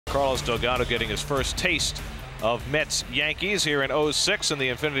Carlos Delgado getting his first taste of Mets Yankees here in '06 in the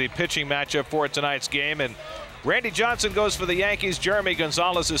Infinity pitching matchup for tonight's game. And Randy Johnson goes for the Yankees. Jeremy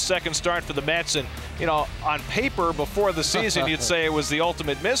Gonzalez's second start for the Mets. And, you know, on paper before the season, you'd say it was the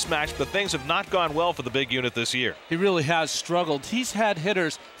ultimate mismatch, but things have not gone well for the big unit this year. He really has struggled. He's had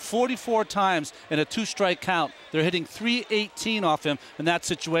hitters 44 times in a 2-strike count. They're hitting .318 off him in that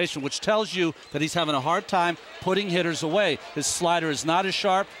situation, which tells you that he's having a hard time putting hitters away. His slider is not as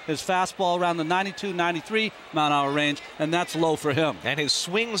sharp. His fastball around the 92, 93 mile-an-hour range, and that's low for him. And his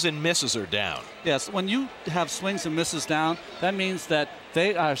swings and misses are down. Yes, when you have swings and misses down, that means that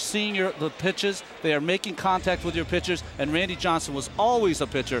they are seeing the pitches, they are making contact with your pitchers, and Randy Johnson was always a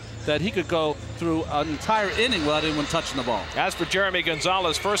pitcher that he could go through an entire inning without anyone touching the ball. As for Jeremy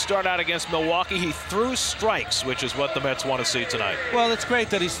Gonzalez, first start out against Milwaukee, he threw strikes, which is what the Mets want to see tonight. Well, it's great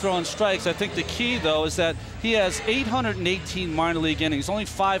that he's throwing strikes. I think the key, though, is that he has 818 minor league innings, only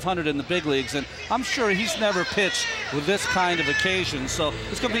 500 in the big leagues, and I'm sure he's never pitched with this kind of occasion. So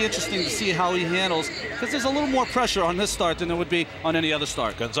it's going to be interesting to see how he handles, because there's a little more pressure on this start than there would be on any other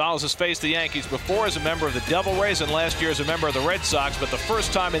start. Gonzalez has faced the Yankees before as a member of the Devil Rays and last year as a member of the Red Sox, but the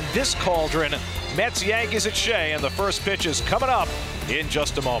first time in this cauldron, Mets Yankees at Shea, and the first pitch is coming up in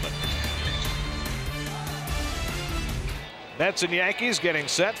just a moment. Mets and Yankees getting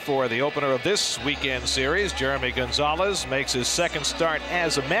set for the opener of this weekend series. Jeremy Gonzalez makes his second start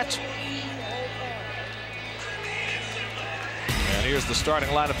as a Met. And here's the starting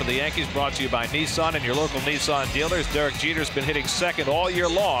lineup for the Yankees, brought to you by Nissan and your local Nissan dealers. Derek Jeter's been hitting second all year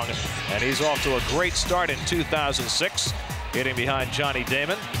long, and he's off to a great start in 2006, hitting behind Johnny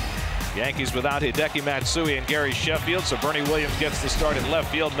Damon. Yankees without Hideki Matsui and Gary Sheffield, so Bernie Williams gets the start in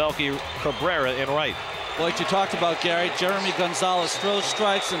left field, Melky Cabrera in right. Like you talked about, Gary, Jeremy Gonzalez throws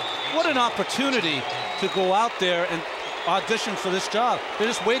strikes, and what an opportunity to go out there and audition for this job. They're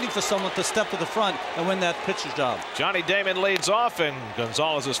just waiting for someone to step to the front and win that pitcher's job. Johnny Damon leads off, and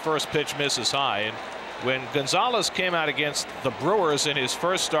Gonzalez's first pitch misses high. And when Gonzalez came out against the Brewers in his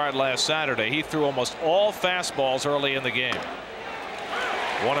first start last Saturday, he threw almost all fastballs early in the game.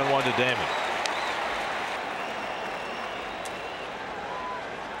 1-1 to Damon.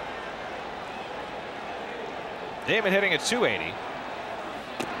 Damon hitting at .280.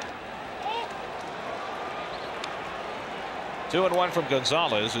 2-1 from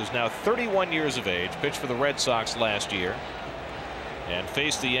Gonzalez, who's now 31 years of age, pitched for the Red Sox last year and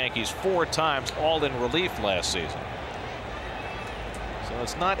faced the Yankees 4 times, all in relief last season. So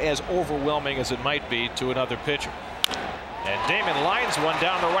it's not as overwhelming as it might be to another pitcher. And Damon lines one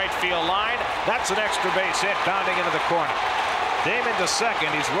down the right field line. That's an extra base hit, bounding into the corner. Damon to second.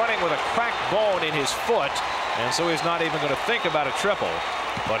 He's running with a cracked bone in his foot, and so he's not even going to think about a triple.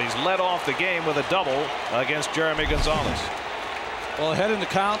 But he's led off the game with a double against Jeremy Gonzalez. Well, ahead in the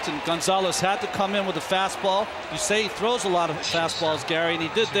count, and Gonzalez had to come in with a fastball. You say he throws a lot of fastballs, Gary, and he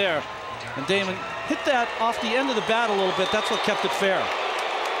did there. And Damon hit that off the end of the bat a little bit. That's what kept it fair.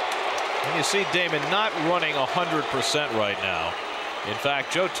 And you see Damon not running 100% right now. In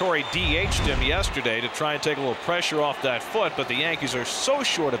fact, Joe Torre DH'd him yesterday to try and take a little pressure off that foot, but the Yankees are so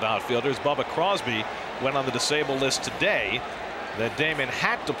short of outfielders. Bubba Crosby went on the disabled list today that Damon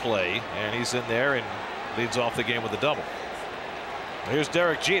had to play, and he's in there and leads off the game with a double. Here's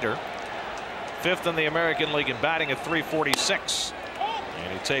Derek Jeter, 5th in the American League in batting at .346,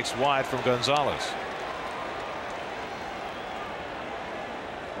 and he takes wide from Gonzalez.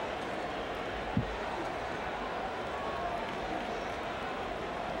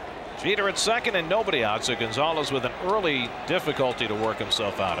 Jeter at second and nobody out, so Gonzalez with an early difficulty to work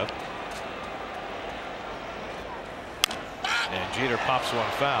himself out of. And Jeter pops one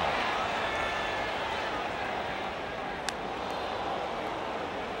foul.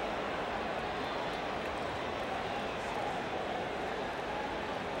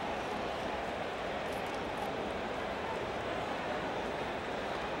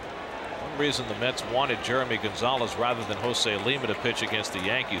 Reason the Mets wanted Jeremy Gonzalez rather than Jose Lima to pitch against the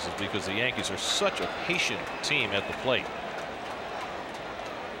Yankees is because the Yankees are such a patient team at the plate.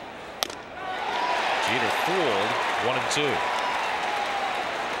 Jeter fooled, 1-2.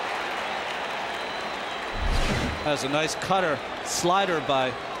 Has a nice cutter slider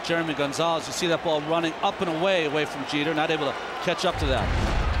by Jeremy Gonzalez. You see that ball running up and away from Jeter, not able to catch up to that.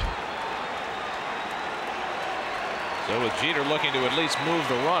 So with Jeter looking to at least move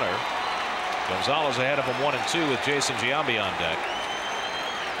the runner, Gonzalez ahead of him 1-2 with Jason Giambi on deck.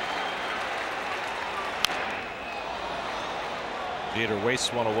 Jeter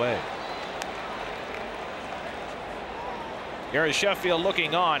wastes one away. Gary Sheffield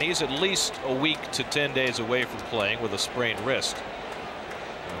looking on. He's at least a week to 10 days away from playing with a sprained wrist.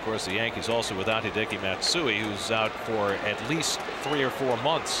 Of course, the Yankees also without Hideki Matsui, who's out for at least 3 or 4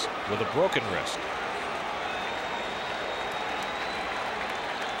 months with a broken wrist.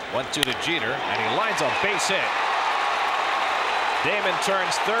 1-2 to Jeter, and he lines a base hit. Damon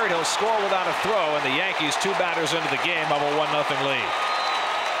turns third. He'll score without a throw, and the Yankees 2 batters into the game have a 1-0 lead.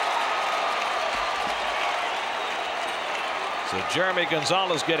 So Jeremy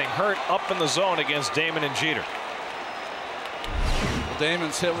Gonzalez getting hurt up in the zone against Damon and Jeter.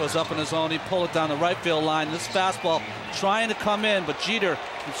 Damon's hit was up in his zone. He pulled it down the right field line. This fastball trying to come in, but Jeter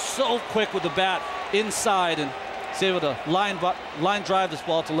is so quick with the bat inside and is able to line drive this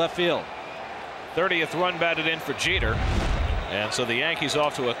ball to left field. 30th run batted in for Jeter, and so the Yankees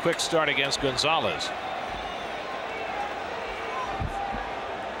off to a quick start against Gonzalez.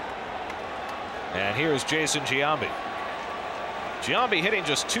 And here's Jason Giambi. Giambi hitting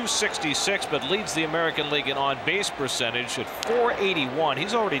just .266, but leads the American League in on-base percentage at .481.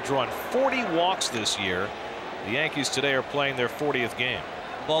 He's already drawn 40 walks this year. The Yankees today are playing their 40th game.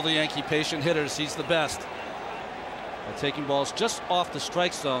 Of all the Yankee patient hitters, he's the best. By taking balls just off the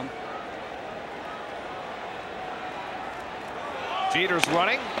strike zone. Jeter's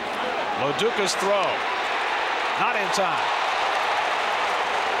running. Loduca's throw. Not in time.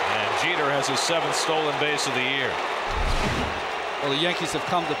 And Jeter has his 7th stolen base of the year. Well, the Yankees have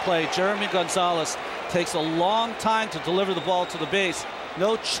come to play. Jeremy Gonzalez takes a long time to deliver the ball to the base.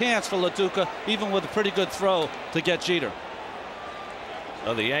 No chance for Loduca, even with a pretty good throw, to get Jeter.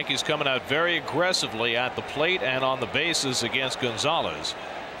 Well, the Yankees coming out very aggressively at the plate and on the bases against Gonzalez.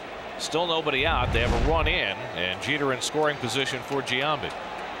 Still nobody out. They have a run in, and Jeter in scoring position for Giambi.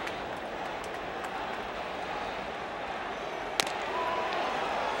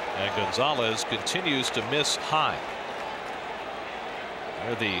 And Gonzalez continues to miss high.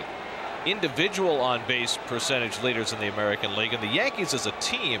 They're the individual on-base percentage leaders in the American League, and the Yankees as a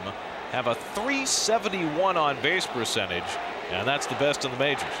team have a .371 on-base percentage, and that's the best in the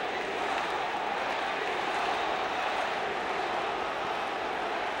majors.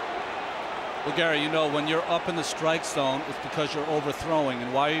 Well, Gary, you know, when you're up in the strike zone, it's because you're overthrowing.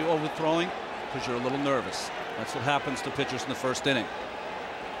 And why are you overthrowing? Because you're a little nervous. That's what happens to pitchers in the first inning.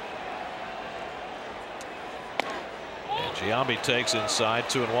 Giambi takes inside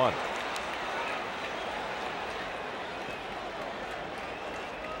 2-1.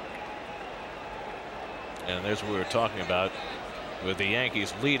 And there's what we were talking about with the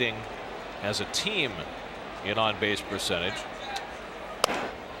Yankees leading as a team in on-base percentage.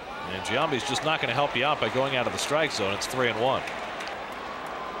 And Giambi's just not going to help you out by going out of the strike zone. It's 3-1.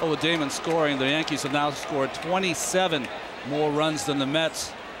 Oh, with Damon scoring, the Yankees have now scored 27 more runs than the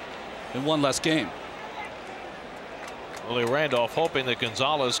Mets in one less game. Willie Randolph hoping that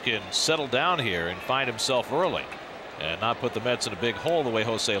Gonzalez can settle down here and find himself early and not put the Mets in a big hole the way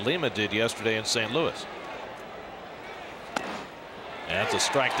Jose Lima did yesterday in St. Louis. And that's a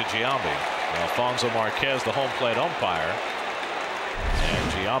strike to Giambi. Alfonso Marquez, the home plate umpire,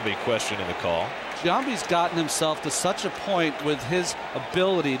 and Giambi questioning the call. Giambi's gotten himself to such a point with his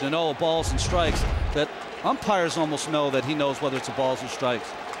ability to know balls and strikes that umpires almost know that he knows whether it's a balls or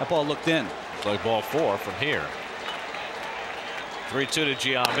strikes. That ball looked in. It's like ball 4 from here. 3-2 to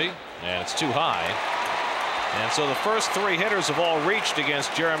Giambi, and it's too high. And so the first 3 hitters have all reached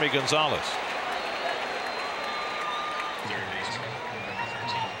against Jeremy Gonzalez.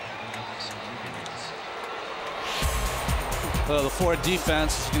 The Ford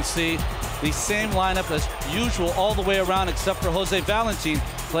defense, as you can see, the same lineup as usual all the way around except for Jose Valentin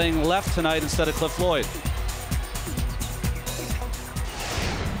playing left tonight instead of Cliff Floyd.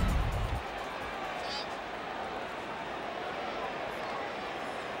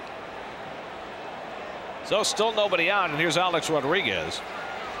 So still nobody out, and here's Alex Rodriguez.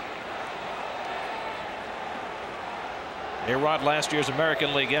 A-Rod, last year's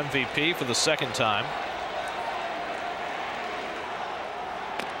American League MVP for the 2nd time.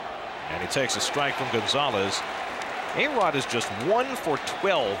 And he takes a strike from Gonzalez. A-Rod is just 1 for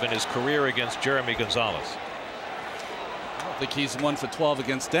 12 in his career against Jeremy Gonzalez. I don't think he's 1 for 12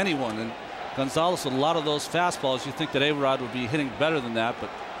 against anyone. And Gonzalez with a lot of those fastballs, you think that A-Rod would be hitting better than that, but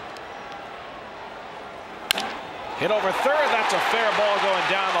hit over third. That's a fair ball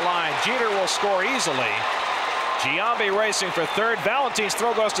going down the line. Jeter will score easily. Giambi racing for third. Valentin's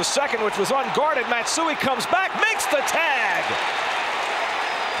throw goes to second, which was unguarded. Matsui comes back, makes the tag.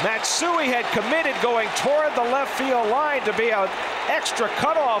 Matsui had committed going toward the left field line to be an extra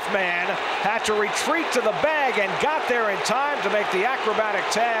cutoff man. Had to retreat to the bag and got there in time to make the acrobatic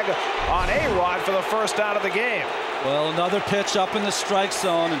tag on A-Rod for the first out of the game. well, another pitch up in the strike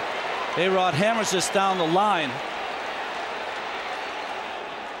zone, and A-Rod hammers this down the line.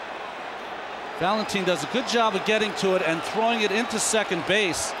 Valentin does a good job of getting to it and throwing it into second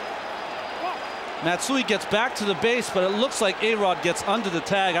base. Matsui gets back to the base, but it looks like A-Rod gets under the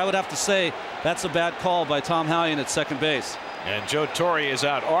tag. I would have to say that's a bad call by Tom Hallion at second base. And Joe Torre is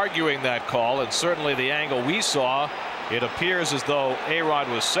out arguing that call, and certainly the angle we saw, it appears as though A-Rod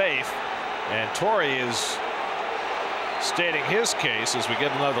was safe, and Torre is stating his case as we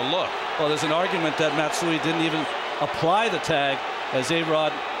get another look. Well, there's an argument that Matsui didn't even apply the tag as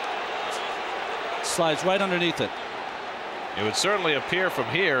A-Rod slides right underneath it. It would certainly appear from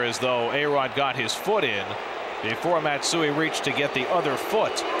here as though A-Rod got his foot in before Matsui reached to get the other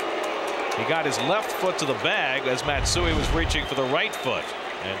foot. He got his left foot to the bag as Matsui was reaching for the right foot.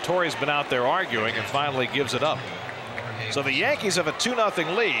 And Torre's been out there arguing and finally gives it up. So the Yankees have a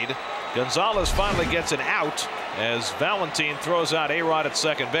 2-0 lead. Gonzalez finally gets an out as Valentin throws out A-Rod at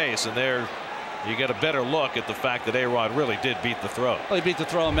second base. And there you get a better look at the fact that A-Rod really did beat the throw. Well, he beat the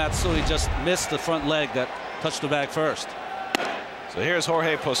throw, and Matsui just missed the front leg that touched the bag first. So here's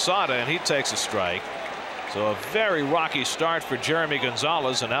Jorge Posada, and he takes a strike. So a very rocky start for Jeremy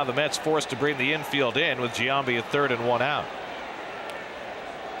Gonzalez, and now the Mets forced to bring the infield in with Giambi at third and one out.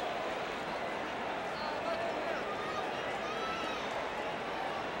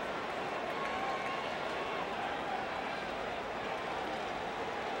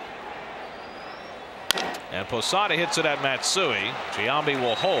 And Posada hits it at Matsui. Giambi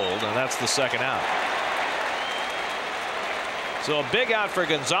will hold, and that's the second out. So a big out for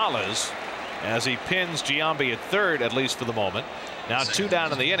Gonzalez as he pins Giambi at third, at least for the moment. Now 2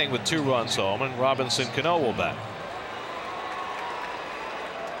 down in the inning with 2 runs home, and Robinson Cano will bat.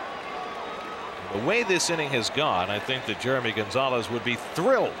 The way this inning has gone, I think that Jeremy Gonzalez would be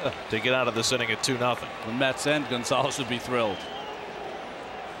thrilled to get out of this inning at 2-0. The Mets and Gonzalez would be thrilled.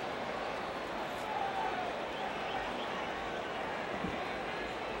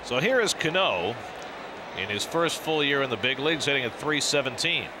 So here is Cano in his first full year in the big leagues, hitting at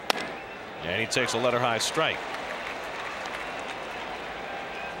 .317, and he takes a letter high strike.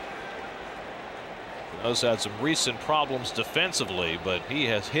 Cano's had some recent problems defensively, but he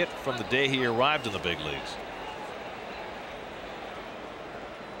has hit from the day he arrived in the big leagues.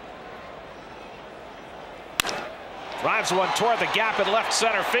 Drives one toward the gap in left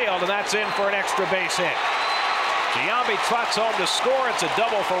center field, and that's in for an extra base hit. Giambi trots home to score. It's a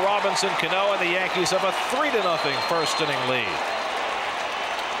double for Robinson Cano, and the Yankees have a 3-0 first inning lead.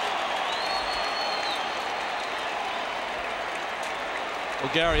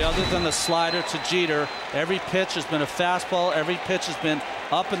 Well, Gary, other than the slider to Jeter, every pitch has been a fastball. Every pitch has been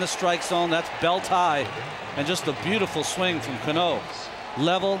up in the strike zone. That's belt high, and just a beautiful swing from Cano.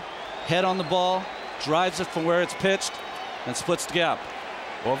 Level, head on the ball, drives it from where it's pitched, and splits the gap.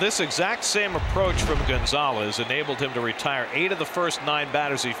 Well, this exact same approach from Gonzalez enabled him to retire 8 of the first 9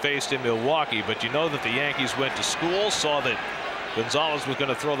 batters he faced in Milwaukee. But you know that the Yankees went to school, saw that Gonzalez was going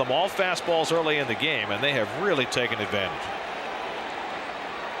to throw them all fastballs early in the game, and they have really taken advantage.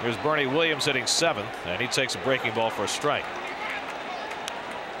 Here's Bernie Williams hitting 7th, and he takes a breaking ball for a strike.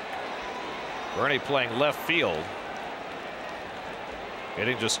 Bernie playing left field,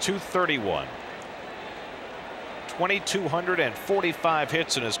 hitting just .231. 2,245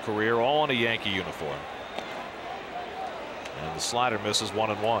 hits in his career, all in a Yankee uniform. And the slider misses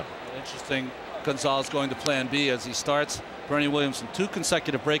 1-1. Interesting. Gonzalez going to plan B as he starts Bernie Williams in 2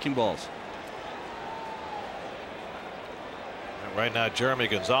 consecutive breaking balls. And right now, Jeremy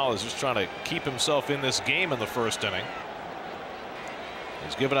Gonzalez is trying to keep himself in this game in the first inning.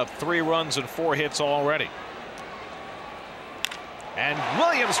 He's given up 3 runs and 4 hits already. And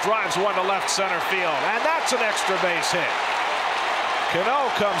Williams drives one to left center field, and that's an extra base hit. Cano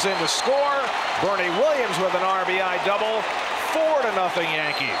comes in to score. Bernie Williams with an RBI double. 4-0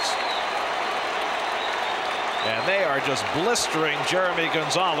 Yankees. And they are just blistering Jeremy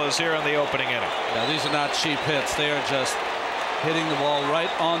Gonzalez here in the opening inning. Now, these are not cheap hits. They are just hitting the ball right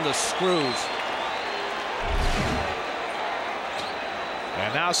on the screws.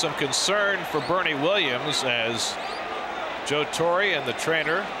 And now some concern for Bernie Williams as Joe Torre and the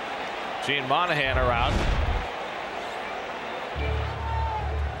trainer Gene Monahan are out.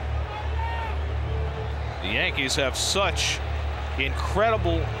 The Yankees have such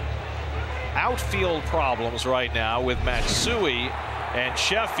incredible outfield problems right now with Matsui and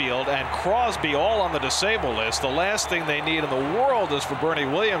Sheffield and Crosby all on the disabled list. The last thing they need in the world is for Bernie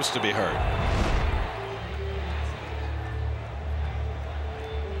Williams to be hurt.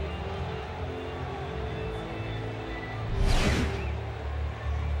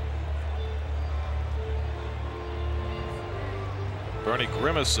 Bernie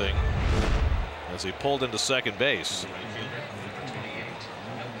grimacing as he pulled into second base.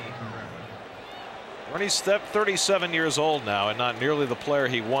 He's 37 years old now and not nearly the player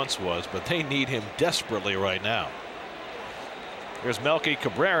he once was, but they need him desperately right now. Here's Melky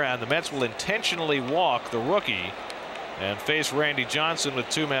Cabrera, and the Mets will intentionally walk the rookie and face Randy Johnson with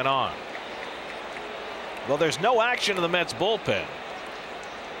 2 men on. Well, there's no action in the Mets bullpen.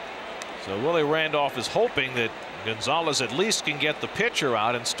 So Willie Randolph is hoping that Gonzalez at least can get the pitcher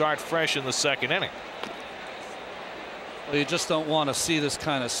out and start fresh in the 2nd inning. Well, you just don't want to see this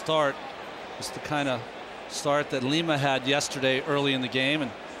kind of start. It's the kind of start that Lima had yesterday early in the game and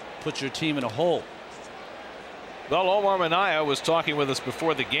put your team in a hole. Well, Omar Minaya was talking with us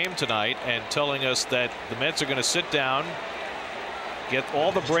before the game tonight and telling us that the Mets are going to sit down, get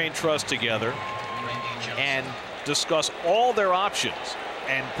all the brain trust together, and discuss all their options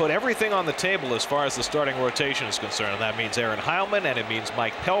and put everything on the table as far as the starting rotation is concerned. And that means Aaron Heilman, and it means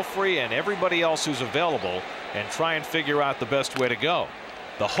Mike Pelfrey and everybody else who's available, and try and figure out the best way to go.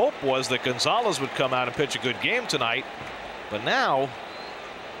 The hope was that Gonzalez would come out and pitch a good game tonight, but now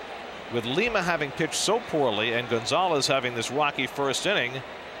with Lima having pitched so poorly and Gonzalez having this rocky 1st inning,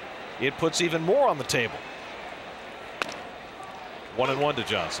 it puts even more on the table. 1-1 to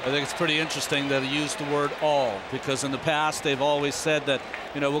Johnson. I think it's pretty interesting that he used the word all, because in the past they've always said that,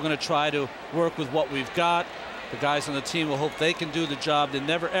 we're going to try to work with what we've got. The guys on the team will hope they can do the job. They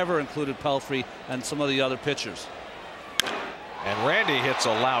never ever included Pelfrey and some of the other pitchers. And Randy hits a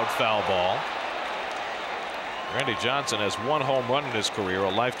loud foul ball. Randy Johnson has 1 home run in his career, a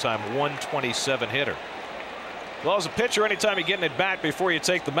lifetime 127 hitter. Well, as a pitcher, anytime you get an at bat before you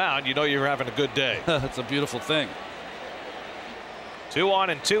take the mound, you know you're having a good day. It's a beautiful thing. 2 on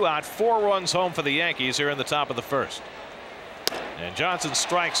and 2 out, 4 runs home for the Yankees here in the top of the 1st. And Johnson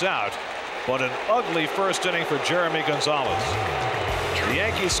strikes out, but an ugly 1st inning for Jeremy Gonzalez. The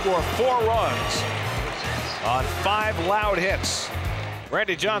Yankees score 4 runs on 5 loud hits.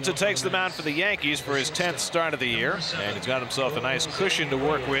 Randy Johnson takes the mound for the Yankees for his 10th start of the year, and he's got himself a nice cushion to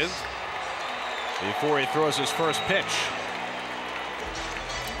work with before he throws his first pitch.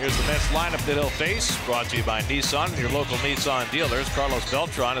 Here's the Mets lineup that he'll face, brought to you by Nissan, your local Nissan dealers. Carlos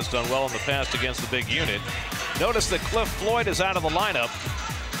Beltran has done well in the past against the big unit. Notice that Cliff Floyd is out of the lineup.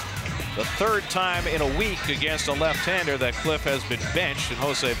 The 3rd time in a week against a left-hander that Cliff has been benched, and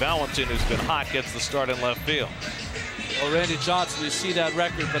Jose Valentin, who's been hot, gets the start in left field. Well, Randy Johnson, you see that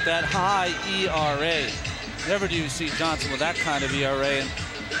record, but that high ERA. Never do you see Johnson with that kind of ERA. And,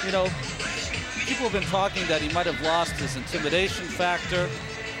 people have been talking that he might have lost his intimidation factor.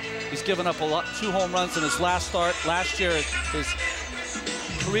 He's given up 2 home runs in his last start. Last year, his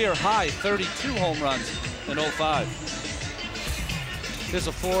career high, 32 home runs in 05. Here's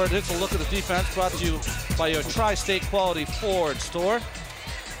a Ford. Here's a look at the defense, brought to you by your Tri-State Quality Ford store.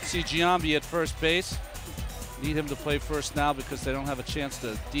 See Giambi at first base. Need him to play first now because they don't have a chance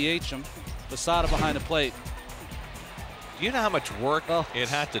to DH him. Posada behind the plate. Do you know how much work it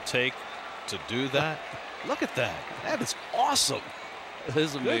had to take to do that? Look at that. That is awesome. It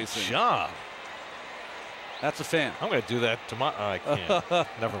is amazing. Good job. That's a fan. I'm going to do that tomorrow. Oh, I can't.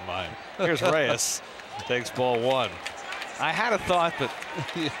 Never mind. Here's Reyes. Takes ball 1. I had a thought, but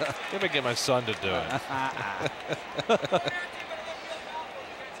let me get my son to do it.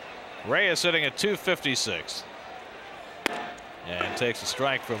 Reyes sitting at 256. And takes a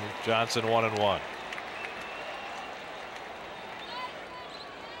strike from Johnson, 1-1.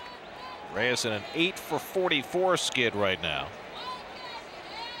 Reyes in an 8-for-44 skid right now.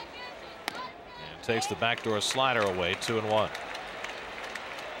 And takes the backdoor slider away, 2-1.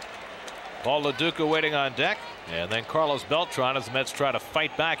 Paul LaDuca waiting on deck. And then Carlos Beltran as the Mets try to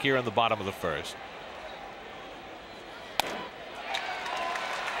fight back here in the bottom of the 1st.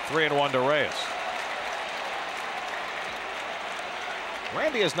 3-1 to Reyes.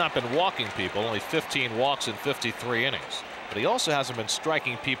 Randy has not been walking people, only 15 walks in 53 innings. But he also hasn't been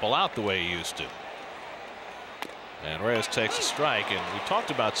striking people out the way he used to. And Reyes takes a strike, and we talked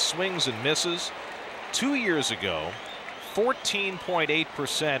about swings and misses. 2 years ago,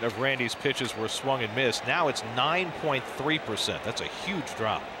 14.8% of Randy's pitches were swung and missed. Now it's 9.3%. That's a huge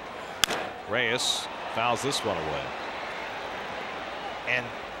drop. Reyes fouls this one away. And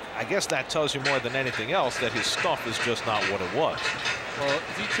I guess that tells you more than anything else that his stuff is just not what it was. Well,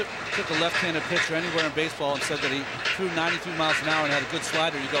 if you took a left-handed pitcher anywhere in baseball and said that he threw 93 miles an hour and had a good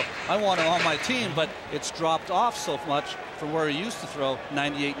slider, you go, I want him on my team, but it's dropped off so much from where he used to throw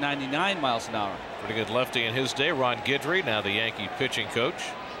 98, 99 miles an hour. Pretty good lefty in his day. Ron Guidry, now the Yankee pitching coach.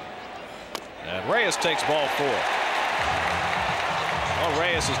 And Reyes takes ball 4. Well,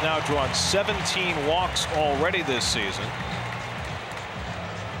 Reyes has now drawn 17 walks already this season.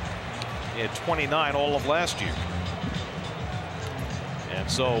 He had 29 all of last year. And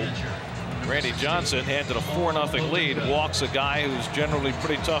so Randy Johnson handed a 4-0 lead, walks a guy who's generally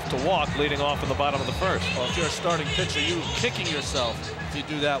pretty tough to walk, leading off in the bottom of the first. Well, if you're a starting pitcher, you're kicking yourself if you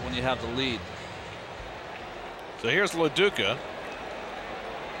do that when you have the lead. So here's LaDuca.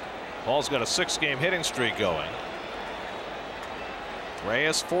 Paul's got a 6-game hitting streak going.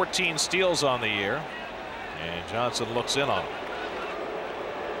 Reyes 14 steals on the year, and Johnson looks in on him.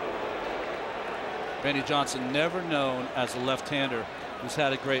 Randy Johnson, never known as a left-hander who's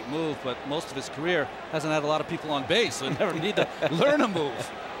had a great move, but most of his career hasn't had a lot of people on base, so never need to learn a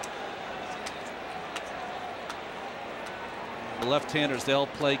move. The left-handers, they'll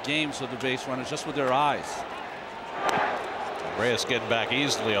play games with the base runners just with their eyes. Reyes getting back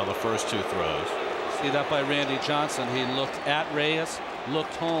easily on the first 2 throws. See that by Randy Johnson. He looked at Reyes,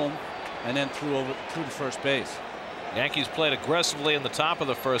 looked home, and then threw to first base. Yankees played aggressively in the top of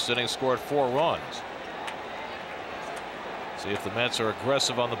the first inning, scored 4 runs. See if the Mets are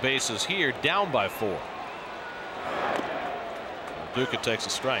aggressive on the bases here, down by 4. Duca takes a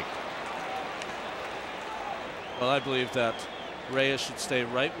strike. Well, I believe that Reyes should stay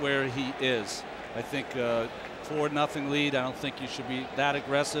right where he is. I think 4-0 lead. I don't think you should be that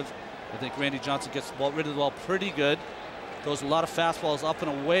aggressive. I think Randy Johnson gets the ball, rid of the ball pretty good. Throws a lot of fastballs up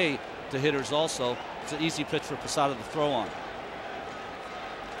and away to hitters also. It's an easy pitch for Posada to throw on.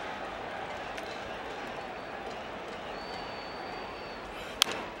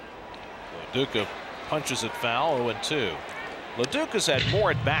 LaDuca punches it foul, 0-2. LaDuca's had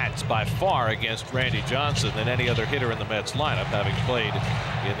more at-bats by far against Randy Johnson than any other hitter in the Mets lineup, having played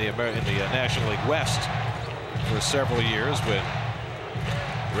in the National League West for several years when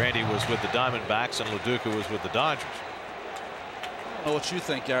Randy was with the Diamondbacks and LaDuca was with the Dodgers. I don't know what you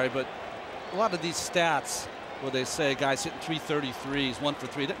think, Gary, but a lot of these stats where they say guys hitting 333s, 1 for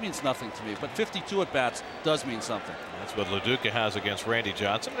 3, that means nothing to me. But 52 at-bats does mean something. That's what LaDuca has against Randy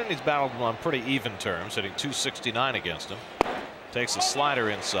Johnson, and he's battled him on pretty even terms, hitting 269 against him. Takes a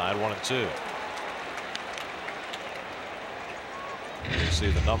slider inside, 1-2. You see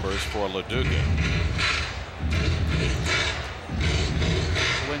the numbers for LaDuca.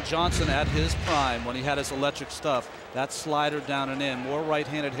 When Johnson at his prime, when he had his electric stuff, that slider down and in, more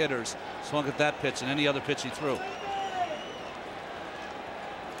right-handed hitters swung at that pitch than any other pitch he threw.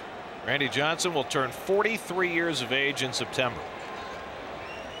 Randy Johnson will turn 43 years of age in September.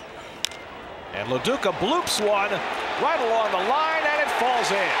 And LaDuca bloops one right along the line, and it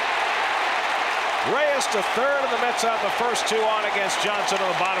falls in. Reyes to third, and the Mets have the first 2 on against Johnson in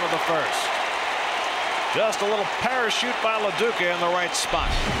the bottom of the first. Just a little parachute by LaDuca in the right spot.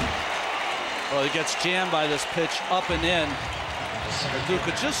 Well, he gets jammed by this pitch up and in.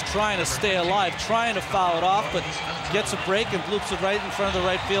 LaDuca just trying to stay alive, trying to foul it off, but gets a break and bloops it right in front of the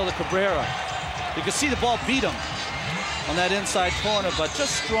right fielder, Cabrera. You can see the ball beat him on that inside corner, but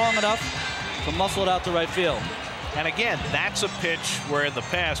just strong enough to muscle it out to right field. And again, that's a pitch where in the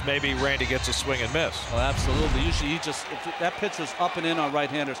past maybe Randy gets a swing and miss. Oh, absolutely. Usually if that pitch was up and in on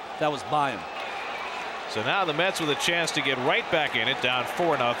right-handers, that was by him. So now the Mets with a chance to get right back in it, down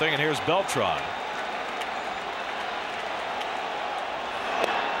 4-0, and here's Beltran.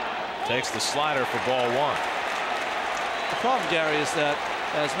 Takes the slider for ball 1. The problem, Gary, is that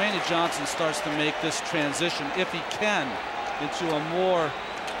as Randy Johnson starts to make this transition, if he can, into a more,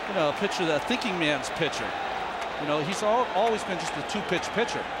 pitcher, that thinking man's pitcher. He's always been just a 2-pitch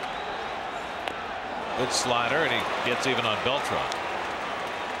pitcher. Good slider, and he gets even on Beltran.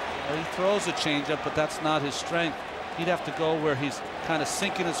 He throws a changeup, but that's not his strength. He'd have to go where he's kind of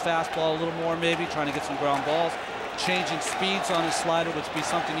sinking his fastball a little more, maybe trying to get some ground balls, changing speeds on his slider, which would be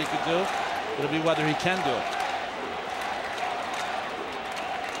something he could do. It'll be whether he can do it.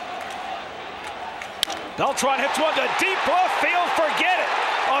 Beltran hits one to deep left field. Forget it.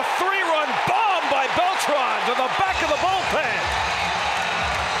 A 3-run bomb by Beltran to the back of the bullpen.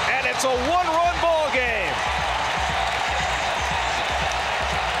 And it's a 1-run ball game.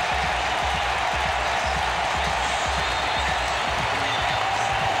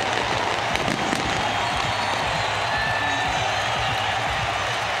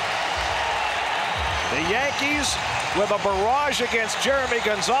 The Yankees with a barrage against Jeremy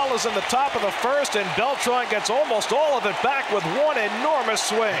Gonzalez in the top of the first, and Beltran gets almost all of it back with one enormous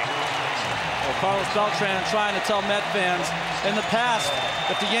swing. Well, Carlos Beltran trying to tell Met fans, in the past,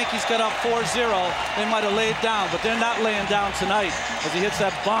 if the Yankees got up 4-0, they might have laid down, but they're not laying down tonight as he hits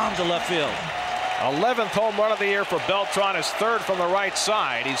that bomb to left field. 11th home run of the year for Beltran, his 3rd from the right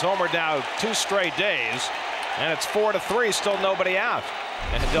side. He's homered now 2 straight days, and it's 4-3, still nobody out.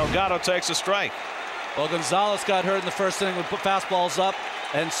 And Delgado takes a strike. Well, Gonzalez got hurt in the first inning with fastballs up,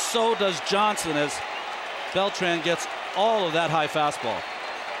 and so does Johnson as Beltran gets all of that high fastball.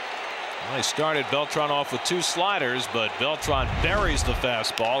 Well, he started Beltran off with 2 sliders, but Beltran buries the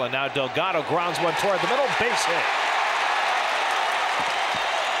fastball, and now Delgado grounds one toward the middle. Base hit.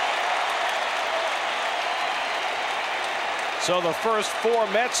 So the first 4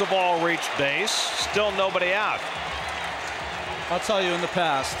 Mets have all reached base. Still nobody out. I'll tell you, in the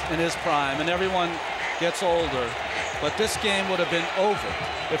past, in his prime, and everyone gets older, but this game would have been over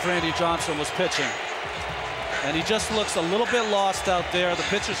if Randy Johnson was pitching. And he just looks a little bit lost out there. The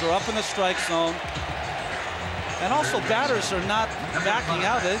pitchers are up in the strike zone. And also, batters are not backing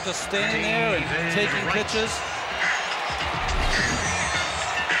out. They're just staying there and taking pitches.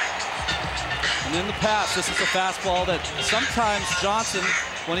 And in the past, this is a fastball that sometimes Johnson,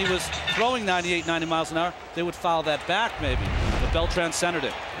 when he was throwing 98, 90 miles an hour, they would foul that back maybe. But Beltran centered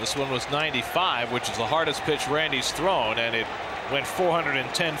it. This one was 95, which is the hardest pitch Randy's thrown, and it went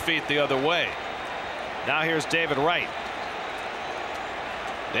 410 feet the other way. Now here's David Wright.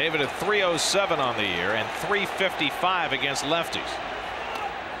 David at 307 on the year and 355 against lefties.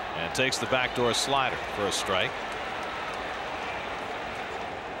 And takes the backdoor slider for a strike.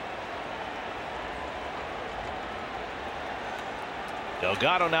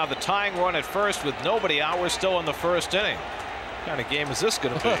 Delgado now the tying run at first with nobody out. We're still in the first inning. What kind of game is this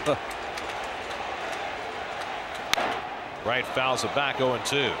going to be? Wright fouls it back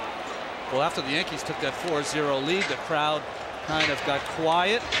 0-2. Well, after the Yankees took that 4-0 lead, the crowd kind of got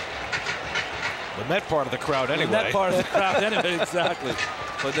quiet. The Met part of the crowd anyway. The Met part of the crowd anyway, exactly.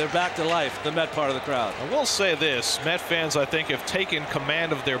 But they're back to life, the Met part of the crowd. I will say this, Met fans, I think, have taken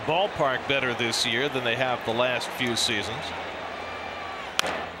command of their ballpark better this year than they have the last few seasons.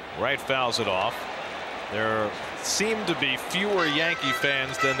 Wright fouls it off. There seem to be fewer Yankee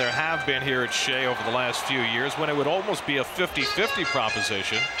fans than there have been here at Shea over the last few years, when it would almost be a 50-50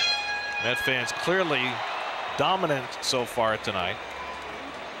 proposition. Met fans clearly dominant so far tonight.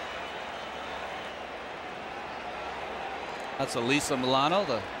 That's Elisa Milano,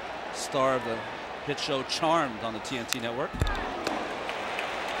 the star of the hit show Charmed on the TNT network.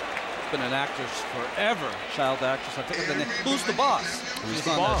 Been an actress forever, child actress. I forget the name. Who's the Boss? Who's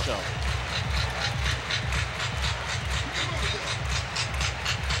the Boss? That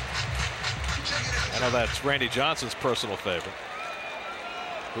show. I know that's Randy Johnson's personal favorite.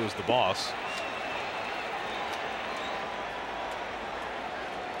 Who's the Boss?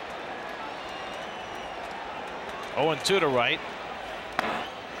 Oh, 0-2 to Wright.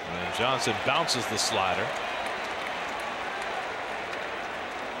 And Johnson bounces the slider.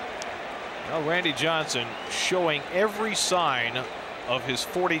 Now Randy Johnson showing every sign of his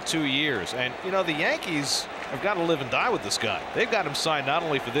 42 years. And, you know, the Yankees have got to live and die with this guy. They've got him signed not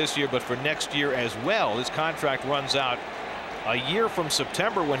only for this year, but for next year as well. His contract runs out a year from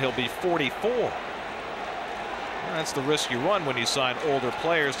September when he'll be 44. Well, that's the risk you run when you sign older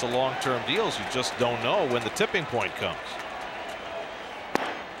players to long-term deals. You just don't know when the tipping point comes.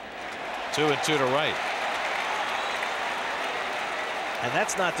 2-2 to Wright. And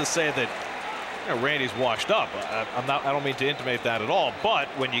that's not to say that, you know, Randy's washed up. I don't mean to intimate that at all. But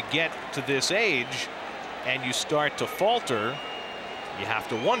when you get to this age and you start to falter, you have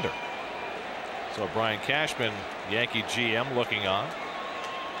to wonder. So Brian Cashman, Yankee GM, looking on.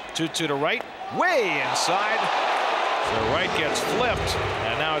 2-2 to Wright, way inside. So Wright gets flipped,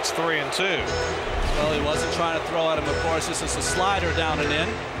 and now it's 3-2. Well, he wasn't trying to throw at him, of course. This is a slider down and in.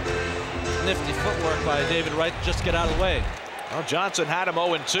 Nifty footwork by David Wright to just get out of the way. Well, Johnson had him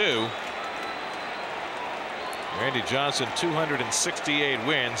 0-2. Randy Johnson 268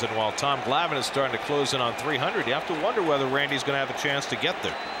 wins, and while Tom Glavine is starting to close in on 300, you have to wonder whether Randy's going to have a chance to get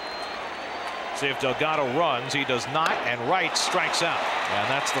there. See if Delgado runs. He does not, and Wright strikes out, and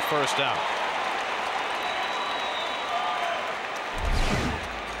that's the first out.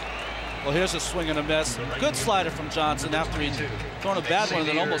 Well, here's a swing and a miss. Good slider from Johnson after he'd thrown a bad one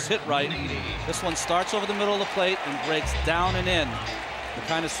that almost hit Wright. This one starts over the middle of the plate and breaks down and in. The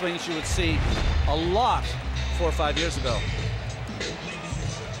kind of swings you would see a lot 4 or 5 years ago.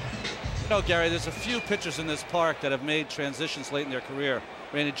 You know, Gary, there's a few pitchers in this park that have made transitions late in their career.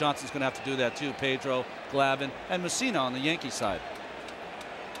 Randy Johnson's going to have to do that too. Pedro, Glavine, and Messina on the Yankee side.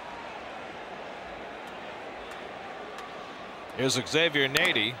 Here's Xavier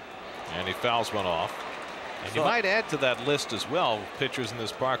Nady, and he fouls one off. And you might add to that list as well, pitchers in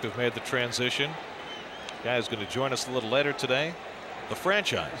this park who've made the transition. Guy who's going to join us a little later today, the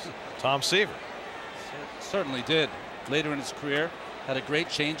franchise, Tom Seaver. Certainly did. Later in his career, had a great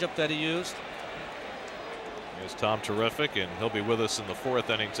changeup that he used. Here's Tom Terrific, and he'll be with us in the 4th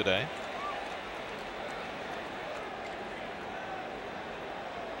inning today.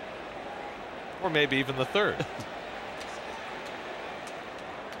 Or maybe even the 3rd.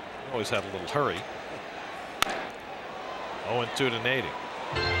 Always had a little hurry. 0-2 to Nady.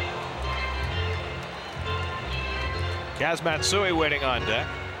 Kaz Matsui waiting on deck.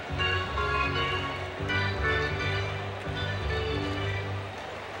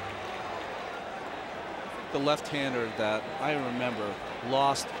 The left-hander that I remember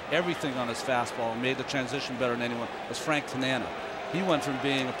lost everything on his fastball and made the transition better than anyone was Frank Tanana. He went from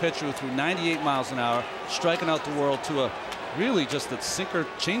being a pitcher who threw 98 miles an hour, striking out the world, to a really just a sinker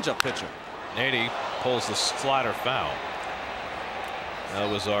changeup pitcher. Nady pulls the slider foul. That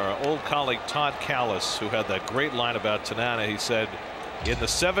was our old colleague Todd Callis who had that great line about Tanana. He said in the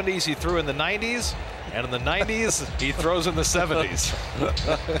 70s he threw in the 90s, and in the 90s he throws in the 70s.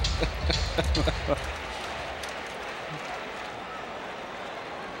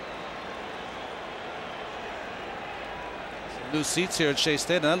 New seats here at Shea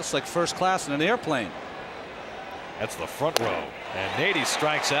Stadium. That looks like first class in an airplane. That's the front row, and Nady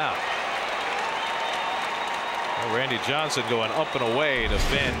strikes out. Well, Randy Johnson going up and away to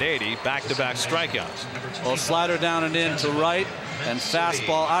Van Nady. Back-to-back strikeouts. Well, slider down and in to Wright, and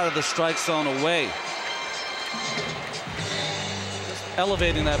fastball out of the strike zone away. Just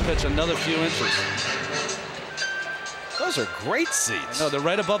elevating that pitch another few inches. Those are great seats. No, they're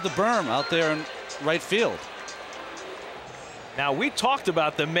right above the berm out there in right field. Now, we talked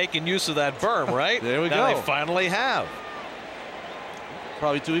about them making use of that berm, right? There we now go. They finally have.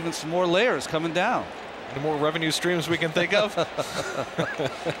 Probably do even some more layers coming down. Any more revenue streams we can think of?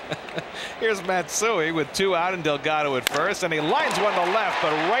 Here's Matsui with 2 out and Delgado at first, and he lines one to left,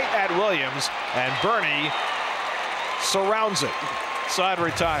 but right at Williams, and Bernie surrounds it. Side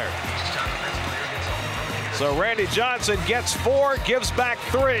retired. So Randy Johnson gets 4, gives back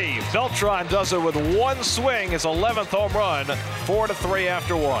 3. Beltran does it with 1 swing. His 11th home run, 4-3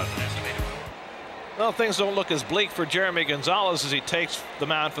 after 1. Well, things don't look as bleak for Jeremy Gonzalez as he takes the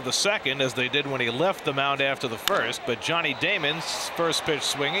mound for the second as they did when he left the mound after the first. But Johnny Damon's first pitch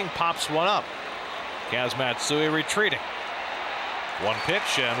swinging pops one up. Kaz Matsui retreating. 1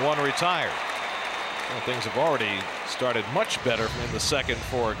 pitch and 1 retired. Well, things have already started much better in the second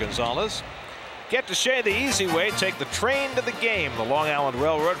for Gonzalez. Get to Shea the easy way. Take the train to the game. The Long Island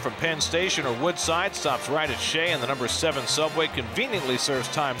Railroad from Penn Station or Woodside stops right at Shea, and the number 7 subway conveniently serves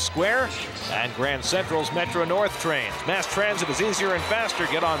Times Square and Grand Central's Metro North trains. Mass transit is easier and faster.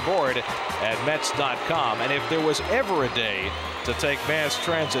 Get on board at Mets.com. And if there was ever a day to take mass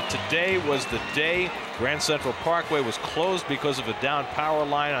transit, today was the day. Grand Central Parkway was closed because of a down power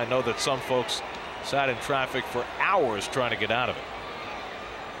line. I know that some folks sat in traffic for hours trying to get out of it.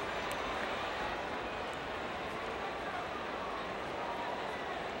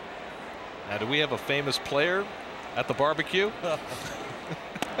 Now, do we have a famous player at the barbecue?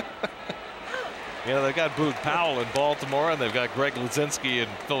 You know, they've got Boone Powell in Baltimore, and they've got Greg Luzinski in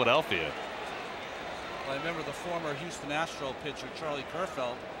Philadelphia. Well, I remember the former Houston Astros pitcher Charlie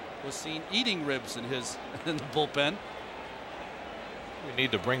Kerfeld was seen eating ribs in the bullpen. We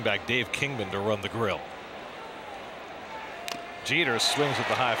need to bring back Dave Kingman to run the grill. Jeter swings at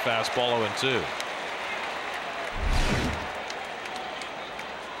the high fastball, 0-2.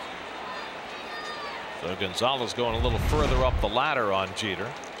 So Gonzalez going a little further up the ladder on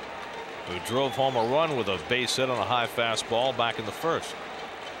Jeter, who drove home a run with a base hit on a high fastball back in the first.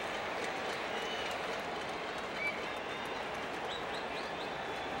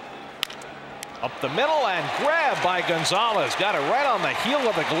 Up the middle and grabbed by Gonzalez. Got it right on the heel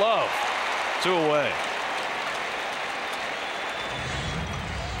of the glove. 2 away.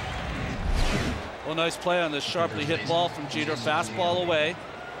 Well, nice play on this sharply hit ball from Jeter. Fastball away.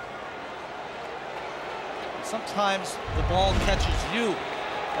 Sometimes the ball catches you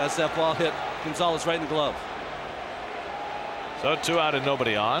as that ball hit Gonzalez right in the glove. So 2 out and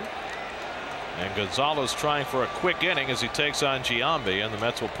nobody on. And Gonzalez trying for a quick inning as he takes on Giambi, and the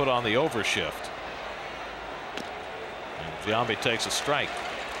Mets will put on the overshift. And Giambi takes a strike.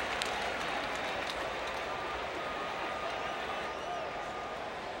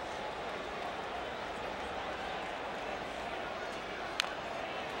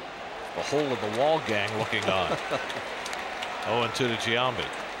 The hole in the wall gang looking on. 0-2 to Giambi.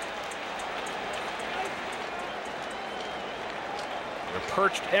 They're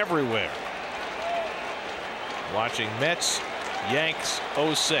perched everywhere. Watching Mets, Yanks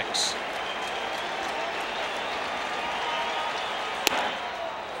 06.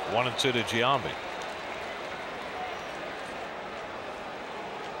 1-2 to Giambi.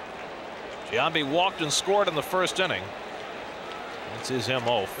 Giambi walked and scored in the first inning. That's his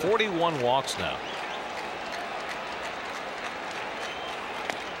MO. 41 walks now.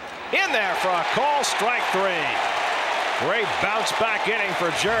 In there for a call, strike 3. Great bounce back inning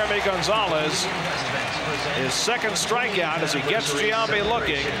for Jeremy Gonzalez. His second strikeout as he gets Giambi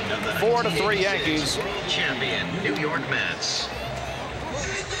looking. 4-3 Yankees. Champion New York Mets.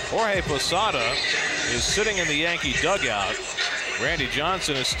 Jorge Posada is sitting in the Yankee dugout. Randy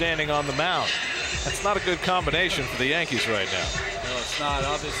Johnson is standing on the mound. That's not a good combination for the Yankees right now. No, it's not.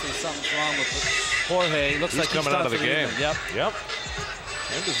 Obviously, something's wrong with Jorge. Looks like he's coming out of the game. Yep.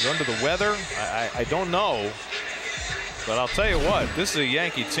 Maybe he's under the weather. I don't know. But I'll tell you what, this is a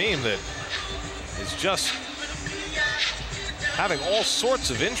Yankee team that is just having all sorts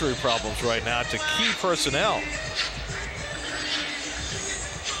of injury problems right now to key personnel.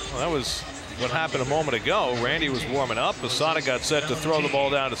 Well, that was what happened a moment ago. Randy was warming up. Posada got set to throw the ball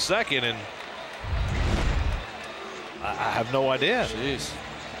down to second, and I have no idea. Jeez.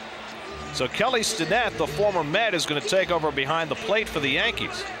 So Kelly Stinnett, the former Met, is going to take over behind the plate for the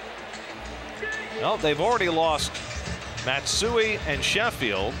Yankees. Well, they've already lost Matsui and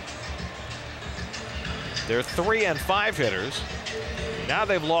Sheffield. They're 3 and 5 hitters. Now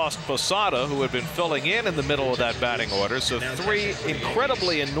they've lost Posada, who had been filling in the middle of that batting order. So 3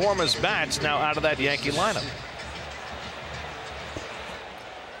 incredibly enormous bats now out of that Yankee lineup.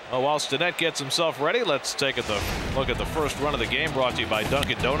 Well, while Stinnett gets himself ready, let's take a look at the first run of the game, brought to you by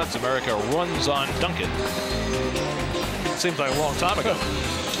Dunkin' Donuts. America runs on Dunkin'. Seems like a long time ago.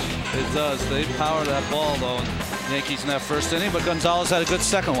 It does. They power that ball, though. And Yankees in that first inning, but Gonzalez had a good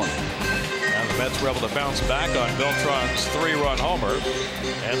second one. And the Mets were able to bounce back on Beltran's 3-run homer.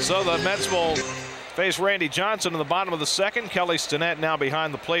 And so the Mets will face Randy Johnson in the bottom of the second. Kelly Stinnett now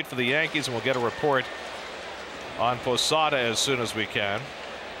behind the plate for the Yankees, and we'll get a report on Posada as soon as we can.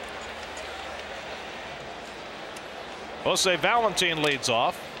 Jose Valentin leads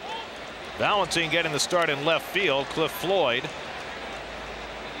off. Valentin getting the start in left field. Cliff Floyd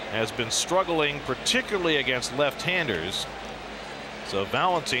has been struggling, particularly against left-handers. So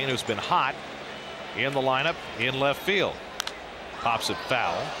Valentin, who's been hot in the lineup in left field, pops it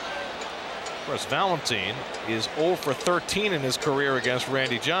foul. Of course, Valentin is 0 for 13 in his career against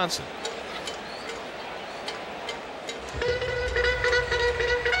Randy Johnson.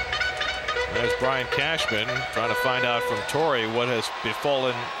 There's Brian Cashman trying to find out from Torrey what has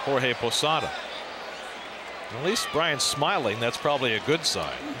befallen Jorge Posada. At least Brian's smiling. That's probably a good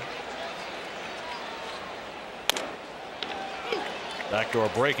sign. Backdoor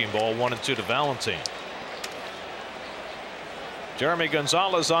breaking ball, 1-2 to Valentin. Jeremy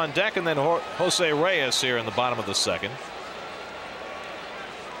Gonzalez on deck, and then Jose Reyes here in the bottom of the second.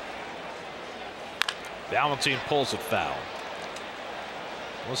 Valentin pulls it foul.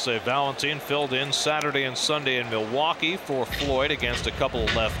 Jose Valentin filled in Saturday and Sunday in Milwaukee for Floyd against a couple of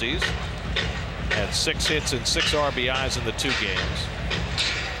lefties. Had 6 hits and 6 RBIs in the 2 games.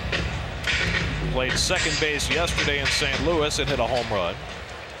 Played second base yesterday in St. Louis and hit a home run.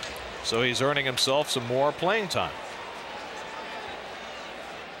 So he's earning himself some more playing time.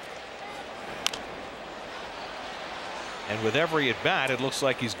 And with every at bat, it looks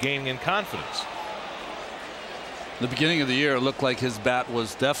like he's gaining in confidence. The beginning of the year, it looked like his bat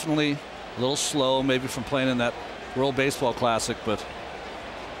was definitely a little slow, maybe from playing in that World Baseball Classic, but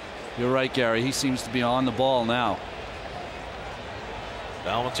you're right, Gary. He seems to be on the ball now.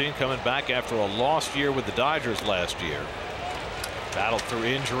 Valentin coming back after a lost year with the Dodgers last year. Battled through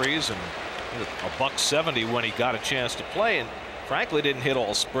injuries and hit a .170 when he got a chance to play, and frankly didn't hit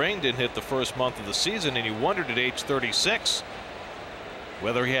all spring, didn't hit the first month of the season, and he wondered at age 36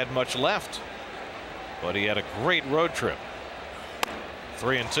 whether he had much left. But he had a great road trip.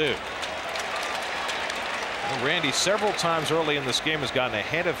 3-2. Well, Randy several times early in this game has gotten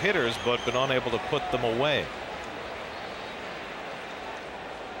ahead of hitters but been unable to put them away.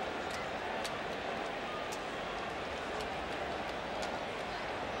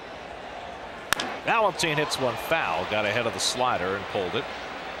 Valentin hits one foul, got ahead of the slider and pulled it.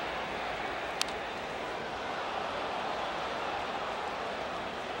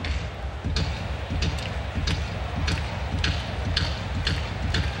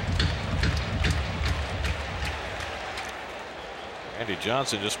 Randy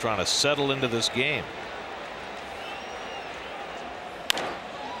Johnson just trying to settle into this game.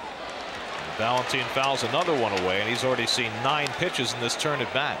 Valentin fouls another one away, and he's already seen 9 pitches in this turn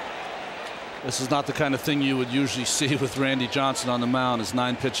at bat. This is not the kind of thing you would usually see with Randy Johnson on the mound, is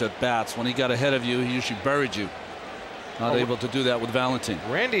 9-pitch at bats. When he got ahead of you, he usually buried you. Not able to do that with Valentin.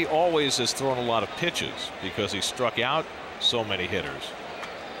 Randy always has thrown a lot of pitches because he struck out so many hitters.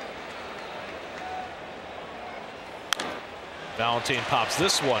 Valentin pops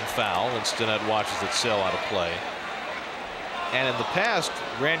this one foul, and Stinnett watches it sail out of play. And in the past,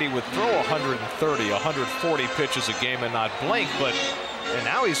 Randy would throw 130, 140 pitches a game and not blink. And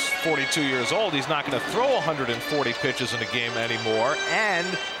now he's 42 years old. He's not going to throw 140 pitches in a game anymore. And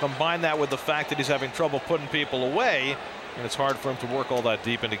combine that with the fact that he's having trouble putting people away, and it's hard for him to work all that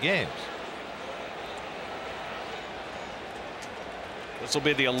deep into games. This will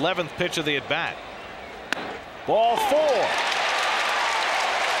be the 11th pitch of the at bat. Ball 4.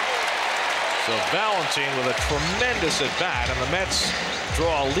 So Valentin with a tremendous at bat, and the Mets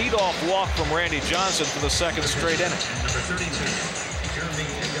draw a leadoff walk from Randy Johnson for the second straight inning.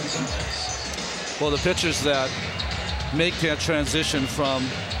 Well, the pitchers that make that transition from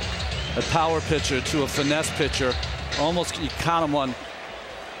a power pitcher to a finesse pitcher, almost you count them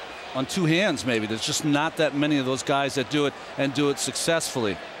on 2 hands maybe. There's just not that many of those guys that do it and do it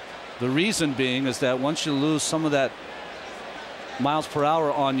successfully. The reason being is that once you lose some of that miles per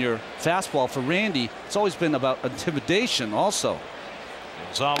hour on your fastball, for Randy, it's always been about intimidation also.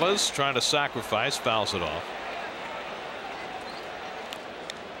 Gonzalez trying to sacrifice, fouls it off.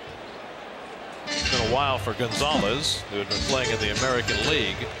 It's been a while for Gonzalez, who had been playing in the American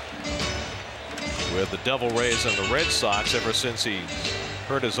League with the Devil Rays and the Red Sox ever since he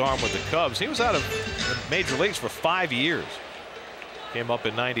hurt his arm with the Cubs. He was out of the major leagues for 5 years. Came up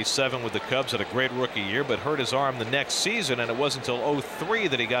in '97 with the Cubs, had a great rookie year, but hurt his arm the next season, and it wasn't until '03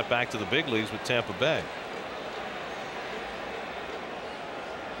 that he got back to the big leagues with Tampa Bay.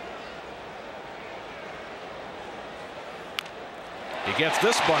 He gets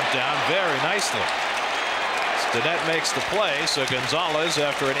this bunt down very nicely. Stinnett makes the play, so Gonzalez,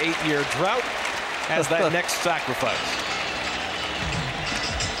 after an 8-year drought, has that next sacrifice.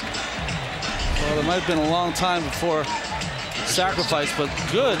 Well, it might have been a long time before sacrifice, but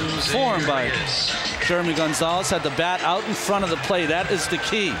good form by Jeremy Gonzalez. Had the bat out in front of the plate. That is the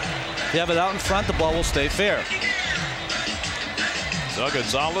key. If you have it out in front, the ball will stay fair. So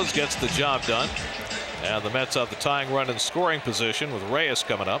Gonzalez gets the job done, and the Mets have the tying run in scoring position with Reyes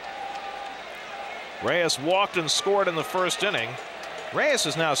coming up. Reyes walked and scored in the first inning. Reyes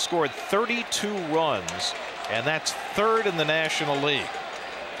has now scored 32 runs, and that's 3rd in the National League,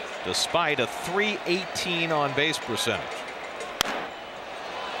 despite a .318 on base percentage.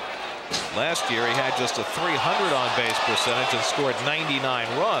 Last year he had just a .300 on base percentage and scored 99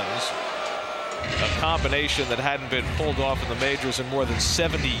 runs, a combination that hadn't been pulled off in the majors in more than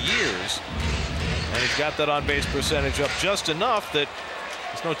 70 years. And he's got that on base percentage up just enough that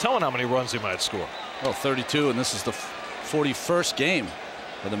there's no telling how many runs he might score. Well, 32, and this is the 41st game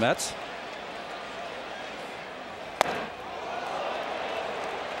for the Mets.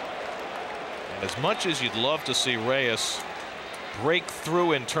 And as much as you'd love to see Reyes break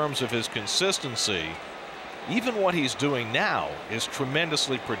through in terms of his consistency, even what he's doing now is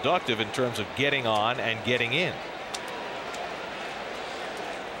tremendously productive in terms of getting on and getting in.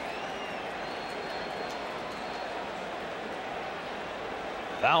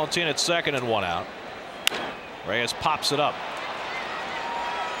 Valentin at second and 1 out. Reyes pops it up.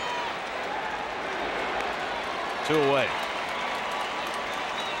 2 away.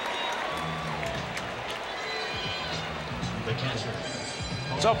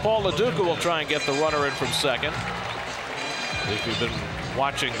 So Paul Lo Duca will try and get the runner in from second. If you've been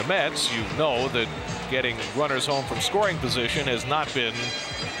watching the Mets, you know that getting runners home from scoring position has not been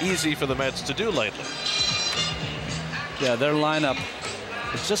easy for the Mets to do lately. Yeah, their lineup,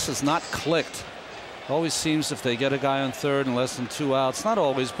 it just has not clicked. Always seems if they get a guy on third and less than 2 outs, not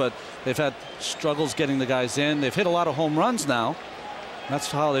always, but they've had struggles getting the guys in. They've hit a lot of home runs now.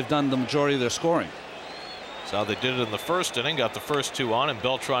 That's how they've done the majority of their scoring. That's how they did it in the first inning, got the first 2 on, and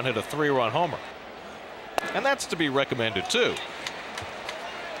Beltran hit a 3-run homer. And that's to be recommended too.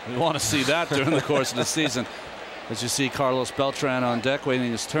 We want to see that during the course of the season, as you see Carlos Beltran on deck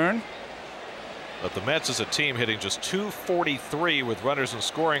waiting his turn. But the Mets as a team hitting just .243 with runners in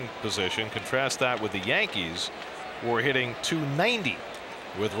scoring position. Contrast that with the Yankees, who are hitting .290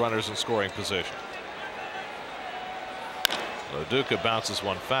 with runners in scoring position. Lo Duca bounces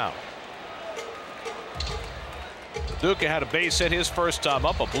one foul. Lo Duca had a base hit his first time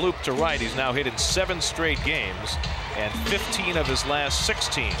up, a bloop to right. He's now hit in 7 straight games and 15 of his last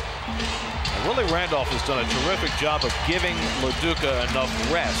 16. And Willie Randolph has done a terrific job of giving Lo Duca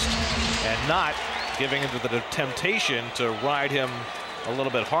enough rest and not giving him the temptation to ride him a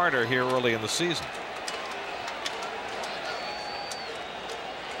little bit harder here early in the season.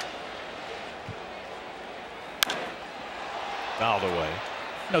 Fouled away.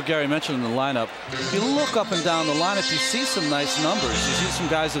 Gary mentioned in the lineup, if you look up and down the lineup, you see some nice numbers. You see some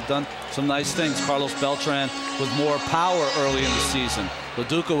guys that have done some nice things. Carlos Beltran with more power early in the season.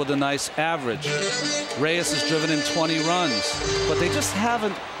 LaDuca with a nice average. Reyes has driven in 20 runs. But they just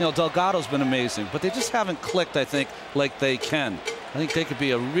haven't, Delgado's been amazing, but they just haven't clicked, I think, like they can. I think they could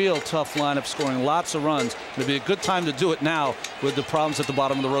be a real tough lineup, scoring lots of runs. It'd be a good time to do it now with the problems at the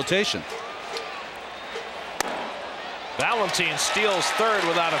bottom of the rotation. Valentin steals third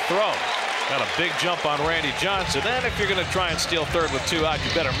without a throw. Got a big jump on Randy Johnson. And if you're going to try and steal third with 2 out,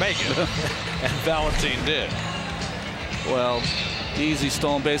 you better make it. And Valentin did. Well, easy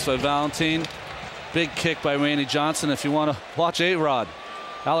stolen base by Valentin. Big kick by Randy Johnson. If you want to watch A-Rod,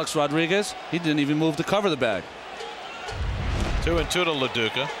 Alex Rodriguez, he didn't even move to cover the bag. 2-2 to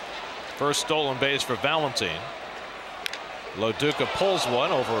LaDuca. First stolen base for Valentin. LaDuca pulls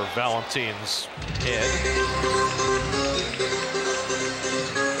one over Valentin's head.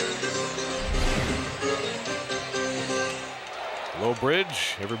 Low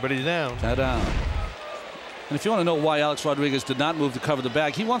bridge, everybody down. Down. And if you want to know why Alex Rodriguez did not move to cover the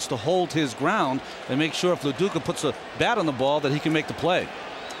bag, he wants to hold his ground and make sure if LaDuca puts a bat on the ball that he can make the play.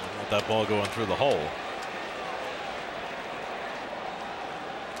 Want that ball going through the hole.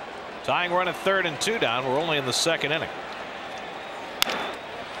 Tying run at 3rd and 2 down. We're only in the 2nd inning.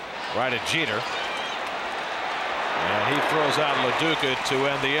 Right at Jeter. And he throws out LaDuca to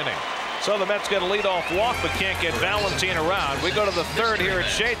end the inning. So the Mets get a leadoff walk but can't get Valentin around. We go to the 3rd here at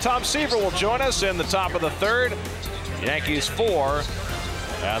Shea. Tom Seaver will join us in the top of the 3rd. Yankees 4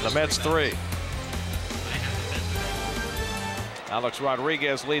 and the Mets 3. Alex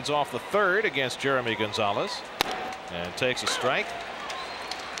Rodriguez leads off the 3rd against Jeremy Gonzalez and takes a strike.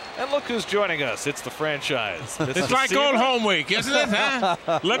 And look who's joining us. It's the franchise. It's like old home week, isn't it?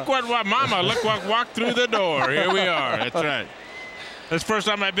 Huh? Look what Mama, look what walked through the door. Here we are. That's right. That's the first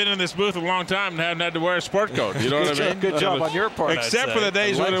time I've been in this booth in a long time and haven't had to wear a sport coat. You know what I mean? Good job on your part. Except for the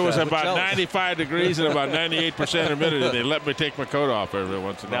days when it was about 95 degrees and about 98% humidity. They let me take my coat off every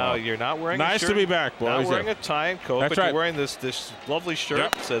once in a while. Now you're not wearing a shirt. Nice to be back, boys. Not wearing a tie and coat, That's but right. you're wearing this lovely shirt.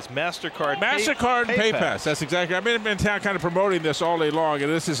 Yep. That says MasterCard. MasterCard and PayPass. That's exactly. I've been in town kind of promoting this all day long,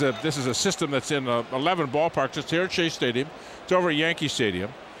 and this is a system that's in 11 ballparks. It's here at Shea Stadium. It's over at Yankee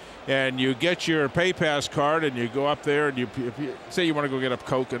Stadium. And you get your PayPass card and you go up there and you say you want to go get a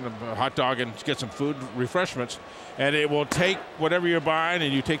Coke and a hot dog and get some food, refreshments, and it will take whatever you're buying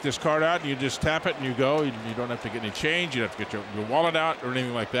and you take this card out and you just tap it and you go. You don't have to get any change. You don't have to get your wallet out or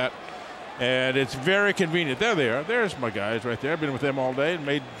anything like that. And it's very convenient. There they are. There's my guys right there. I've been with them all day and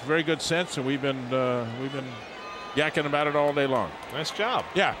made very good sense, and we've been yakking about it all day long. Nice job.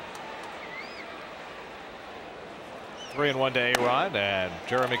 Yeah. 3-1 to A-Rod, and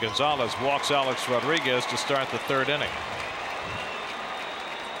Jeremy Gonzalez walks Alex Rodriguez to start the 3rd inning.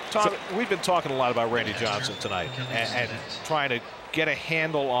 Tom, we've been talking a lot about Randy Johnson tonight and trying to get a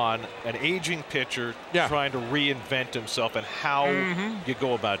handle on an aging pitcher trying to reinvent himself and how you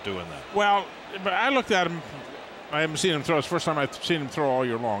go about doing that. Well, I looked at him. I haven't seen him throw. It's the first time I've seen him throw all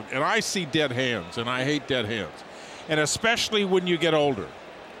year long. And I see dead hands, and I hate dead hands. And especially when you get older.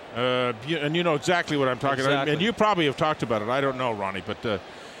 And you know exactly what I'm talking about. And you probably have talked about it. I don't know, Ronnie, but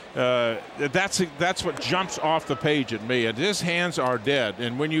that's what jumps off the page at me. And his hands are dead.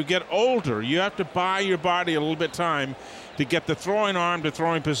 And when you get older, you have to buy your body a little bit of time to get the throwing arm to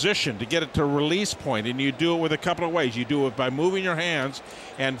throwing position, to get it to release point. And you do it with a couple of ways. You do it by moving your hands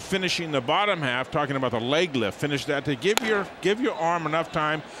and finishing the bottom half, talking about the leg lift. Finish that to give your arm enough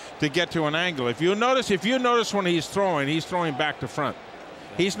time to get to an angle. If you notice when he's throwing back to front.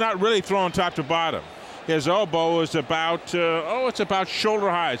 He's not really throwing top to bottom. His elbow is about it's about shoulder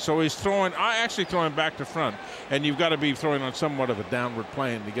high, so he's actually throwing back to front, and you've got to be throwing on somewhat of a downward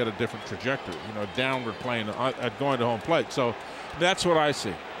plane to get a different trajectory. Downward plane at going to home plate. So that's what I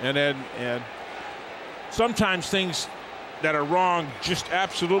see. And sometimes things that are wrong just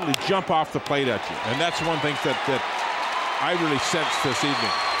absolutely jump off the plate at you, and that's one thing that I really sensed this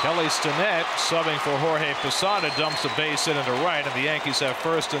evening. Kelly Stinnett subbing for Jorge Posada dumps a base hit into right, and the Yankees have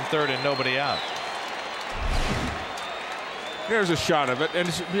 1st and 3rd and nobody out. Here's a shot of it, and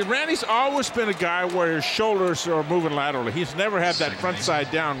Randy's always been a guy where his shoulders are moving laterally. He's never had that front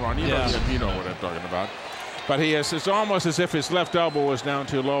side down run. You know what I'm talking about. But it's almost as if his left elbow is down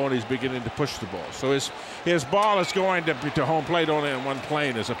too low and he's beginning to push the ball. So his ball is going to home plate only in one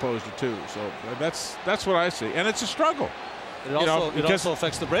plane as opposed to two. So that's what I see, and it's a struggle. It also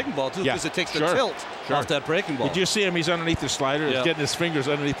affects the breaking ball, too, because it takes the tilt off that breaking ball. Did you see him? He's underneath the slider. He's getting his fingers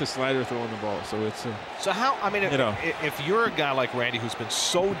underneath the slider throwing the ball. So it's so how, I mean, if you're a guy like Randy who's been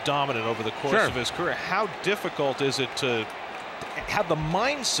so dominant over the course of his career, how difficult is it to have the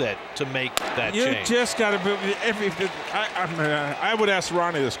mindset to make that You change. just got to. I would ask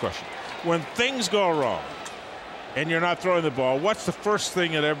Ronnie this question: when things go wrong, and you're not throwing the ball, what's the first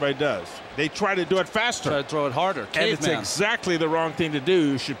thing that everybody does? They try to do it faster. Try to throw it harder. And it's exactly the wrong thing to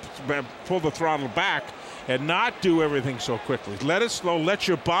do. You should pull the throttle back and not do everything so quickly. Let it slow. Let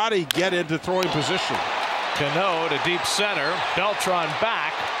your body get into throwing position. Cano to deep center. Beltran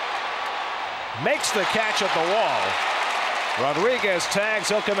back. Makes the catch at the wall. Rodriguez tags.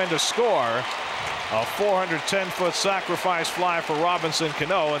 He'll come in to score. A 410-foot sacrifice fly for Robinson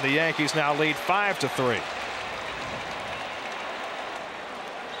Cano, and the Yankees now lead 5-3.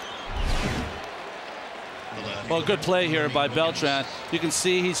 Well, good play here by Beltran. You can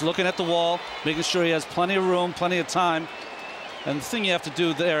see he's looking at the wall, making sure he has plenty of room, plenty of time. And the thing you have to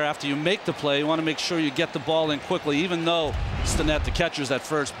do there after you make the play, you want to make sure you get the ball in quickly, even though Stinnett, the catcher's at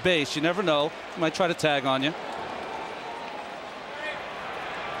first base. You never know. He might try to tag on you.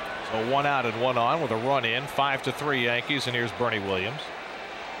 So 1 out and 1 on with a run in. 5-3 Yankees, and here's Bernie Williams.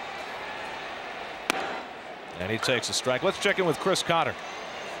 And he takes a strike. Let's check in with Chris Cotter.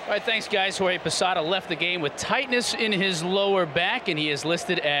 All right, thanks, guys. Jorge Posada left the game with tightness in his lower back, and he is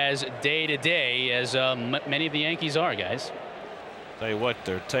listed as day-to-day, as many of the Yankees are, guys. Tell you what,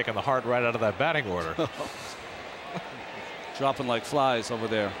 they're taking the heart right out of that batting order. Dropping like flies over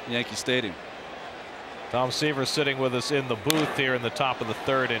there, Yankee Stadium. Tom Seaver sitting with us in the booth here in the top of the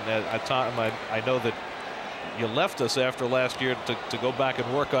third, and I know that you left us after last year to go back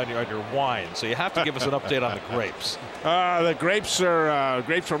and work on your wine, so you have to give us an update on the grapes. The grapes are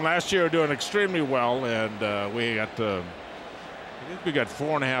grapes from last year are doing extremely well, and we got I think we got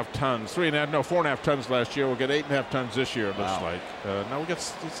 4.5 tons, 4.5 tons last year. We'll get 8.5 tons this year. It looks like. Now we got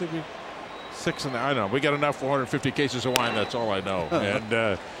 6 and I don't know. We got enough 450 cases of wine. That's all I know.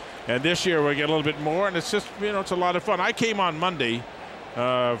 And this year we get a little bit more, and it's just it's a lot of fun. I came on Monday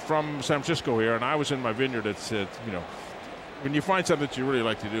from San Francisco here, and I was in my vineyard. It's when you find something that you really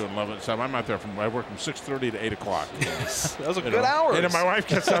like to do and love it. So I'm out there I work from 6:30 to 8 o'clock. Those are good hours. And then my wife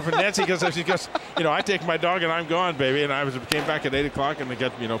gets up, and Nancy goes, I take my dog and I'm gone, baby. And I came back at 8 o'clock and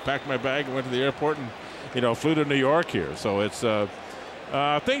packed my bag and went to the airport and flew to New York here. So it's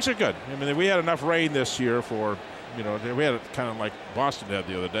things are good. I mean, we had enough rain this year for we had it kind of like Boston had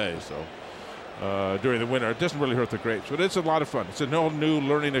the other day. So. During the winter, it doesn't really hurt the grapes, but it's a lot of fun. It's a whole new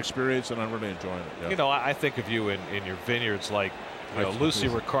learning experience, and I'm really enjoying it. Yeah. I think of you in your vineyards like Lucy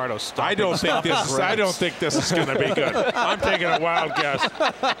Ricardo. I don't think this is going to be good. I'm taking a wild guess.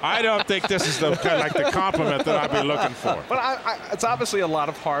 I don't think this is the kind of like the compliment that I'd be looking for. But it's obviously a lot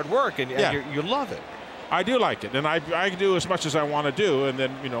of hard work, and you love it. I do like it, and I do as much as I want to do, and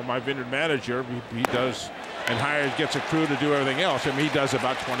then my vineyard manager he does. And gets a crew to do everything else. I mean, he does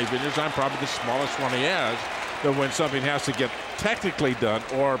about 20 vineyards. I'm probably the smallest one he has. But when something has to get technically done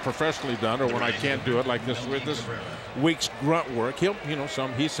or professionally done, or when I can't do it, like this week's grunt work,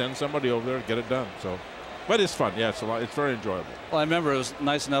 he sends somebody over there to get it done. So, but it's fun. Yeah, it's very enjoyable. Well, I remember it was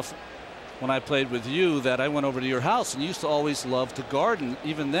nice enough when I played with you that I went over to your house, and you used to always love to garden.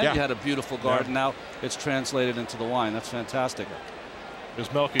 Even then, you had a beautiful garden. Now it's translated into the wine. That's fantastic.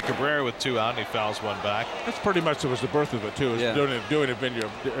 There's Melky Cabrera with 2 out, and he fouls 1 back. That's pretty much was the birth of it too. Doing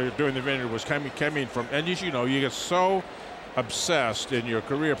the vineyard was coming from, and you get so obsessed in your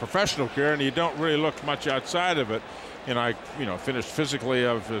career, professional career, and you don't really look much outside of it. And I, finished physically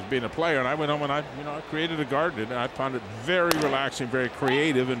as being a player, and I went home and I created a garden, and I found it very relaxing, very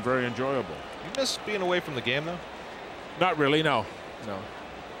creative, and very enjoyable. You miss being away from the game, though? Not really, no.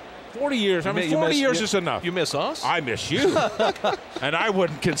 40 years. 40 years is enough. You miss us? I miss you. And I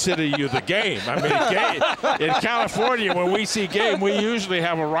wouldn't consider you the game. I mean, in California, when we see game, we usually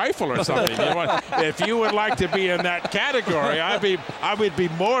have a rifle or something. If you would like to be in that category, I would be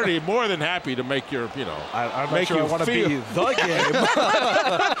more than happy to make your, I'm not sure I want to be the game.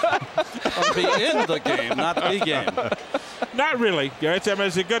 I'll be in the game, not the game. Not really. Yeah, it's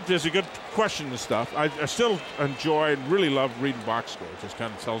a good question and stuff. I still enjoy and really love reading box scores. It just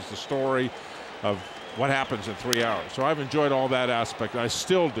kind of tells the story of what happens in 3 hours. So I've enjoyed all that aspect. I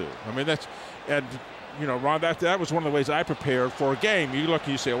still do. I mean, Ron, that was one of the ways I prepared for a game. You look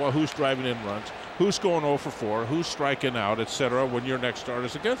and you say, well, who's driving in runs? Who's going 0 for 4? Who's striking out, etc. when your next start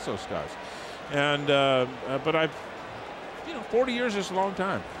is against those guys. And but 40 years is a long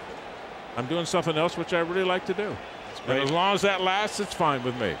time. I'm doing something else which I really like to do. And as long as that lasts, it's fine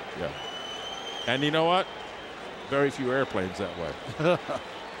with me. Yeah. And you know what? Very few airplanes that way.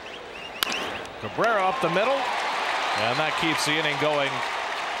 Cabrera up the middle, and that keeps the inning going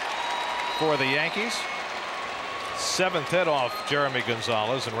for the Yankees. 7th hit off Jeremy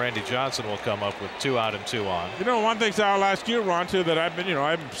Gonzalez, and Randy Johnson will come up with 2 out and 2 on. You know, one thing I'll ask you, Ron, too, that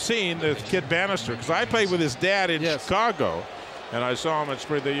I've seen the kid Bannister, because I played with his dad in Chicago, and I saw him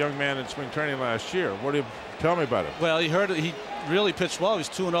at the young man in spring training last year. What do you tell me about it? Well, he really pitched well. He was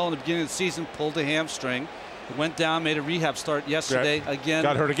 2-0 in the beginning of the season, pulled a hamstring. Went down, made a rehab start yesterday. Again,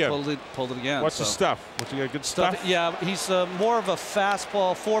 got hurt again. Pulled it again. What's the stuff? What's he got? Good stuff. Yeah, he's more of a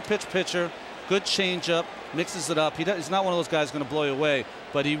fastball, 4-pitch pitcher. Good changeup, mixes it up. He's not one of those guys going to blow you away,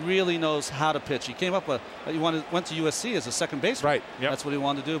 but he really knows how to pitch. He came up with, went to USC as a second baseman. Right. Yep. That's what he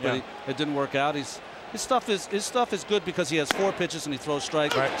wanted to do, but it didn't work out. His stuff is good because he has 4 pitches and he throws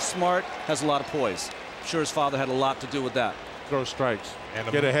strikes. Right. Smart, has a lot of poise. I'm sure his father had a lot to do with that. Throw strikes. And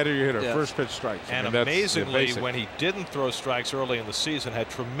get ahead of your hitter. Yeah. First pitch strikes. And amazingly, when he didn't throw strikes early in the season, had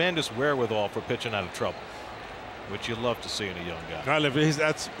tremendous wherewithal for pitching out of trouble, which you love to see in a young guy.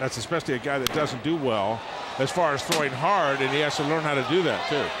 That's especially a guy that doesn't do well as far as throwing hard, and he has to learn how to do that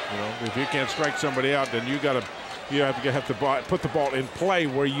too. You know, if you can't strike somebody out, then you have to put the ball in play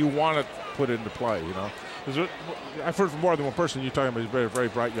where you want it put into play. You know, I've heard from more than one person. You're talking about he's a very, very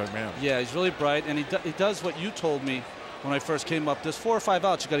bright young man. Yeah, he's really bright, and he does what you told me when I first came up. There's 4 or 5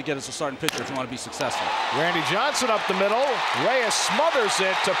 outs you got to get as a starting pitcher if you want to be successful. Randy Johnson up the middle. Reyes smothers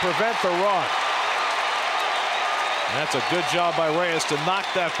it to prevent the run. And that's a good job by Reyes to knock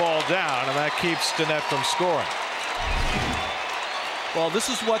that ball down, and that keeps Stinnett from scoring. Well, this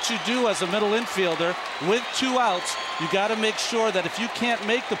is what you do as a middle infielder. With 2 outs, you got to make sure that if you can't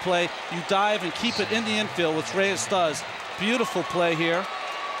make the play, you dive and keep it in the infield, which Reyes does. Beautiful play here.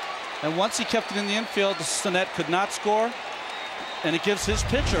 And once he kept it in the infield, Stinnett could not score, and it gives his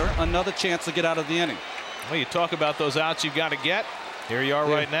pitcher another chance to get out of the inning. Well, you talk about those outs you've got to get. Here you are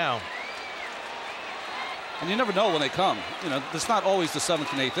right now. And you never know when they come. You know, it's not always the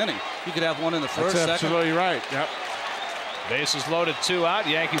 7th and 8th inning. You could have one in the first, That's absolutely right. Yep. Bases loaded, 2 out.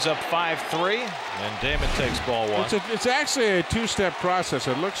 Yankees up 5-3, and Damon takes ball 1. It's actually a 2-step process.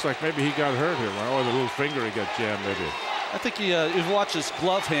 It looks like maybe he got hurt here, or the little finger he got jammed maybe. I think he watched his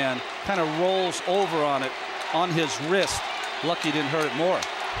glove hand kind of rolls over on it, on his wrist. Lucky he didn't hurt it more.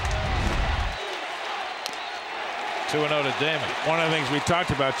 2-0 to Damon. One of the things we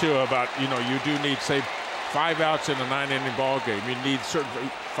talked about too, you do need, say, 5 outs in a 9-inning ball game. You need certain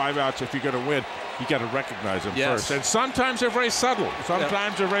 5 outs if you're going to win. You got to recognize them first. And sometimes they're very subtle.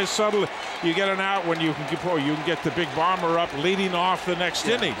 Sometimes they're very subtle. You get an out when you can get the big bomber up leading off the next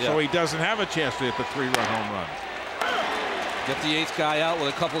inning, so he doesn't have a chance to hit the 3-run home run. Get the 8th guy out with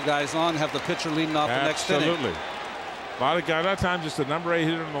a couple guys on, have the pitcher leading off the next inning. Absolutely. A lot of times it's the number 8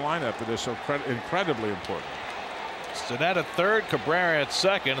 hitter in the lineup that is so incredibly important. Stinnett at third, Cabrera at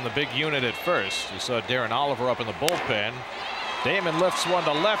second, and the big unit at first. You saw Darren Oliver up in the bullpen. Damon lifts one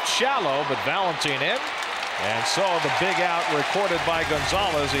to left shallow, but Valentin in. And so the big out recorded by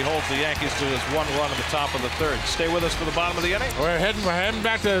Gonzalez. He holds the Yankees to his 1 run at the top of the 3rd. Stay with us for the bottom of the inning. We're heading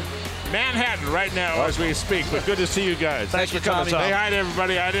back to Manhattan right now as we speak, but good to see you guys. Thanks for coming. Say hi to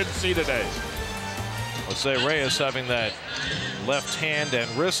everybody I didn't see today. Let's say Reyes having that left hand and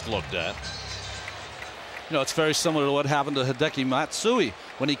wrist looked at. You know, it's very similar to what happened to Hideki Matsui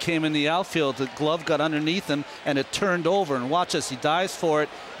when he came in the outfield. The glove got underneath him and it turned over, and watch as he dives for it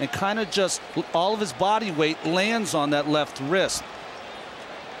and kind of just all of his body weight lands on that left wrist.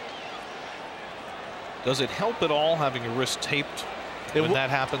 Does it help at all having your wrist taped when that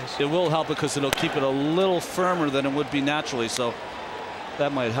happens? It will help because it'll keep it a little firmer than it would be naturally, so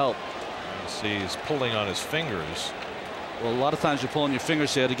that might help. You see he's pulling on his fingers. Well, a lot of times you're pulling your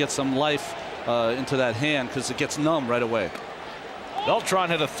fingers here to get some life into that hand because it gets numb right away. Beltran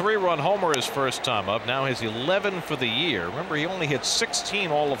hit a 3-run homer his first time up. Now his 11 for the year. Remember, he only hit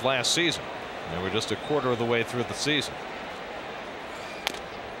 16 all of last season. And we're just a quarter of the way through the season.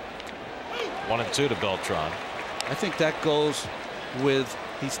 1-2 to Beltran. I think that goes with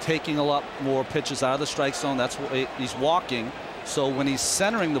he's taking a lot more pitches out of the strike zone. That's why he's walking. So when he's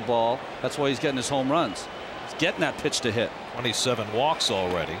centering the ball, that's why he's getting his home runs. He's getting that pitch to hit. 27 walks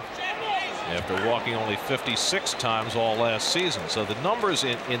already, after walking only 56 times all last season. So the numbers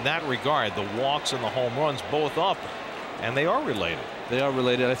in that regard, the walks and the home runs, both up, and they are related. They are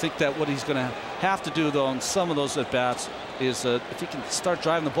related. I think that what he's going to have to do, though, on some of those at bats is if he can start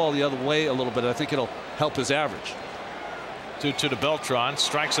driving the ball the other way a little bit, I think it'll help his average. 2-2 to Beltran,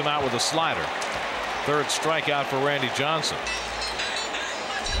 strikes him out with a slider. 3rd strikeout for Randy Johnson.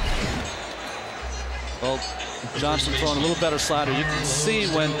 Well, Johnson throwing a little better slider. You can see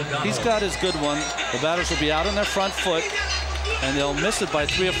when he's got his good one, the batters will be out on their front foot, and they'll miss it by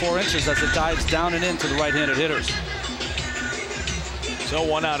 3 or 4 inches as it dives down and into the right-handed hitters. So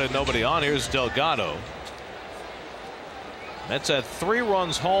 1 out and nobody on. Here's Delgado. Mets had 3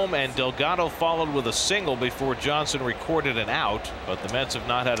 runs home, and Delgado followed with a single before Johnson recorded an out, but the Mets have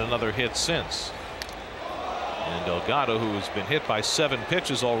not had another hit since. And Delgado, who's been hit by 7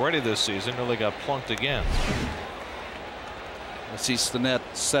 pitches already this season, nearly got plunked again. I see Stinnett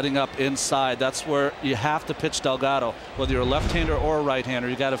setting up inside. That's where you have to pitch Delgado, whether you're a left-hander or a right-hander.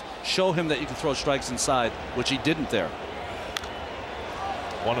 You got to show him that you can throw strikes inside, which he didn't there.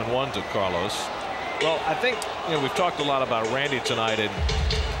 1-1 to Carlos. Well, I think we've talked a lot about Randy tonight and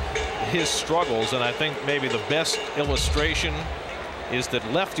his struggles, and I think maybe the best illustration is that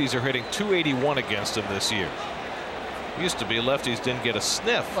lefties are hitting .281 against him this year. It used to be lefties didn't get a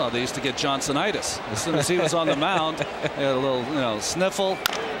sniff. Well, they used to get Johnsonitis. As soon as he was on the mound, they had a little, sniffle.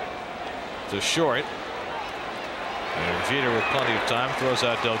 To short. And Jeter, with plenty of time, throws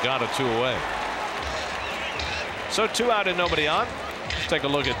out Delgado 2 away. So 2 out and nobody on. Let's take a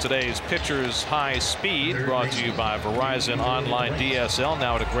look at today's pitcher's high speed, brought to you by Verizon Online DSL,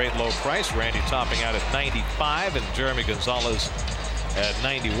 now at a great low price. Randy topping out at 95 and Jeremy Gonzalez at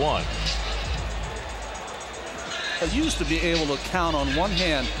 91. I used to be able to count on one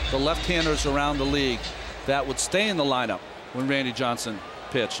hand the left-handers around the league that would stay in the lineup when Randy Johnson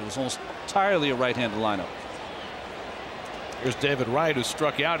pitched. It was almost entirely a right-handed lineup. Here's David Wright, who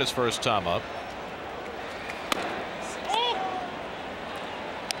struck out his first time up.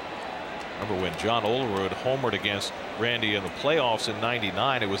 Remember when John Olerud homered against Randy in the playoffs in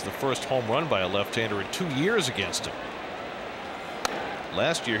 '99? It was the first home run by a left-hander in 2 years against him.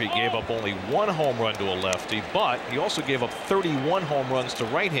 Last year he gave up only 1 home run to a lefty, but he also gave up 31 home runs to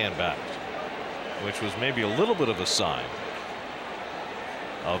right-hand batters, which was maybe a little bit of a sign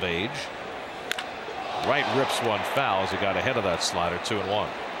of age. Wright rips one foul as he got ahead of that slider. 2-1.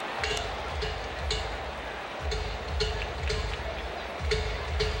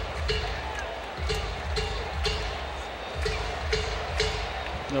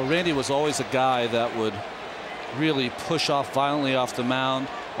 Randy was always a guy that would really push off violently off the mound,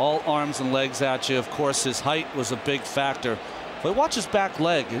 all arms and legs at you. Of course, his height was a big factor, but watch his back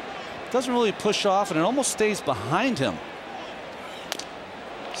leg. It doesn't really push off, and it almost stays behind him.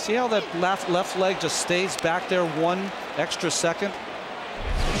 See how that left leg just stays back there 1 extra second?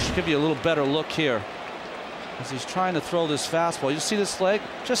 Should give you a little better look here as he's trying to throw this fastball. You see this leg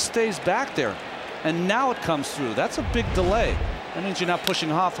just stays back there, and now it comes through. That's a big delay. That means you're not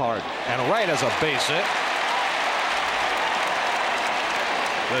pushing off hard. And Wright has a base hit.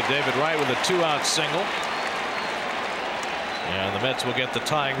 David Wright with a 2-out single. And the Mets will get the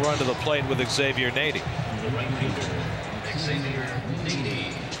tying run to the plate with Xavier Nady.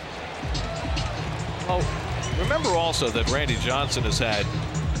 Oh, remember also that Randy Johnson has had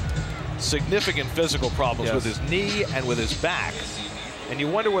significant physical problems with his knee and with his back. And you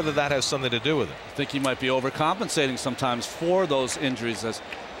wonder whether that has something to do with it. I think he might be overcompensating sometimes for those injuries, as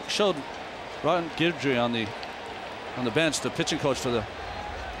showed Ron Guidry on the bench, the pitching coach for the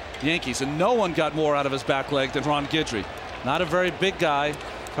Yankees, and no one got more out of his back leg than Ron Guidry. Not a very big guy,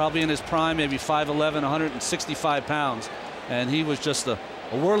 probably in his prime, maybe 5'11", 165 pounds, and he was just a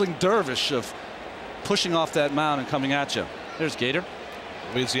whirling dervish of pushing off that mound and coming at you. There's Gator.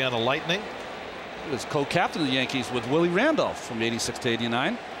 Louisiana Lightning. He was co-captain of the Yankees with Willie Randolph from '86 to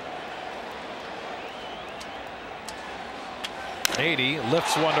 '89. Nady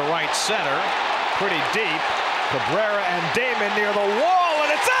lifts one to right center, pretty deep. Cabrera and Damon near the wall, and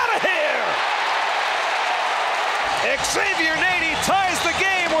it's out of here. Xavier Nady ties the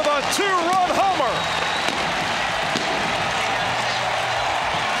game with a 2-run homer.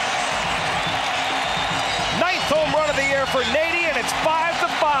 Ninth home run of the year for Nady, and it's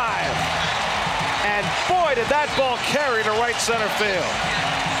 5-5. And boy, did that ball carry to right center field.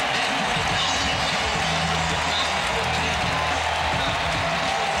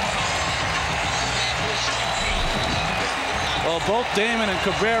 Well, both Damon and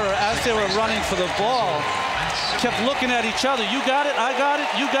Cabrera, as they were running for the ball, kept looking at each other. You got it, I got it,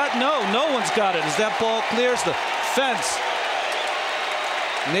 you got no one's got it as that ball clears the fence.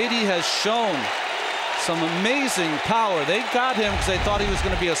 Nady has shown some amazing power. They got him because they thought he was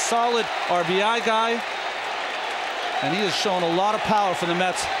going to be a solid RBI guy, and he has shown a lot of power for the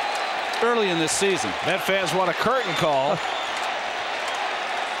Mets early in this season. Met fans want a curtain call.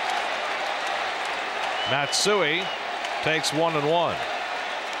 Matsui takes 1-1.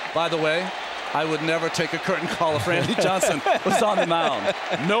 By the way, I would never take a curtain call if Randy Johnson was on the mound.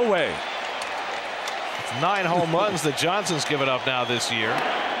 No way. It's 9 home runs that Johnson's given up now this year.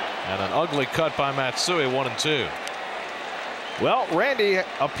 And an ugly cut by Matsui, 1-2. Well, Randy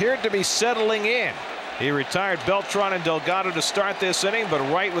appeared to be settling in. He retired Beltran and Delgado to start this inning, but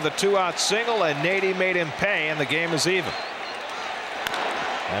Wright with a 2-out single, and Nady made him pay, and the game is even.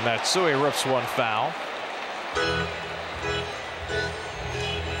 And Matsui rips one foul.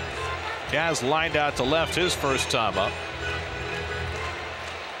 Kaz lined out to left his first time up.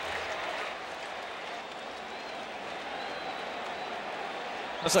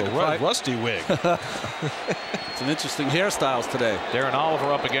 That's like a rusty wig. Some interesting hairstyles today. Darren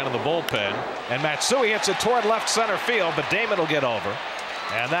Oliver up again in the bullpen. And Matsui hits it toward left center field, but Damon will get over.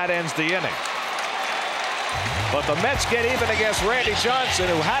 And that ends the inning. But the Mets get even against Randy Johnson,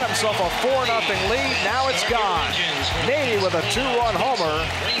 who had himself a 4-0 lead. Now it's gone. Nady with a 2-run homer.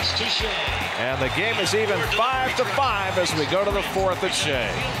 And the game is even 5-5 as we go to the fourth at Shea.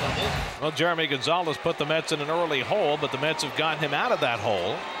 Well, Jeremy Gonzalez put the Mets in an early hole, but the Mets have gotten him out of that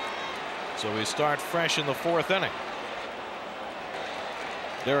hole. So we start fresh in the fourth inning.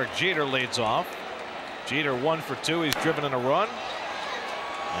 Derek Jeter leads off. Jeter 1 for 2. He's driven in a run.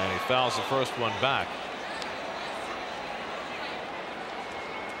 And he fouls the first one back.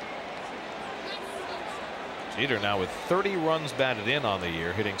 Jeter now with 30 runs batted in on the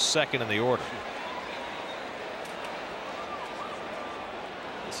year, hitting second in the order.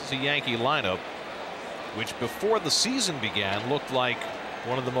 This is a Yankee lineup which before the season began looked like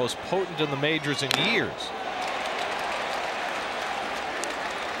one of the most potent in the majors in years.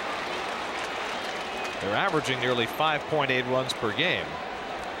 They're averaging nearly 5.8 runs per game,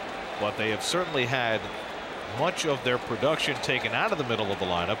 but they have certainly had much of their production taken out of the middle of the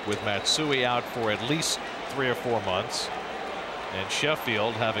lineup, with Matsui out for at least 3 or 4 months, and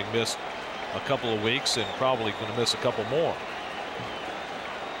Sheffield having missed a couple of weeks and probably going to miss a couple more.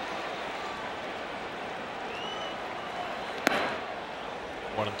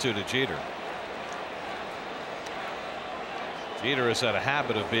 One and two to Jeter. Jeter has had a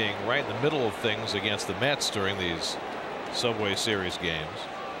habit of being right in the middle of things against the Mets during these Subway Series games.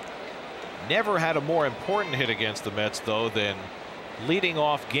 Never had a more important hit against the Mets, though, than leading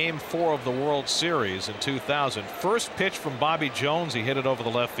off Game 4 of the World Series in 2000. First pitch from Bobby Jones, he hit it over the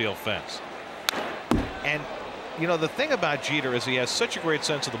left field fence. And you know, the thing about Jeter is he has such a great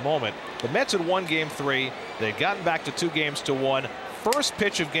sense of the moment. The Mets had won Game 3. They'd gotten back to 2 games to 1. First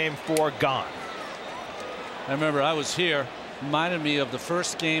pitch of Game 4 gone. I remember I was here. Reminded me of the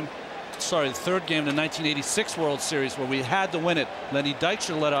first game, sorry, the third game in the 1986 World Series where we had to win it. Lenny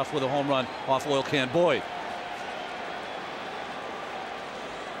Dykstra led off with a home run off Oil Can Boyd.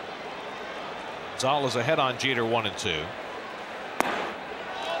 Gonzalez ahead on Jeter 1 and 2.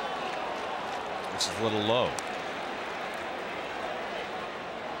 This is a little low.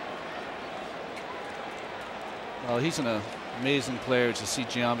 Well, he's an amazing player to see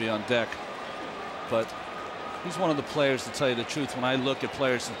Giambi on deck, but he's one of the players, to tell you the truth, when I look at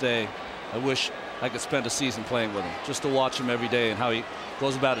players today, I wish I could spend a season playing with him, just to watch him every day and how he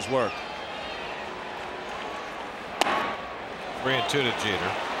goes about his work. 3 and 2 to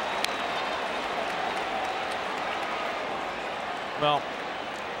Jeter. Well,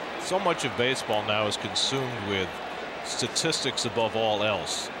 so much of baseball now is consumed with statistics above all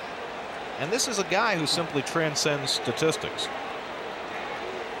else. And this is a guy who simply transcends statistics.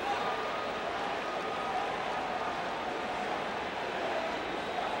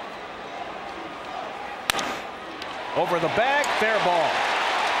 Over the bag, fair ball.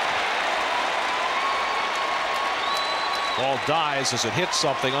 Ball dies as it hits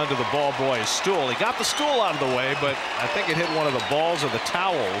something under the ball boy's stool. He got the stool out of the way, but I think it hit one of the balls or the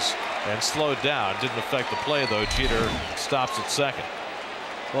towels and slowed down. Didn't affect the play, though. Jeter stops at second.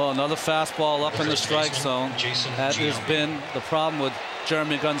 Well, another fastball up in the strike zone. That has been the problem with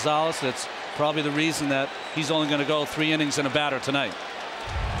Jeremy Gonzalez. It's probably the reason that he's only going to go 3 innings and a batter tonight.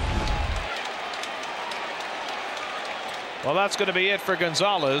 Well, that's going to be it for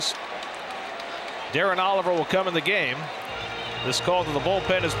Gonzalez. Darren Oliver will come in the game. This call to the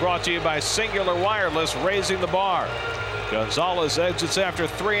bullpen is brought to you by Singular Wireless, raising the bar. Gonzalez exits after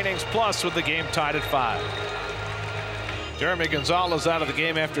 3 innings plus with the game tied at 5. Jeremy Gonzalez out of the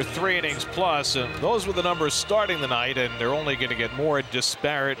game after 3 innings plus, and those were the numbers starting the night, and they're only going to get more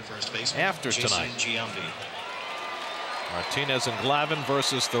disparate after tonight. Martinez and Glavine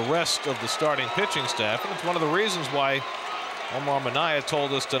versus the rest of the starting pitching staff, and it's one of the reasons why Omar Minaya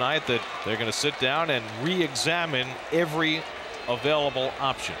told us tonight that they're going to sit down and re-examine every available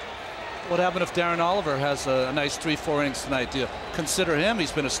option. What happened if Darren Oliver has a nice 3-4 innings tonight? Do you consider him?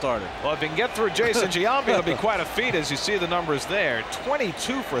 He's been a starter. Well, if he can get through Jason Giambi, it'll be quite a feat, as you see the numbers there.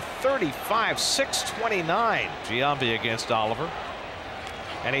 22 for 35, 629 Giambi against Oliver,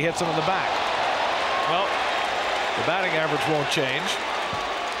 and he hits him in the back. Well, the batting average won't change.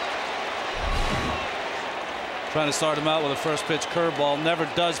 Trying to start him out with a first pitch curveball, never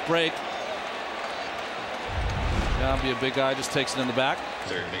does break. Giambi, a big guy, just takes it in the back.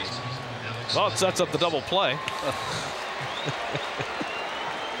 Third base. Well, it sets up the double play.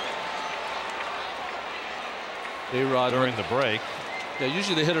 A-Rod during the break. Yeah,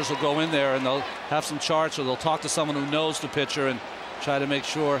 usually the hitters will go in there and they'll have some charts, or they'll talk to someone who knows the pitcher and try to make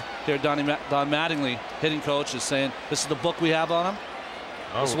sure. Here, Don Mattingly, hitting coach, is saying, this is the book we have on him.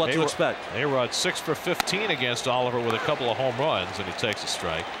 This is what to expect. A-Rod 6 for 15 against Oliver with a couple of home runs, and he takes a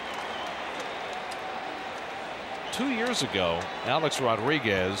strike. 2 years ago, Alex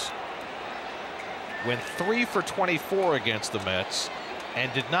Rodriguez went 3 for 24 against the Mets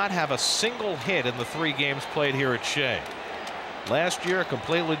and did not have a single hit in the 3 games played here at Shea. Last year, a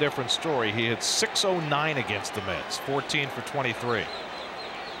completely different story. He hit 609 against the Mets, 14 for 23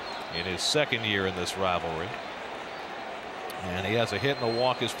 in his second year in this rivalry. And he has a hit and a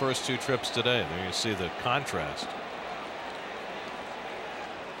walk his first 2 trips today. There you see the contrast.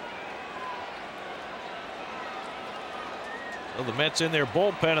 Well, the Mets in their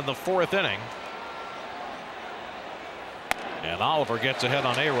bullpen in the 4th inning. And Oliver gets ahead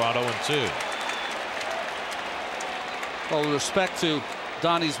on A-Rod 0-2. Well, with respect to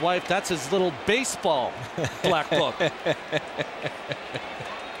Donnie's wife, that's his little baseball black book.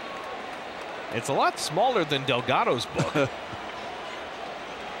 It's a lot smaller than Delgado's book.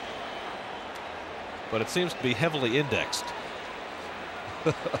 But it seems to be heavily indexed.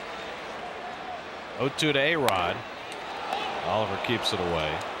 0-2 to A-Rod. Oliver keeps it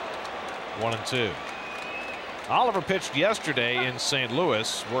away. 1-2. Oliver pitched yesterday in St.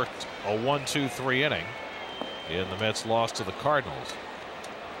 Louis, worked a 1-2-3 inning, and the Mets lost to the Cardinals.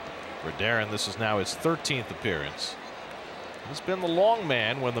 For Darren, this is now his 13th appearance. He's been the long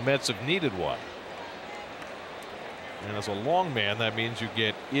man when the Mets have needed one. And as a long man, that means you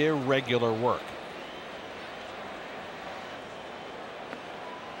get irregular work.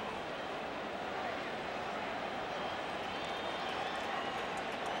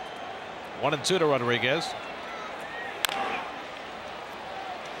 1-2 to Rodriguez.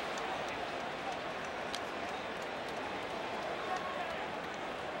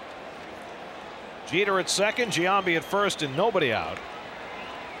 Jeter at second, Giambi at first, and nobody out.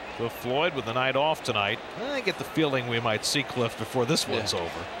 So Floyd with the night off tonight. I get the feeling we might see Cliff before this one's over.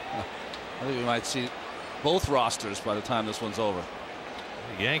 I think we might see both rosters by the time this one's over.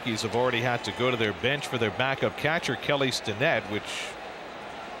 The Yankees have already had to go to their bench for their backup catcher, Kelly Stinnett, which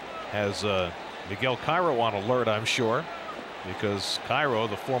has Miguel Cairo on alert, I'm sure, because Cairo,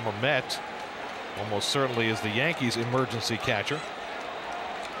 the former Met, almost certainly is the Yankees' emergency catcher.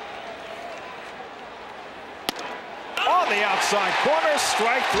 On the outside corner,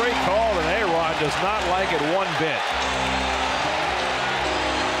 strike 3 called, and A-Rod does not like it one bit.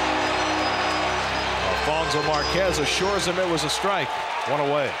 Alfonso Marquez assures him it was a strike. 1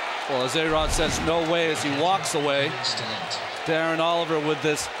 away. Well, as A-Rod says, no way, as he walks away. Darren Oliver with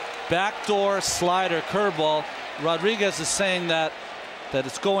this backdoor slider curveball. Rodriguez is saying that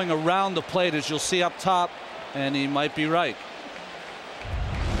it's going around the plate, as you'll see up top, and he might be right.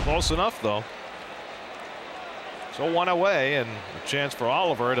 Close enough, though. So 1 away, and a chance for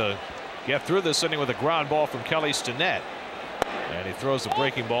Oliver to get through this inning with a ground ball from Kelly Stinnett. And he throws the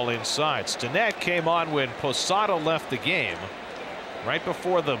breaking ball inside. Stinnett came on when Posada left the game, right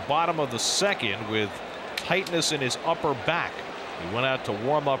before the bottom of the 2nd, with tightness in his upper back. He went out to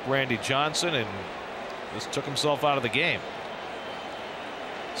warm up Randy Johnson and just took himself out of the game.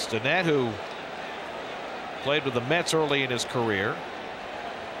 Stinnett, who played with the Mets early in his career.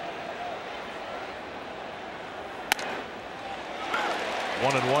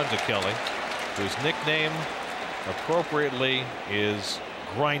 One and 1 to Kelly, whose nickname appropriately is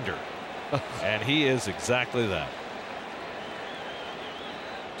Grinder. And he is exactly that.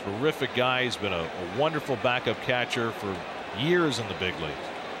 Terrific guy. He's been a wonderful backup catcher for years in the big leagues.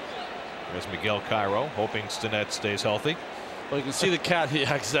 There's Miguel Cairo, hoping Stinnett stays healthy. Well, you can see the cat.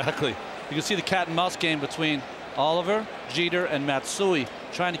 Yeah, exactly. You can see the cat and mouse game between Oliver, Jeter, and Matsui,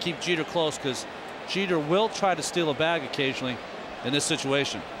 trying to keep Jeter close, because Jeter will try to steal a bag occasionally in this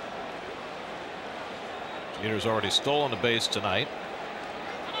situation. Jeter's already stolen a base tonight.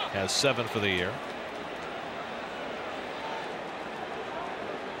 Has 7 for the year.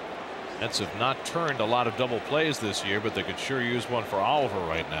 Mets have not turned a lot of double plays this year, but they could sure use one for Oliver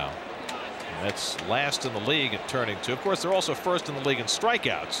right now. And that's last in the league at turning 2. Of course, they're also first in the league in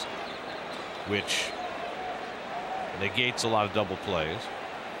strikeouts, which negates a lot of double plays.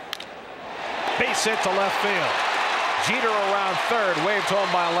 Base hit to left field. Jeter around third, waved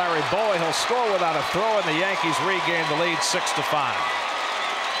home by Larry Bowie. He'll score without a throw, and the Yankees regain the lead 6-5.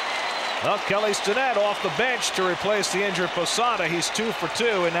 Well, Kelly Stinnett off the bench to replace the injured Posada. He's 2 for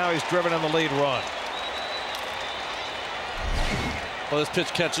 2, and now he's driven in the lead run. Well, this pitch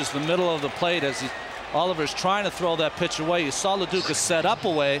catches the middle of the plate as Oliver's trying to throw that pitch away. You saw LaDuca set up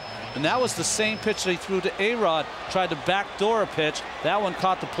away, and that was the same pitch that he threw to A-Rod. Tried to backdoor a pitch. That one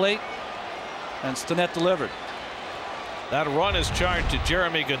caught the plate, and Stinnett delivered. That run is charged to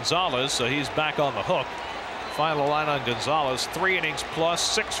Jeremy Gonzalez, so he's back on the hook. Final line on Gonzalez: 3 innings plus,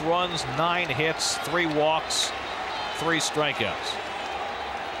 6 runs, 9 hits, 3 walks, 3 strikeouts.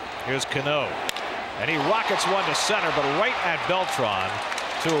 Here's Cano, and he rockets one to center, but right at Beltran,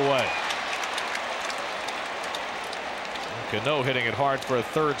 2 away. Cano hitting it hard for a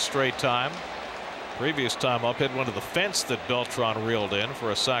 3rd straight time. Previous time up, hit one to the fence that Beltran reeled in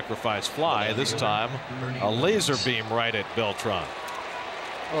for a sacrifice fly. This time a laser beam right at Beltran.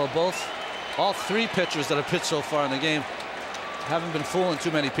 Well, all 3 pitchers that have pitched so far in the game haven't been fooling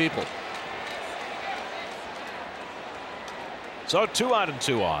too many people. So 2 out and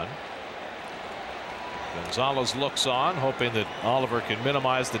 2 on. Gonzalez looks on, hoping that Oliver can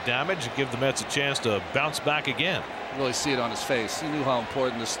minimize the damage and give the Mets a chance to bounce back again. Really see it on his face. He knew how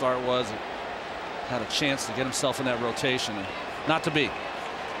important this start was. And had a chance to get himself in that rotation, and not to be.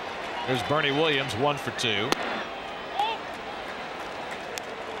 There's Bernie Williams, 1 for 2.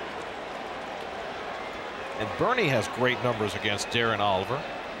 And Bernie has great numbers against Darren Oliver.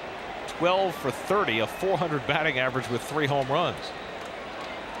 12 for 30, a .400 batting average with 3 home runs.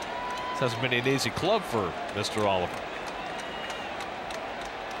 This hasn't been an easy club for Mr. Oliver.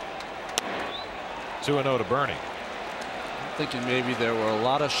 2-0 to Bernie. Thinking maybe there were a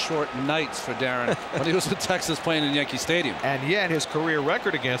lot of short nights for Darren when he was in Texas playing in Yankee Stadium. And yet his career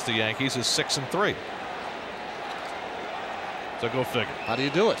record against the Yankees is 6-3. So go figure. How do you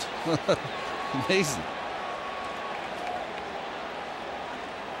do it? Amazing.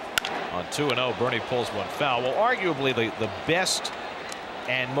 On 2-0, Bernie pulls one foul. Well, arguably the best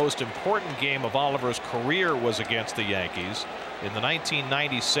and most important game of Oliver's career was against the Yankees in the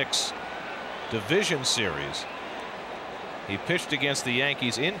 1996 Division Series. He pitched against the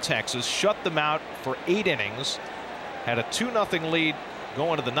Yankees in Texas, shut them out for 8 innings, had a 2-0 lead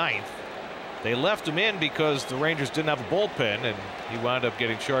going to the 9th. They left him in because the Rangers didn't have a bullpen, and he wound up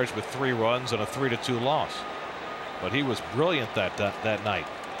getting charged with 3 runs and a 3-2 loss. But he was brilliant that night.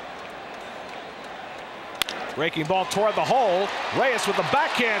 Breaking ball toward the hole. Reyes with the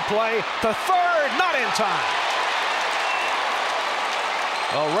backhand play to third, not in time.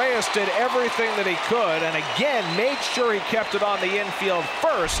 Well, Reyes did everything that he could, and again made sure he kept it on the infield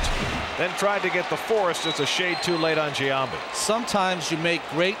first, then tried to get the force just a shade too late on Giambi. Sometimes you make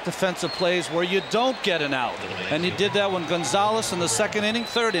great defensive plays where you don't get an out, and he did that when Gonzalez in the 2nd inning,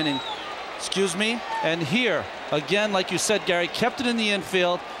 3rd inning, excuse me, and here again, like you said, Gary, kept it in the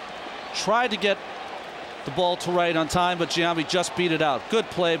infield, tried to get the ball to right on time, but Giambi just beat it out. Good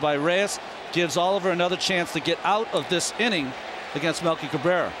play by Reyes, gives Oliver another chance to get out of this inning against Melky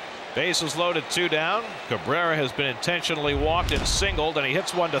Cabrera. Bases loaded, 2 down. Cabrera has been intentionally walked and singled, and he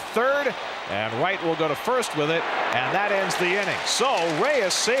hits one to third, and Wright will go to first with it, and that ends the inning. So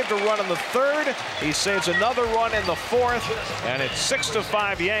Reyes saved a run in the 3rd. He saves another run in the 4th, and it's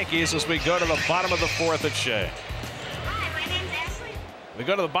 6-5 Yankees as we go to the bottom of the 4th at Shea. Hi, my name's Ashley. We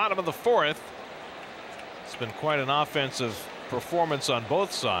go to the bottom of the 4th. It's been quite an offensive performance on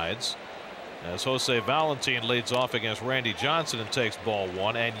both sides, as Jose Valentin leads off against Randy Johnson and takes ball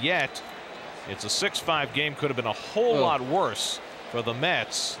 1, and yet it's a 6-5 game. Could have been a whole lot worse for the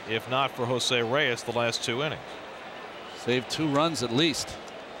Mets if not for Jose Reyes the last 2 innings. Saved 2 runs at least.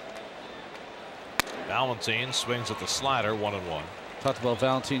 Valentin swings at the slider, 1-1. Talked about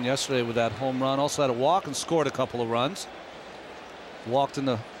Valentin yesterday with that home run. Also had a walk and scored a couple of runs. Walked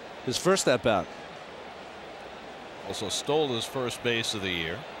in his first at bat. Also stole his first base of the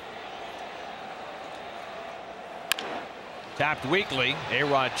year. Tapped weakly.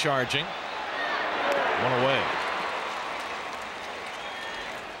 A-Rod charging. 1 away.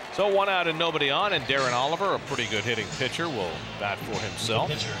 So 1 out and nobody on, and Darren Oliver, a pretty good hitting pitcher, will bat for himself.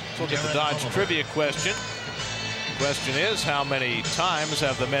 Let's look at the Dodge trivia question. The question is, how many times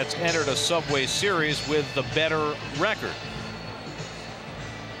have the Mets entered a Subway Series with the better record?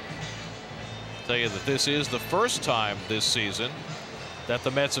 I'll tell you that this is the first time this season that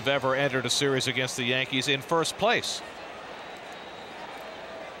the Mets have ever entered a series against the Yankees in first place.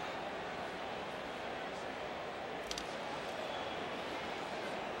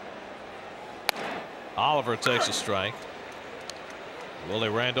 Oliver takes a strike. Willie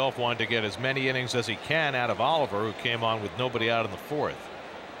Randolph wanted to get as many innings as he can out of Oliver, who came on with nobody out in the 4th.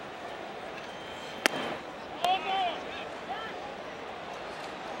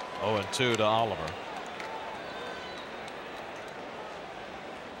 Oh, and 2 to Oliver.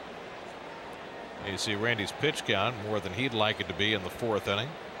 You see Randy's pitch count more than he'd like it to be in the 4th inning.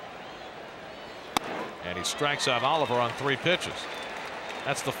 And he strikes out Oliver on 3 pitches.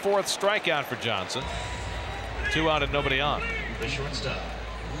 That's the 4th strikeout for Johnson. 2 out and nobody on. The shortstop,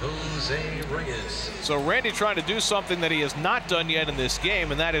 Jose Reyes. So Randy trying to do something that he has not done yet in this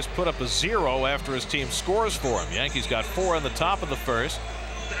game, and that is put up a 0 after his team scores for him. Yankees got 4 in the top of the 1st.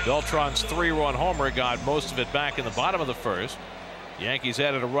 Beltran's 3-run homer got most of it back in the bottom of the 1st. Yankees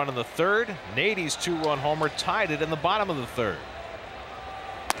added a run in the 3rd. Nady's 2-run homer tied it in the bottom of the 3rd.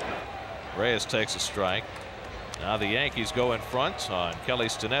 Reyes takes a strike. Now the Yankees go in front on Kelly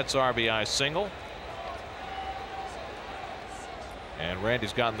Stinnett's RBI single. And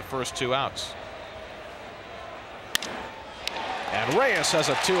Randy's gotten the first 2 outs. And Reyes has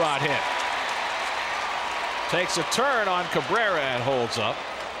a 2-out hit. Takes a turn on Cabrera and holds up.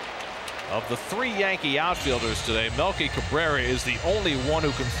 Of the 3 Yankee outfielders today, Melky Cabrera is the only one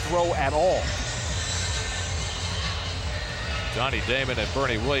who can throw at all. Johnny Damon and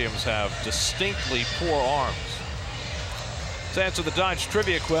Bernie Williams have distinctly poor arms. To answer the Dodge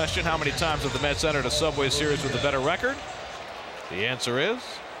trivia question, how many times have the Mets entered a Subway Series with a better record? The answer is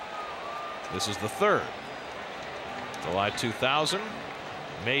this is the 3rd. July 2000,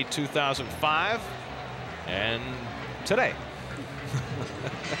 May 2005, and today.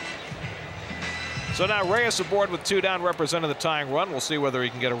 So now Reyes aboard with 2 down, representing the tying run. We'll see whether he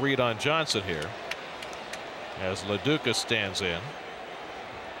can get a read on Johnson here as LaDuca stands in.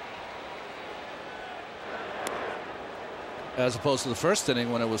 As opposed to the 1st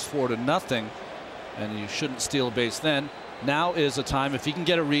inning when it was 4-0 and you shouldn't steal a base then. Now is a time, if he can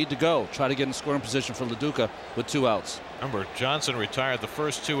get a read, to go try to get in scoring position for LaDuca with 2 outs. Remember, Johnson retired the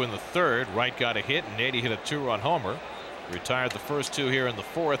first 2 in the 3rd. Wright got a hit and Nady hit a 2-run homer. Retired the first 2 here in the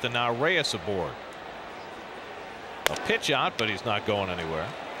 4th, and now Reyes aboard. A pitch out, but he's not going anywhere.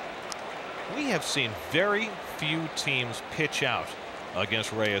 We have seen very few teams pitch out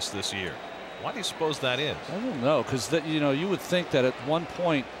against Reyes this year. Why do you suppose that is? I don't know, because you would think that at one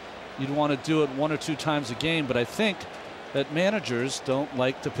point you'd want to do it 1 or 2 times a game, but I think that managers don't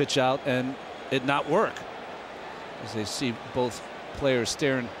like to pitch out and it not work, as they see both players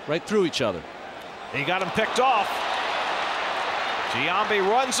staring right through each other. He got him picked off. Giambi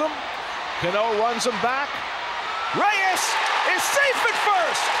runs him. Cano runs him back. Reyes is safe at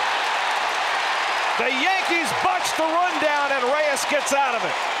first. The Yankees botch the rundown and Reyes gets out of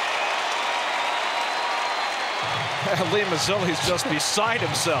it. Lee Mazzilli's just beside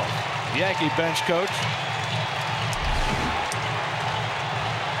himself. Yankee bench coach.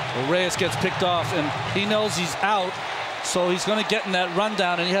 Well, Reyes gets picked off and he knows he's out, so he's going to get in that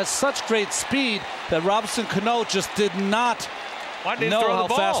rundown, and he has such great speed that Robinson Cano just did not know how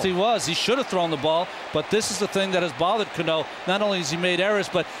fast he was. He should have thrown the ball, but this is the thing that has bothered Cano. Not only has he made errors,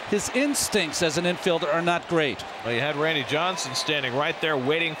 but his instincts as an infielder are not great. Well, you had Randy Johnson standing right there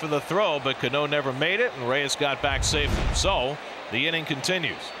waiting for the throw, but Cano never made it, and Reyes got back safely. So the inning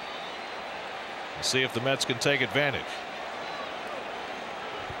continues. We'll see if the Mets can take advantage.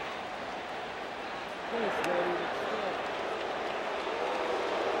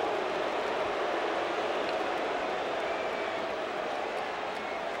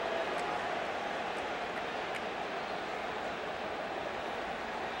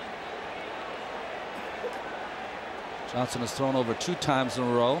 Johnson has thrown over 2 times in a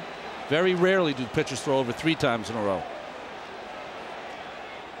row. Very rarely do pitchers throw over 3 times in a row.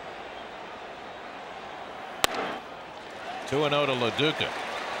 Two 2-0 to LaDuca.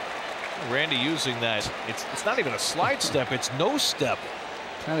 Randy using that. It's not even a slide step. It's no step.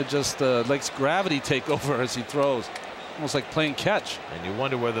 Kind of just lets gravity take over as he throws. Almost like playing catch. And you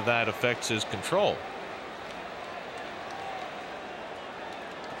wonder whether that affects his control.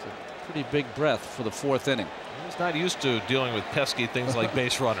 It's a pretty big breath for the 4th inning. He's not used to dealing with pesky things like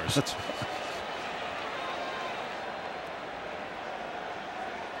base runners. That's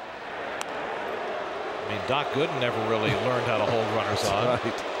I mean, Doc Gooden never really learned how to hold runners on.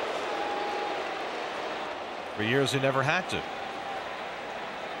 Right. For years, he never had to.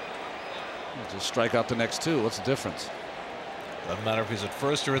 Just strike out the next 2. What's the difference? Doesn't matter if he's at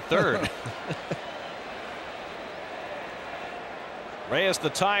first or at third. Reyes the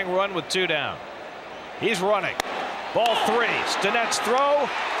tying run with 2 down. He's running. Ball 3. Stinnett's throw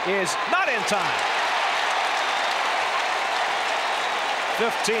is not in time.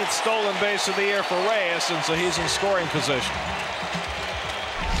 15th stolen base of the year for Reyes, and so he's in scoring position.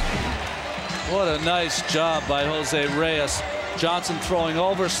 What a nice job by Jose Reyes. Johnson throwing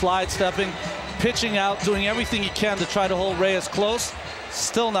over, slide stepping, pitching out, doing everything he can to try to hold Reyes close.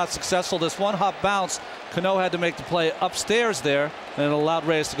 Still not successful. This 1-hop bounce, Cano had to make the play upstairs there, and it allowed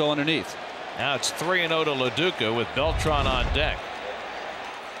Reyes to go underneath. Now it's 3-0 to LaDuca with Beltran on deck.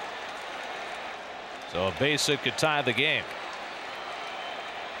 So a base hit could tie the game.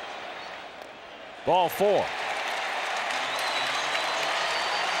 Ball 4.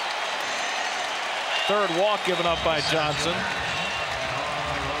 Third walk given up by Johnson.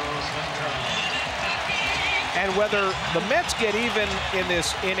 And whether the Mets get even in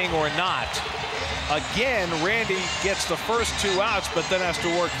this inning or not, again, Randy gets the first 2 outs, but then has to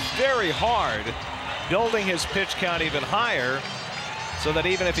work very hard, building his pitch count even higher, so that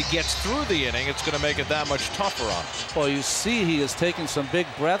even if he gets through the inning, it's going to make it that much tougher on him. Well, you see he is taking some big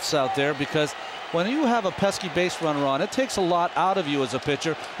breaths out there, because when you have a pesky base runner on, it takes a lot out of you as a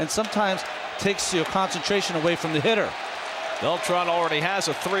pitcher, and sometimes takes your concentration away from the hitter. Beltran already has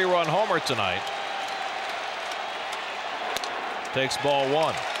a 3-run homer tonight. Takes ball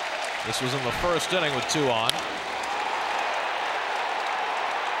 1. This was in the first inning with 2 on.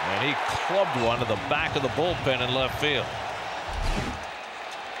 And he clubbed one to the back of the bullpen in left field.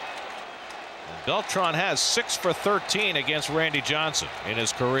 And Beltran has 6 for 13 against Randy Johnson in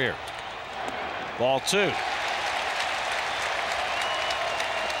his career. Ball 2.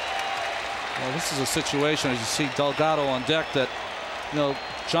 Well, this is a situation, as you see Delgado on deck, that, you know,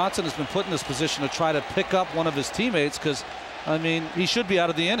 Johnson has been put in this position to try to pick up one of his teammates, because, I mean, he should be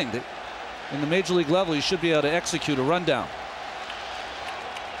out of the inning. In the major league level, he should be able to execute a rundown.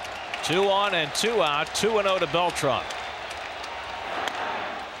 2 on and 2 out. 2-0 to Beltran.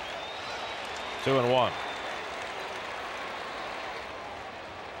 2-1.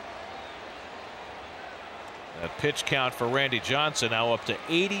 That pitch count for Randy Johnson now up to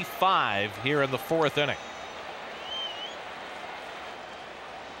 85 here in the 4th inning.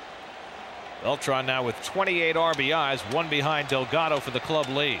 Beltran now with 28 RBIs, 1 behind Delgado for the club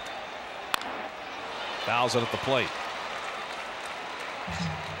lead. Fouls it at the plate.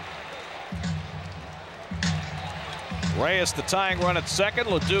 Reyes the tying run at second.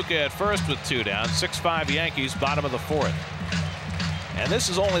 LaDuca at first with 2 down. 6-5 Yankees, bottom of the 4th. And this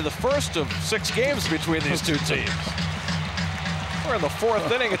is only the first of 6 games between these 2 teams. We're in the 4th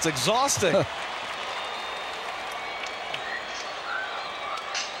inning. It's exhausting.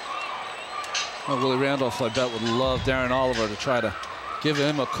 Well, Willie Randolph, I bet, would love Darren Oliver to try to give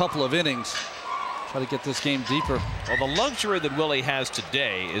him a couple of innings, try to get this game deeper. Well, the luxury that Willie has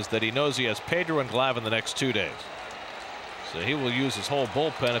today is that he knows he has Pedro and Glavine the next 2 days. So he will use his whole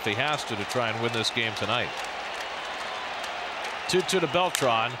bullpen if he has to try and win this game tonight. 2-2 to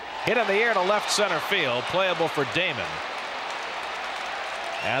Beltran. Hit in the air to left center field. Playable for Damon.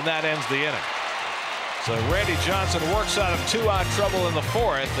 And that ends the inning. So Randy Johnson works out of 2-out trouble in the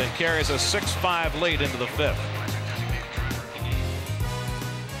 4th and carries a 6-5 lead into the 5th.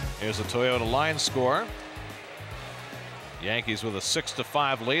 Here's the Toyota line score. Yankees with a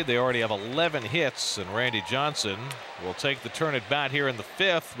 6-5 lead. They already have 11 hits, and Randy Johnson will take the turn at bat here in the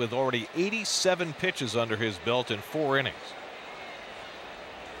 5th with already 87 pitches under his belt in 4 innings.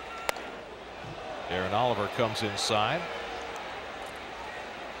 Darren Oliver comes inside.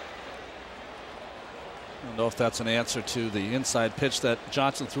 I don't know if that's an answer to the inside pitch that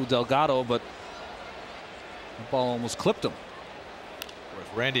Johnson threw Delgado, but the ball almost clipped him.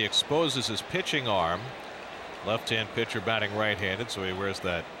 If Randy exposes his pitching arm, left-hand pitcher batting right-handed, so he wears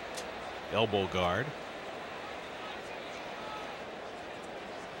that elbow guard.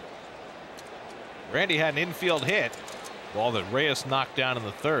 Randy had an infield hit, ball that Reyes knocked down in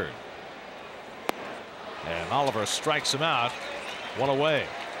the 3rd. And Oliver strikes him out, 1 away.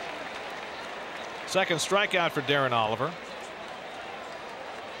 Second strikeout for Darren Oliver.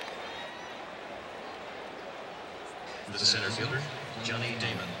 The center fielder, Johnny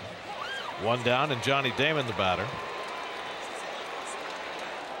Damon. 1 down, and Johnny Damon the batter.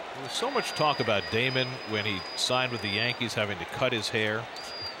 There was so much talk about Damon when he signed with the Yankees having to cut his hair.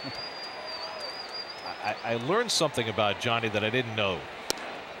 I learned something about Johnny that I didn't know.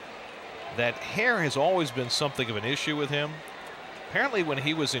 That hair has always been something of an issue with him. Apparently when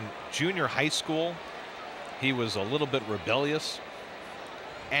he was in junior high school, he was a little bit rebellious,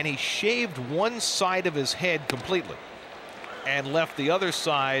 and he shaved one side of his head completely and left the other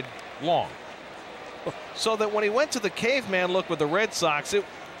side long, so that when he went to the caveman look with the Red Sox,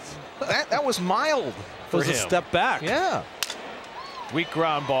 that was mild for him. It was a step back. Yeah. Weak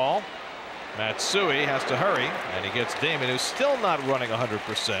ground ball. Matsui has to hurry, and he gets Damon, who's still not running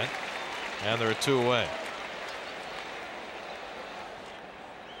 100%, and there are 2 away.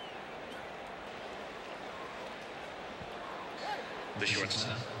 The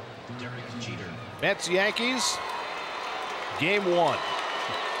shortstop, Derek Jeter. Mets Yankees, game 1.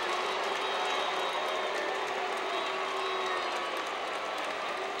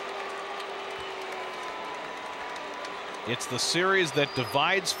 It's the series that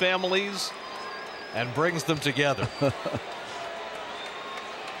divides families and brings them together.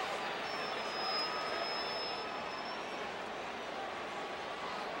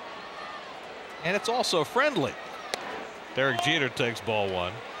 And it's also friendly. Derek Jeter takes ball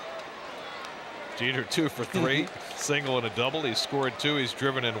 1. Jeter 2 for 3, single and a double. He's scored 2. He's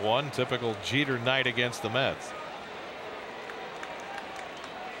driven in 1. Typical Jeter night against the Mets.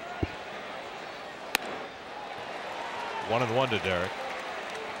 One and 1 to Derek.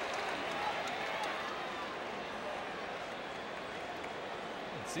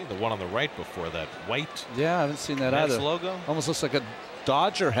 I've seen the one on the right before that. White. Yeah, I haven't seen that Mets either. logo. Almost looks like a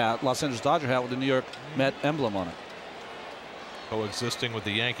Dodger hat, Los Angeles Dodger hat with the New York Met emblem on it. Coexisting with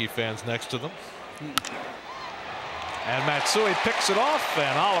the Yankee fans next to them. And Matsui picks it off,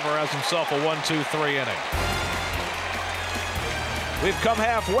 and Oliver has himself a 1-2-3 inning. We've come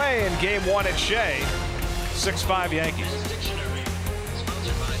halfway in game 1 at Shea. 6-5 Yankees.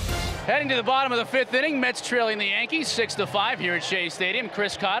 Heading to the bottom of the 5th inning, Mets trailing the Yankees 6-5 here at Shea Stadium.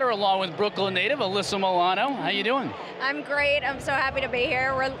 Chris Cotter along with Brooklyn native Alyssa Milano. How you doing? I'm great. I'm so happy to be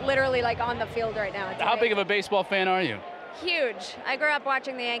here. We're literally like on the field right now. It's How big of a baseball fan are you? Huge. I grew up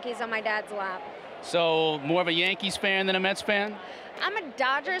watching the Yankees on my dad's lap. So more of a Yankees fan than a Mets fan? I'm a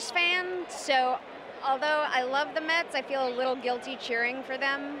Dodgers fan, so although I love the Mets, I feel a little guilty cheering for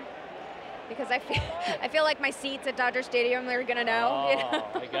them because I feel like my seats at Dodger Stadium, they're gonna know. Oh, you know?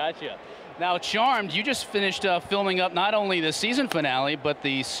 I gotcha. Now, Charmed, you just finished filming up not only the season finale but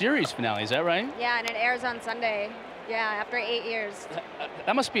the series finale. Is that right? Yeah, and it airs on Sunday. Yeah, after 8 years.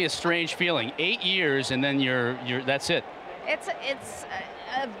 That must be a strange feeling. 8 years and then you're that's it. It's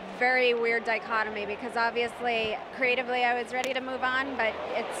a very weird dichotomy because obviously creatively I was ready to move on, but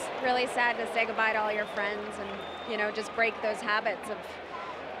it's really sad to say goodbye to all your friends and, you know, just break those habits of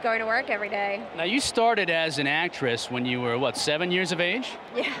going to work every day. Now, you started as an actress when you were, what, 7 years of age?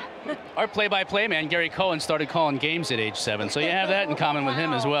 Yeah. Our play-by-play man, Gary Cohen, started calling games at age 7, so you have that in common with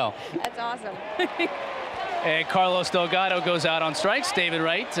him as well. That's awesome. And Carlos Delgado goes out on strikes. David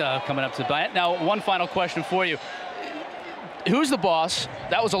Wright coming up to bat. Now, one final question for you. Who's the boss?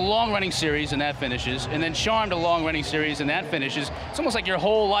 That was a long-running series, and that finishes. And then Charmed, a long-running series, and that finishes. It's almost like your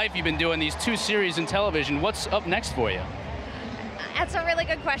whole life you've been doing these 2 series in television. What's up next for you? That's a really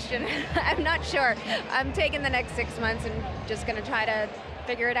good question. I'm not sure. I'm taking the next 6 months and just going to try to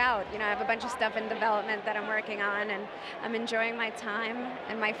figure it out. You know, I have a bunch of stuff in development that I'm working on, and I'm enjoying my time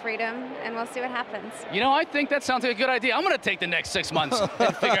and my freedom, and we'll see what happens. You know, I think that sounds like a good idea. I'm going to take the next 6 months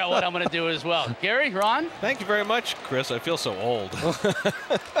and figure out what I'm going to do as well. Gary, Ron? Thank you very much, Chris. I feel so old.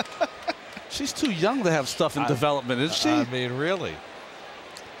 She's too young to have stuff in development, isn't she? I mean, really.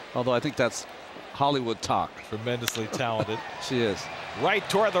 Although I think that's Hollywood talk. Tremendously talented. She is. Right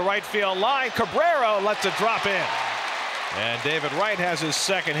toward the right field line. Cabrera lets it drop in. And David Wright has his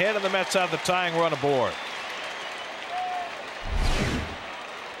second hit, and the Mets have the tying run aboard.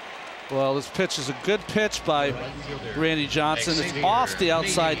 Well, this pitch is a good pitch by Randy Johnson. It's off the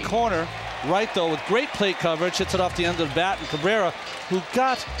outside corner. Wright, though, with great plate coverage, hits it off the end of the bat. And Cabrera, who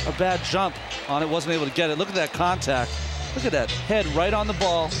got a bad jump on it, wasn't able to get it. Look at that contact. Look at that head right on the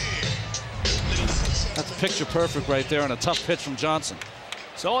ball. That's picture perfect right there, and a tough pitch from Johnson.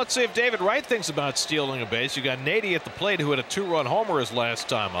 So let's see if David Wright thinks about stealing a base. You got Nady at the plate, who had a 2-run homer his last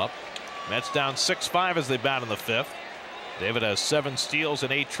time up. Mets down 6-5 as they bat in the 5th. David has 7 steals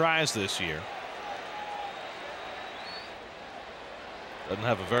and 8 tries this year. Doesn't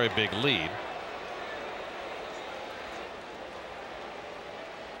have a very big lead.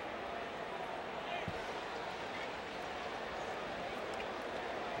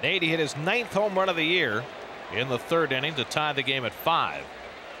 Nady hit his 9th home run of the year in the 3rd inning to tie the game at 5.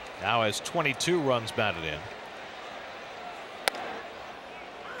 Now has 22 runs batted in.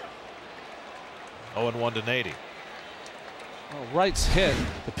 0-1 to Nady. Well, Wright's hit,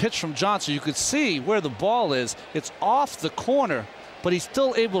 the pitch from Johnson, you could see where the ball is. It's off the corner, but he's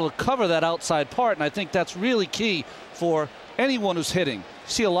still able to cover that outside part, and I think that's really key for anyone who's hitting. You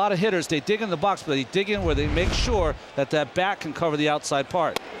see a lot of hitters, they dig in the box, but they dig in where they make sure that that bat can cover the outside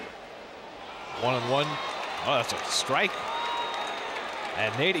part. 1-1. Oh, that's a strike.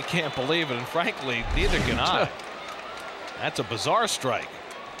 And Nady can't believe it, and frankly, neither can I. That's a bizarre strike.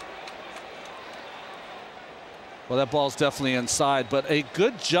 Well, that ball's definitely inside, but a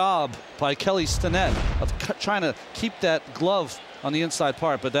good job by Kelly Stinnett of trying to keep that glove on the inside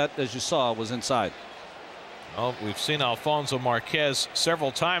part, but that, as you saw, was inside. Well, we've seen Alfonso Marquez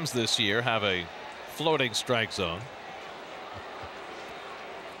several times this year have a floating strike zone.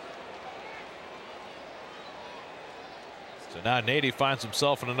 So now Nady finds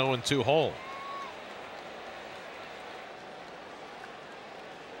himself in an 0-2 hole.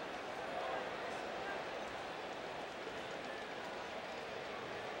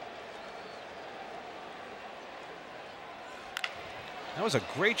 That was a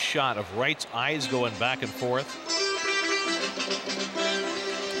great shot of Wright's eyes going back and forth.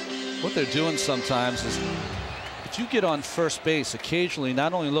 What they're doing sometimes is, if you get on first base occasionally,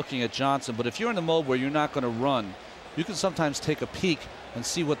 not only looking at Johnson, but if you're in a mode where you're not going to run, you can sometimes take a peek and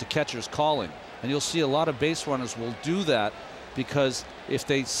see what the catcher is calling. And you'll see a lot of base runners will do that, because if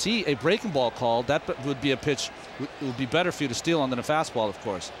they see a breaking ball called, that would be a pitch. It would be better for you to steal on than a fastball, of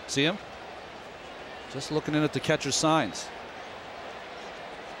course. See him? Just looking in at the catcher's signs.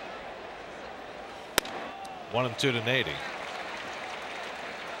 1-2 to Nady.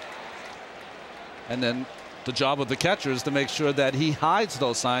 And then the job of the catcher is to make sure that he hides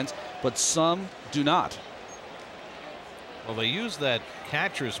those signs, but some do not. Well, they use that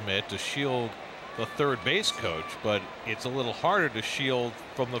catcher's mitt to shield the third base coach, but it's a little harder to shield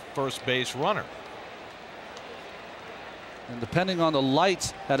from the first base runner. And depending on the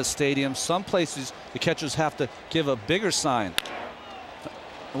lights at a stadium, some places the catchers have to give a bigger sign.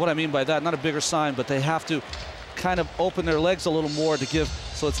 What I mean by that, not a bigger sign, but they have to kind of open their legs a little more to give,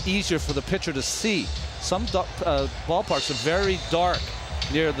 so it's easier for the pitcher to see. Some ballparks are very dark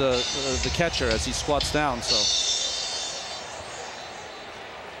near the catcher as he squats down. So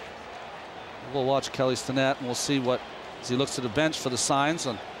we'll watch Kelly Stinnett, and we'll see what, as he looks to the bench for the signs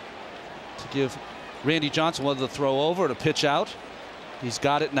to give Randy Johnson whether to throw over or to pitch out. He's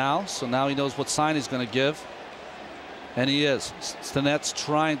got it now, so now he knows what sign he's going to give. And he is. Stinnett's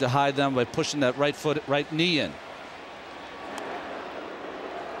trying to hide them by pushing that right knee in.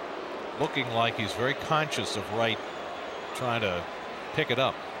 Looking like he's very conscious of Wright trying to pick it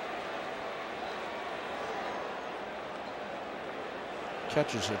up.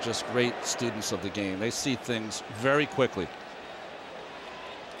 Catchers are just great students of the game. They see things very quickly.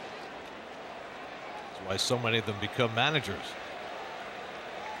 That's why so many of them become managers.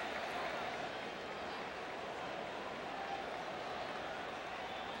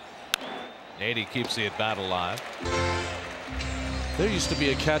 Nady keeps the at bat alive. There used to be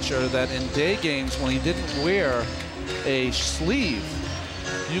a catcher that in day games, when he didn't wear a sleeve,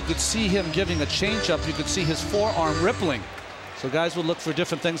 you could see him giving a changeup. You could see his forearm rippling. So guys would look for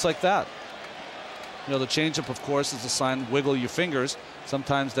different things like that. You know, the changeup, of course, is a sign wiggle your fingers.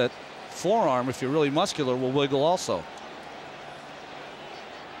 Sometimes that forearm, if you're really muscular, will wiggle also.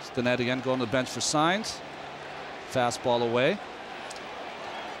 Stinnett again going to the bench for signs. Fastball away.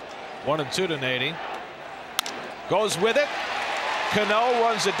 1-2 to Nady. Goes with it. Cano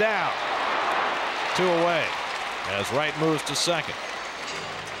runs it down. 2 away as Wright moves to second.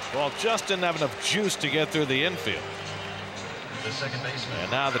 Well, just didn't have enough juice to get through the infield. The second baseman.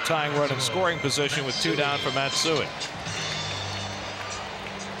 And now the tying run in scoring position with 2 down for Matsui.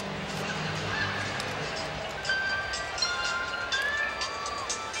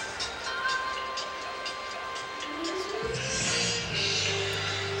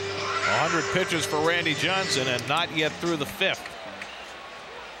 Pitches for Randy Johnson, and not yet through the 5th.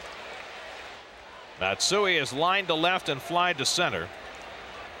 Matsui is lined to left and fly to center.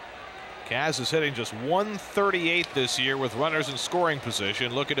 Kaz is hitting just .138 this year with runners in scoring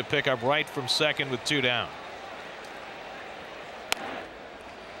position, looking to pick up Wright from second with 2 down.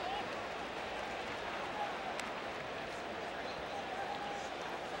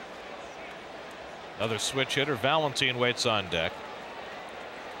 Another switch hitter. Valentin waits on deck.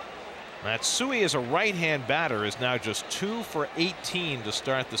 Matsui, as a right-hand batter, is now just 2 for 18 to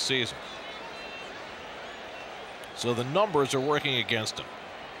start the season. So the numbers are working against him.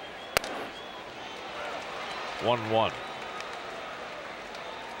 1-1.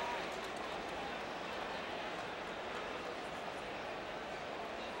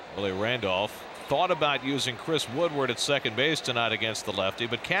 Willie Randolph thought about using Chris Woodward at second base tonight against the lefty,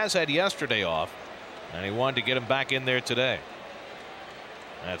 but Kaz had yesterday off, and he wanted to get him back in there today.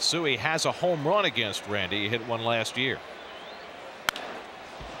 Matsui has a home run against Randy. He hit one last year.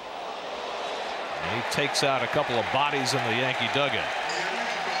 And he takes out a couple of bodies in the Yankee dugout.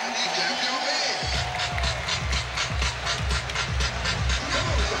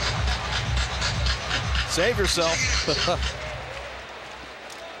 Save yourself.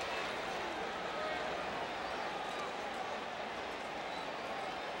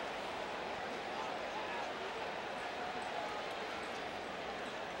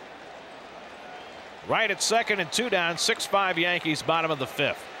 Right at second and 2 down. 6-5 Yankees, bottom of the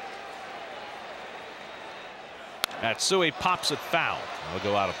 5th. Matsui pops it foul. Will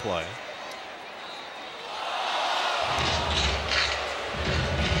go out of play.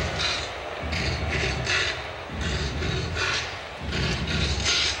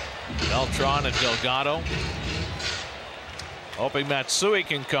 Beltran and Delgado hoping Matsui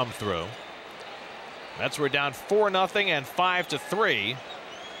can come through. Mets were down 4-0 and 5-3.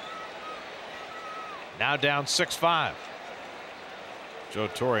 Now down 6-5. Joe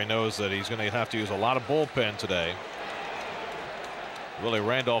Torre knows that he's going to have to use a lot of bullpen today. Willie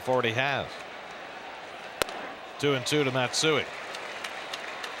Randolph already has. 2-2 to Matsui.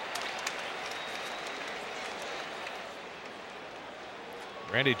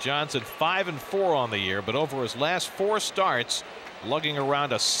 Randy Johnson 5-4 on the year, but over his last 4 starts, lugging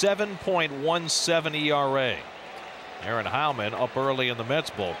around a 7.17 ERA. Aaron Heilman up early in the Mets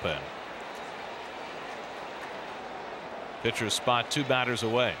bullpen. Pitchers spot 2 batters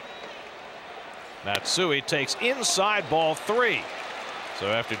away. Matsui takes inside ball 3. So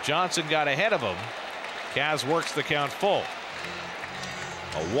after Johnson got ahead of him, Kaz works the count full.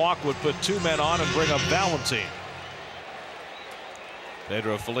 A walk would put 2 men on and bring up Valentin.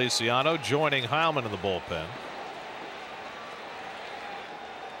 Pedro Feliciano joining Heilman in the bullpen.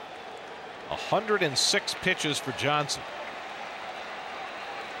 106 pitches for Johnson.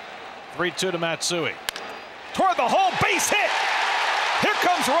 3-2 to Matsui. Toward the hole, base hit. Here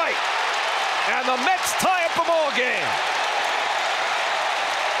comes Wright. And the Mets tie up the ball game.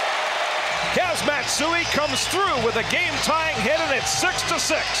 Kaz Matsui comes through with a game-tying hit, and it's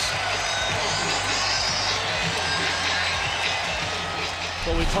 6-6.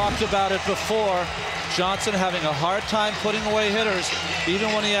 Well, we talked about it before. Johnson having a hard time putting away hitters,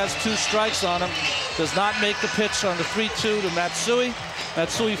 even when he has 2 strikes on him. Does not make the pitch on the 3-2 to Matsui.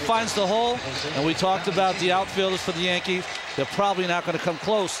 Matsui finds the hole, and we talked about the outfielders for the Yankees. They're probably not going to come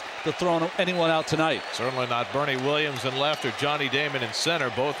close to throwing anyone out tonight. Certainly not Bernie Williams in left or Johnny Damon in center,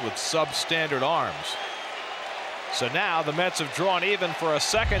 both with substandard arms. So now the Mets have drawn even for a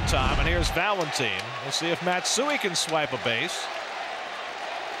second time, and here's Valentin. We'll see if Matsui can swipe a base.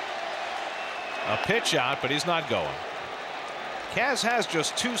 A pitch out, but he's not going. Kaz has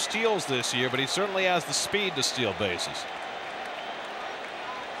just 2 steals this year, but he certainly has the speed to steal bases.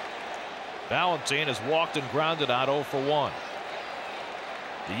 Valentin has walked and grounded out 0 for 1.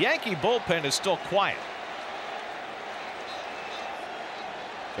 The Yankee bullpen is still quiet.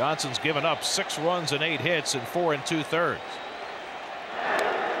 Johnson's given up 6 runs and 8 hits in 4 2/3.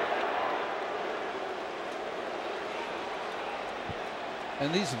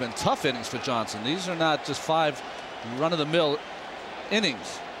 And these have been tough innings for Johnson. These are not just 5 run-of-the-mill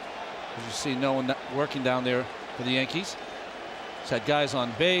innings. As you see, no one working down there for the Yankees. He's had guys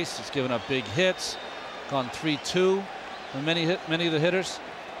on base. He's given up big hits. Gone 3-2 on many of the hitters.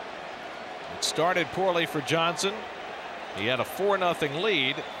 It started poorly for Johnson. He had a 4-0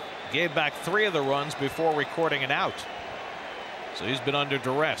 lead. Gave back 3 of the runs before recording an out. So he's been under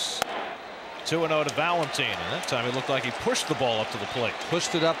duress. 2-0 to Valentin, and that time it looked like he pushed the ball up to the plate.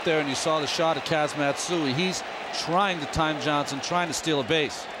 Pushed it up there, and you saw the shot at Kaz Matsui. He's trying to time Johnson, trying to steal a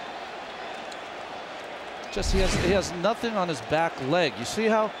base. Just he has nothing on his back leg. You see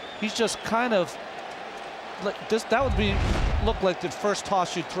how he's just kind of like this. That would look like the first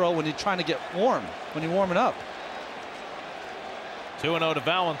toss you throw when you're trying to get warm, when you're warming up. 2-0 to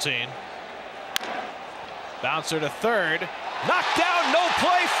Valentin. Bouncer to third. Knocked down, no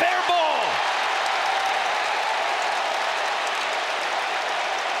play, fair ball.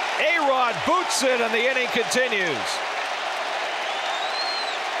 A-Rod boots it, and the inning continues.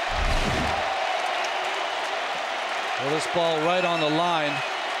 Well, this ball right on the line.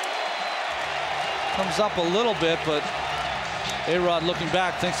 Comes up a little bit, but A-Rod looking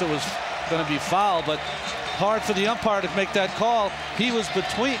back thinks it was going to be foul, but hard for the umpire to make that call. He was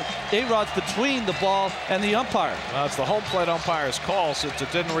between, A-Rod's between the ball and the umpire. Well, it's the home plate umpire's call since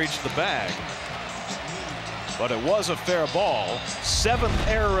it didn't reach the bag. But it was a fair ball. 7th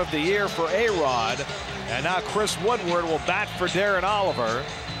error of the year for A-Rod. And now Chris Woodward will bat for Darren Oliver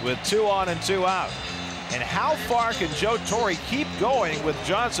with 2 on and 2 out. And how far can Joe Torre keep going with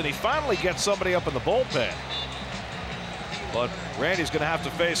Johnson? He finally gets somebody up in the bullpen. But Randy's going to have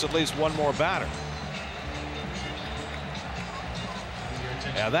to face at least one more batter.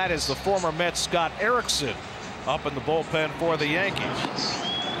 Now that is the former Met Scott Erickson up in the bullpen for the Yankees.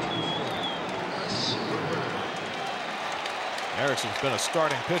 Erickson's been a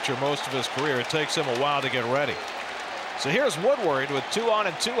starting pitcher most of his career. It takes him a while to get ready. So here's Woodward with 2 on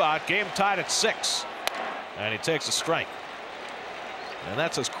and 2 out. Game tied at 6. And he takes a strike. And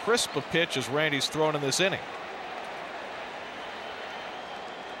that's as crisp a pitch as Randy's thrown in this inning.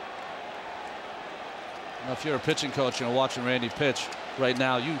 Now, if you're a pitching coach and watching Randy pitch right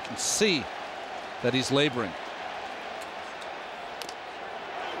now, you can see that he's laboring.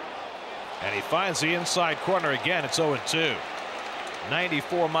 And he finds the inside corner again. It's 0-2.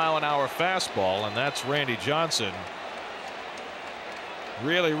 94-mile-an-hour fastball, and that's Randy Johnson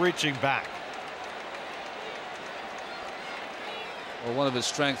really reaching back. Well, one of his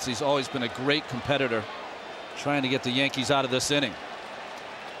strengths, he's always been a great competitor, trying to get the Yankees out of this inning.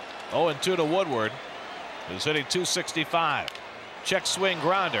 0-2 to Woodward, who's hitting .265. Check swing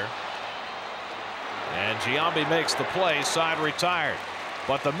grounder. And Giambi makes the play, side retired.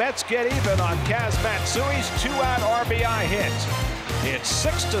 But the Mets get even on Kaz Matsui's 2-out RBI hit. It's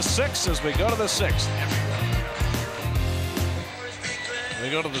 6-6 as we go to the 6th. We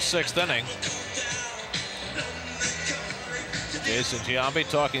go to the 6th inning. Jason Giambi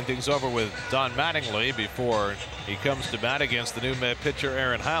talking things over with Don Mattingly before he comes to bat against the new Met pitcher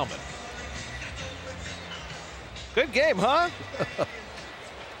Aaron Heilman. Good game, huh?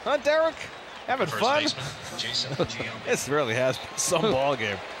 Huh, Derek? Having fun? This really has been some ball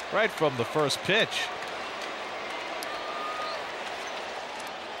game right from the first pitch.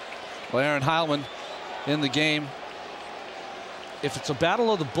 Well, Aaron Heilman in the game. If it's a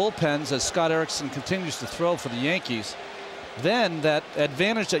battle of the bullpens as Scott Erickson continues to throw for the Yankees, then that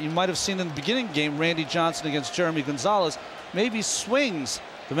advantage that you might have seen in the beginning of the game, Randy Johnson against Jeremy Gonzalez, maybe swings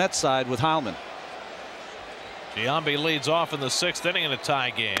the Mets side with Heilman. Giambi leads off in the 6th inning in a tie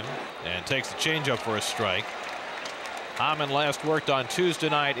game and takes the changeup for a strike. Heilman last worked on Tuesday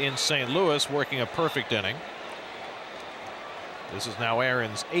night in St. Louis, working a perfect inning. This is now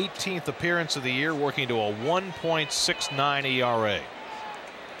Aaron's 18th appearance of the year, working to a 1.69 ERA.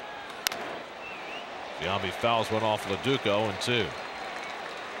 Giambi fouls one off LaDuca, 0-2.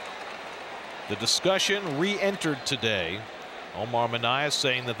 The discussion re-entered today. Omar Minaya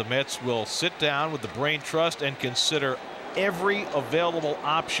saying that the Mets will sit down with the brain trust and consider every available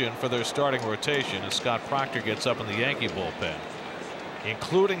option for their starting rotation as Scott Proctor gets up in the Yankee bullpen,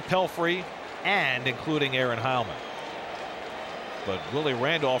 including Pelfrey and including Aaron Heilman. But Willie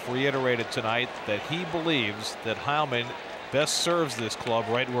Randolph reiterated tonight that he believes that Heilman best serves this club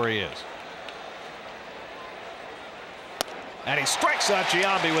right where he is. And he strikes out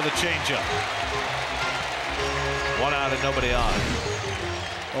Giambi with a changeup. 1 out and nobody on.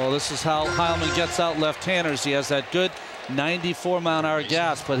 Well, this is how Heilman gets out left-handers. He has that good 94-mile-an-hour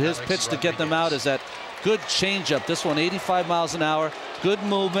gas, but his pitch to get them out is that good changeup. This one 85 miles an hour, good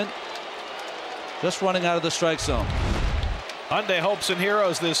movement, just running out of the strike zone. Hyundai hopes and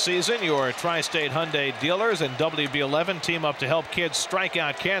heroes this season. Your Tri-State Hyundai dealers and WB11 team up to help kids strike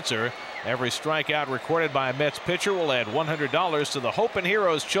out cancer. Every strikeout recorded by a Mets pitcher will add $100 to the Hope and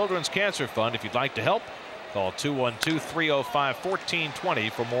Heroes Children's Cancer Fund. If you'd like to help, call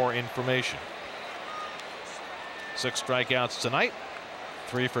 212-305-1420 for more information. 6 strikeouts tonight.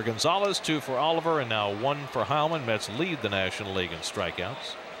 3 for Gonzalez, 2 for Oliver, and now 1 for Heilman. Mets lead the National League in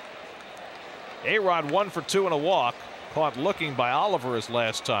strikeouts. A-Rod 1 for 2 and a walk. Caught looking by Oliver his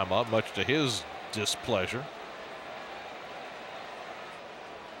last time up, much to his displeasure.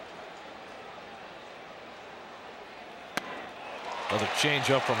 Another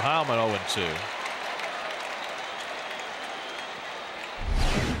changeup from Heilman, 0-2.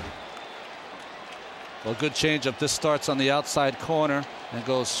 Well, good changeup. This starts on the outside corner and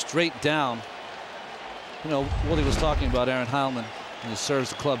goes straight down. You know, Willie was talking about Aaron Heilman, and he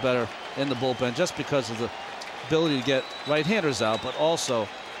serves the club better in the bullpen just because of the ability to get right-handers out, but also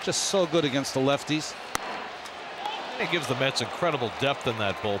just so good against the lefties. It gives the Mets incredible depth in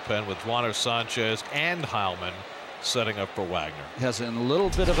that bullpen with Juaner Sanchez and Heilman setting up for Wagner. He has a little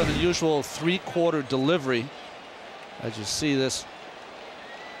bit of an unusual 3-quarter delivery. As you see this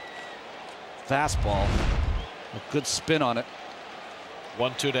fastball, a good spin on it.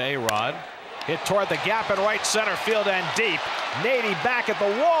 1-2 to A-Rod. Hit toward the gap in right center field and deep. Nady back at the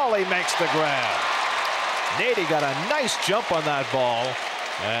wall. He makes the grab. Nady got a nice jump on that ball,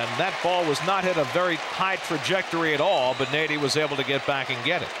 and that ball was not hit a very high trajectory at all, but Nady was able to get back and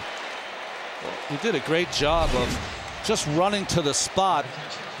get it. He did a great job of just running to the spot.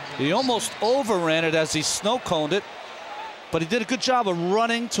 He almost overran it as he snow coned it, but he did a good job of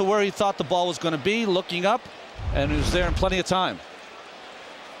running to where he thought the ball was going to be, looking up, and he was there in plenty of time.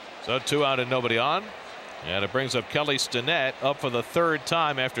 So 2 out and nobody on, and it brings up Kelly Stinnett up for the 3rd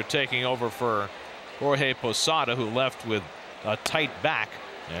time after taking over for Jorge Posada, who left with a tight back.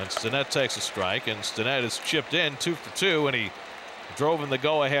 And Stinnett takes a strike, and Stinnett is chipped in 2 for 2, and he drove in the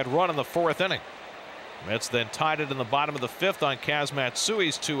go-ahead run in the 4th inning. Mets then tied it in the bottom of the 5th on Kaz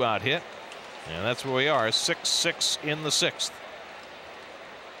Matsui's 2-out hit, and that's where we are, 6-6 in the 6th.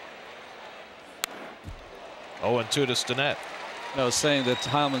 0-2 to Stinnett. I was saying that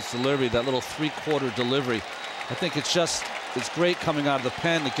Heilman's delivery, that little 3-quarter delivery, I think it's great coming out of the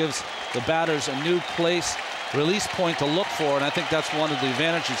pen. It gives the batters a new place, release point to look for, and I think that's one of the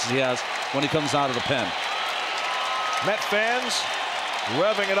advantages he has when he comes out of the pen. Met fans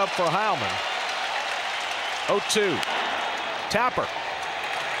revving it up for Heilman. 0-2. Tapper.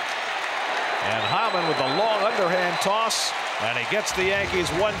 And Hyman with the long underhand toss, and he gets the Yankees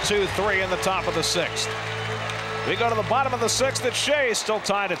 1-2-3 in the top of the 6th. We go to the bottom of the 6th at Shea, still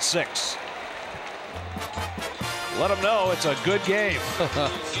tied at 6. Let them know it's a good game.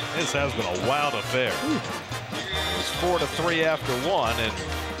 This has been a wild affair. It was 4-3 after 1, and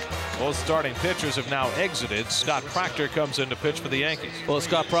both starting pitchers have now exited. Scott Proctor comes in to pitch for the Yankees. Well,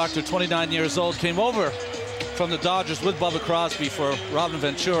 Scott Proctor, 29 years old, came over from the Dodgers with Bubba Crosby for Robin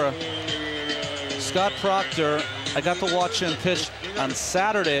Ventura. Scott Proctor, I got to watch him pitch on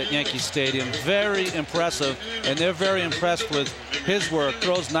Saturday at Yankee Stadium. Very impressive, and they're very impressed with his work.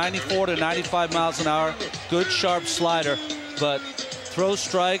 Throws 94 to 95 miles an hour. Good, sharp slider, but throws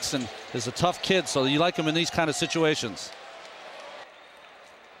strikes and is a tough kid, so you like him in these kind of situations.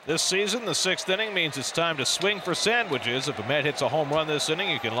 This season, the 6th inning means it's time to swing for sandwiches. If a Met hits a home run this inning,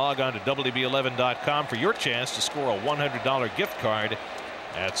 you can log on to WB11.com for your chance to score a $100 gift card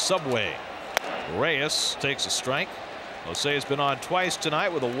at Subway. Reyes takes a strike. Jose has been on twice tonight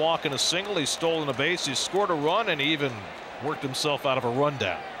with a walk and a single. He's stolen a base. He's scored a run, and he even worked himself out of a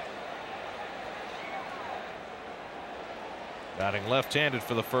rundown. Batting left-handed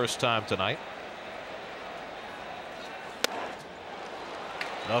for the first time tonight.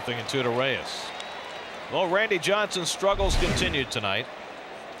 0-2 to Reyes. Well, Randy Johnson's struggles continued tonight.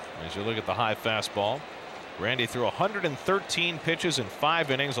 As you look at the high fastball, Randy threw 113 pitches in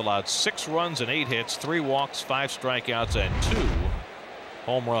 5 innings, allowed 6 runs and 8 hits, 3 walks, 5 strikeouts, and 2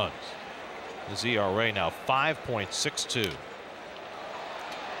 home runs. His ERA now 5.62.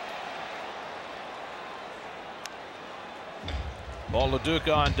 Paul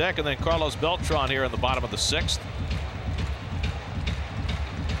LaDuca on deck, and then Carlos Beltran here in the bottom of the 6th.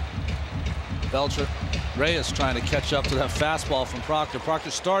 Reyes trying to catch up to that fastball from Proctor.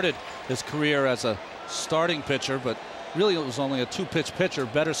 Proctor started his career as a starting pitcher, but really it was only a 2-pitch pitcher,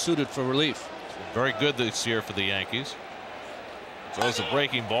 better suited for relief. Very good this year for the Yankees. Throws a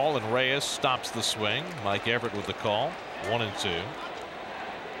breaking ball, and Reyes stops the swing. Mike Everett with the call. 1-2.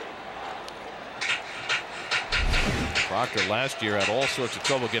 Proctor last year had all sorts of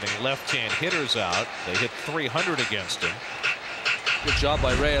trouble getting left-hand hitters out. They hit 300 against him. Good job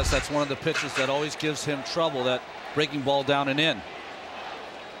by Reyes. That's one of the pitches that always gives him trouble, that breaking ball down and in.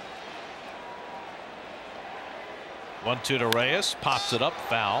 1-2 to Reyes. Pops it up.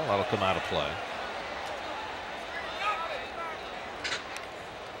 Foul. That'll come out of play.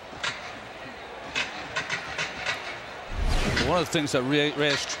 One of the things that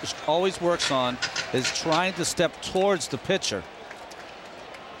Reyes always works on is trying to step towards the pitcher.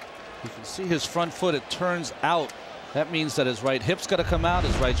 You can see his front foot, it turns out. That means that his right hip's got to come out,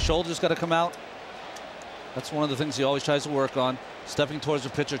 his right shoulder's got to come out. That's one of the things he always tries to work on, stepping towards the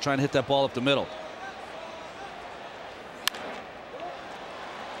pitcher, trying to hit that ball up the middle.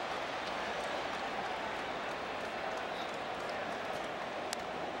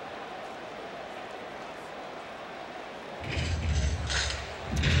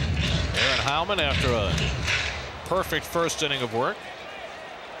 Heilman after a perfect first inning of work.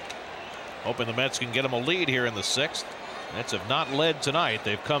 Hoping the Mets can get him a lead here in the 6th. Mets have not led tonight.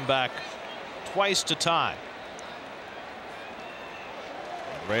 They've come back twice to tie.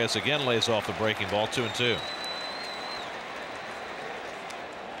 Reyes again lays off the breaking ball. 2-2.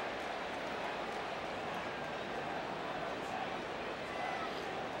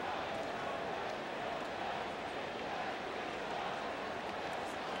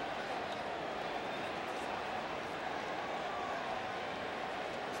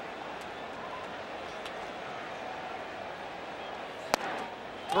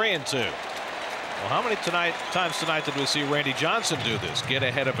 And 2. Well, how many times tonight did we see Randy Johnson do this? Get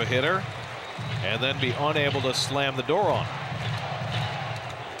ahead of a hitter and then be unable to slam the door on him.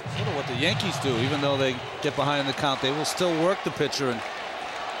 Sort of what the Yankees do. Even though they get behind in the count, they will still work the pitcher and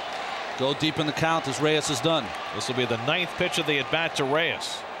go deep in the count, as Reyes has done. This will be the 9th pitch of the at-bat to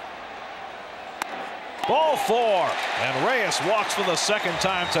Reyes. Ball 4, and Reyes walks for the 2nd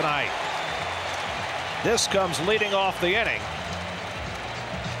time tonight. This comes leading off the inning.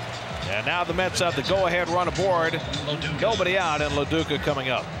 And now the Mets have the go-ahead run aboard. Nobody out, and LaDuca coming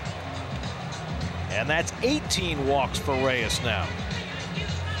up. And that's 18 walks for Reyes now.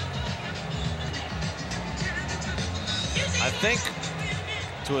 I think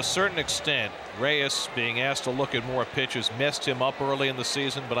to a certain extent, Reyes being asked to look at more pitches messed him up early in the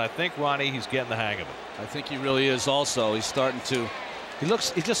season, but I think, Ronnie, he's getting the hang of it. I think he really is also. He's starting to.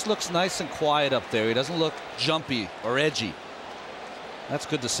 He just looks nice and quiet up there. He doesn't look jumpy or edgy. That's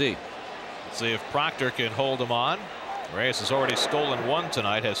good to see. See if Proctor can hold him on. Reyes has already stolen 1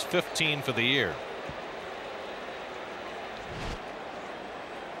 tonight, has 15 for the year.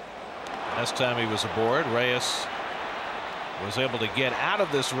 Last time he was aboard, Reyes was able to get out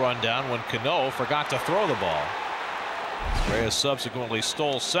of this rundown when Cano forgot to throw the ball. Reyes subsequently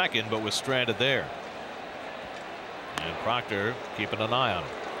stole second but was stranded there. And Proctor keeping an eye on him.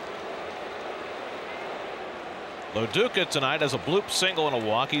 Loduca tonight has a bloop single and a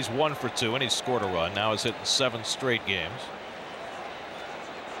walk. He's 1 for 2 and he's scored a run. Now he's hitting 7 straight games.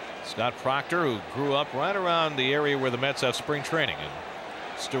 Scott Proctor, who grew up right around the area where the Mets have spring training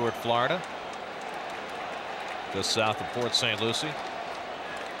in Stuart, Florida, just south of Port St. Lucie.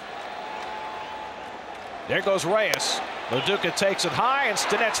 There goes Reyes. Loduca takes it high and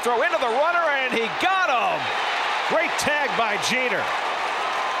Stinnett's throw into the runner and he got him. Great tag by Jeter.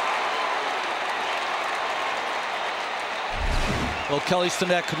 Well, Kelly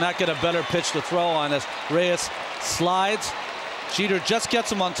Stinnett could not get a better pitch to throw on as Reyes slides. Jeter just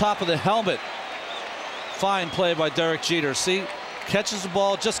gets him on top of the helmet. Fine play by Derek Jeter. See, catches the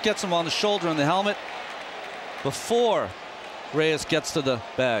ball, just gets him on the shoulder and the helmet before Reyes gets to the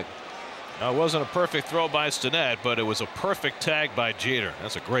bag. Now, it wasn't a perfect throw by Stinnett, but it was a perfect tag by Jeter.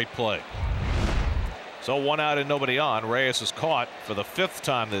 That's a great play. So 1 out and nobody on. Reyes is caught for the 5th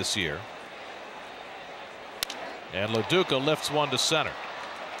time this year. And Loduca lifts one to center.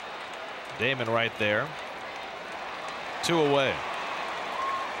 Damon right there. 2 away.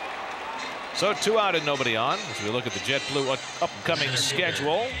 So 2 out and nobody on as we look at the JetBlue upcoming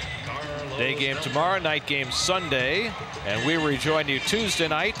schedule. Day game tomorrow, night game Sunday, and we rejoin you Tuesday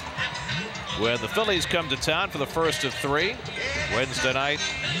night when the Phillies come to town for the first of 3. Wednesday night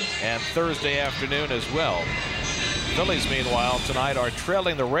and Thursday afternoon as well. Phillies, meanwhile, tonight are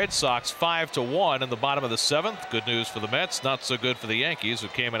trailing the Red Sox 5-1 in the bottom of the 7th. Good news for the Mets, not so good for the Yankees, who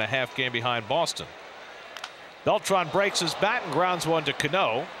came in a half game behind Boston. Beltran breaks his bat and grounds one to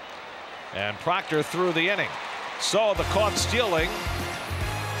Cano, and Proctor through the inning. So the caught stealing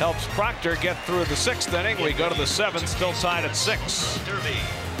helps Proctor get through the 6th inning. We go to the 7th, still tied at 6.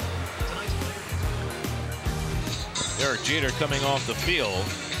 Derek Jeter coming off the field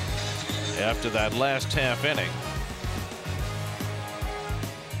after that last half inning.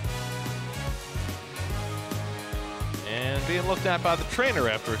 And being looked at by the trainer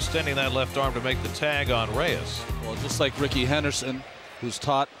after extending that left arm to make the tag on Reyes. Well, just like Ricky Henderson, who's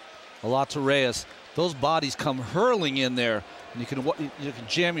taught a lot to Reyes, those bodies come hurling in there, and you can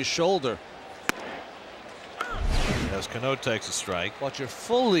jam your shoulder. As Cano takes a strike. But your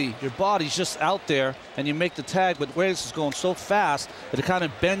body's just out there, and you make the tag, but Reyes is going so fast that it kind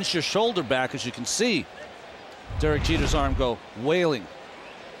of bends your shoulder back, as you can see. Derek Jeter's arm go wailing.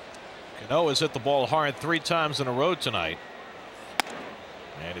 Cano has hit the ball hard 3 times in a row tonight.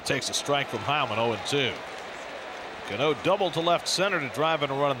 And it takes a strike from Heilmann, 0-2. Cano doubled to left center to drive in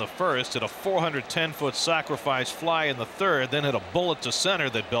a run in the 1st, hit a 410-foot sacrifice fly in the 3rd, then hit a bullet to center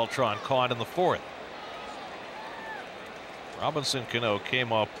that Beltran caught in the 4th. Robinson Cano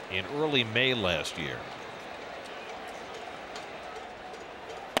came up in early May last year.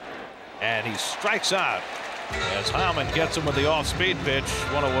 And he strikes out as Heilmann gets him with the off-speed pitch,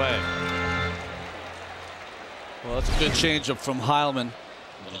 1 away. Well, that's a good changeup from Heilmann.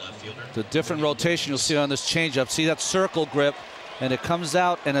 The different rotation you'll see on this changeup. See that circle grip, and it comes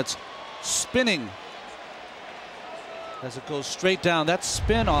out and it's spinning as it goes straight down. That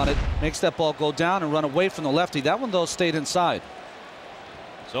spin on it makes that ball go down and run away from the lefty. That one, though, stayed inside.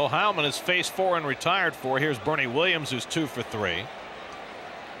 So Heilmann is faced 4 and retired 4. Here's Bernie Williams, who's 2 for 3.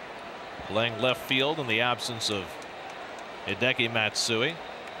 Playing left field in the absence of Hideki Matsui.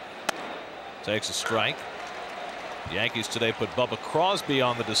 Takes a strike. The Yankees today put Bubba Crosby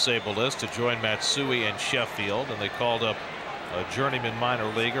on the disabled list to join Matsui and Sheffield, and they called up a journeyman minor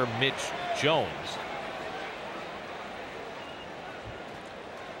leaguer, Mitch Jones.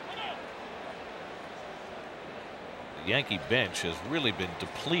 The Yankee bench has really been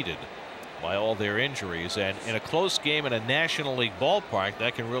depleted by all their injuries, and in a close game in a National League ballpark,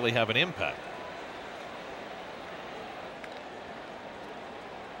 that can really have an impact.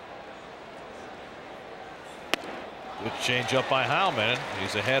 Good change up by Heilmann.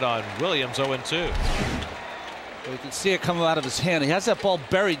 He's ahead on Williams, 0-2. You can see it coming out of his hand. He has that ball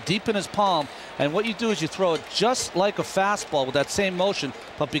buried deep in his palm, and what you do is you throw it just like a fastball with that same motion,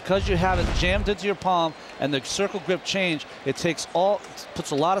 but because you have it jammed into your palm and the circle grip change, it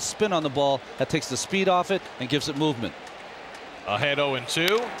puts a lot of spin on the ball. That takes the speed off it and gives it movement. Ahead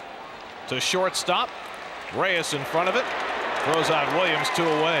 0-2 to shortstop. Reyes in front of it. Throws out Williams, 2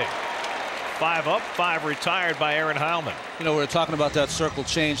 away. 5 up, 5 retired by Aaron Heilmann. You know, we were talking about that circle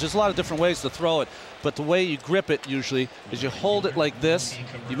change. There's a lot of different ways to throw it, but the way you grip it usually is you hold it like this.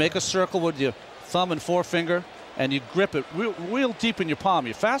 You make a circle with your thumb and forefinger, and you grip it real deep in your palm.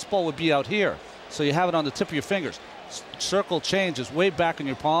 Your fastball would be out here, so you have it on the tip of your fingers. Circle change is way back in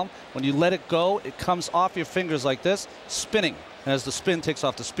your palm. When you let it go, it comes off your fingers like this, spinning. And as the spin takes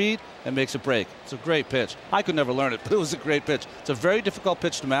off the speed and makes it break. It's a great pitch. I could never learn it, but it was a great pitch. It's a very difficult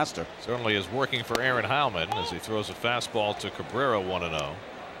pitch to master. Certainly is working for Aaron Heilman as he throws a fastball to Cabrera, 1-0.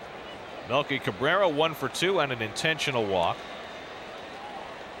 Melky Cabrera 1 for 2 and an intentional walk.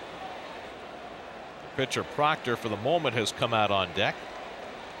 Pitcher Proctor for the moment has come out on deck.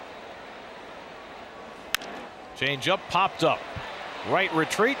 Change up, popped up. Wright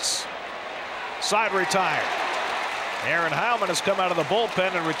retreats. Side retired. Aaron Heilman has come out of the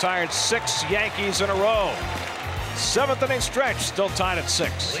bullpen and retired 6 Yankees in a row. 7th inning stretch, still tied at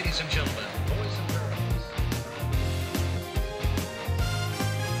 6. Ladies and gentlemen, boys and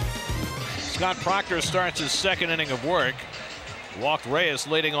girls. Scott Proctor starts his 2nd inning of work. Walked Reyes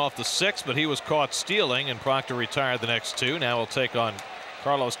leading off the 6th, but he was caught stealing, and Proctor retired the next 2. Now he'll take on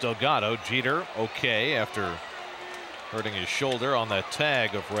Carlos Delgado. Jeter okay after hurting his shoulder on that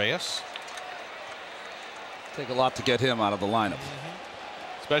tag of Reyes. Take a lot to get him out of the lineup.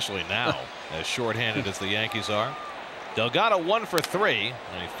 Especially now, as shorthanded as the Yankees are. Delgado 1 for 3,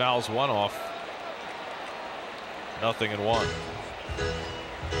 and he fouls one off. 0-1.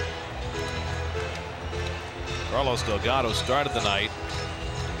 Carlos Delgado started the night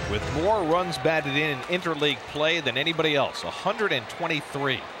with more runs batted in interleague play than anybody else.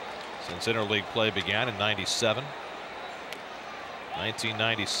 123 since interleague play began in '97.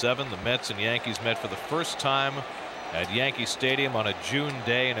 1997, the Mets and Yankees met for the first time at Yankee Stadium on a June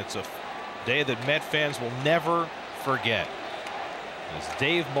day, and it's a day that Met fans will never forget, as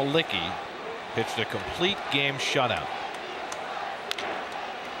Dave Malicki pitched a complete game shutout.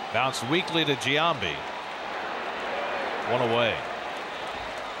 Bounced weakly to Giambi. 1 away.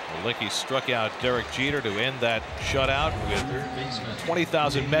 Malicki struck out Derek Jeter to end that shutout with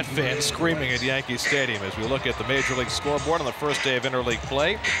 20,000 Met fans screaming at Yankee Stadium. As we look at the Major League scoreboard on the first day of interleague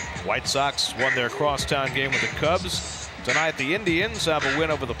play, White Sox won their crosstown game with the Cubs. Tonight the Indians have a win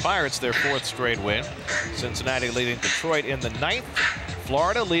over the Pirates, their 4th straight win. Cincinnati leading Detroit in the 9th.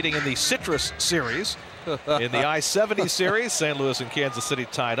 Florida leading in the Citrus Series. In the I-70 series, St. Louis and Kansas City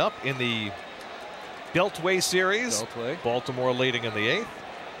tied up. In the Beltway series, Baltimore leading in the 8th.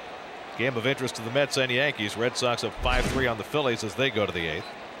 Game of interest to the Mets and Yankees. Red Sox up 5-3 on the Phillies as they go to the 8th.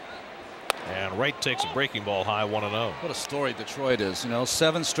 And Wright takes a breaking ball high, 1-0. What a story Detroit is. You know,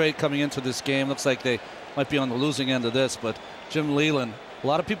 7 straight coming into this game. Looks like they might be on the losing end of this, but Jim Leyland, a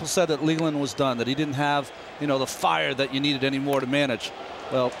lot of people said that Leyland was done, that he didn't have, you know, the fire that you needed anymore to manage.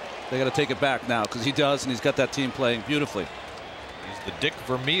 Well, they got to take it back now, because he does, and he's got that team playing beautifully. He's the Dick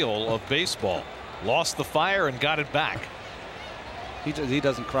Vermeil of baseball. Lost the fire and got it back. He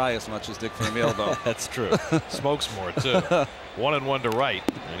doesn't cry as much as Dick Vermeil, though. That's true. Smokes more, too. 1-1 to Wright,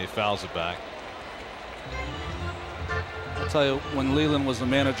 and he fouls it back. I'll tell you, when Leyland was the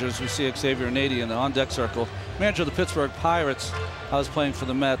manager, as we see Xavier Nady in the on-deck circle, manager of the Pittsburgh Pirates, I was playing for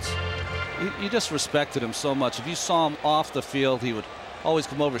the Mets. You just respected him so much. If you saw him off the field, he would always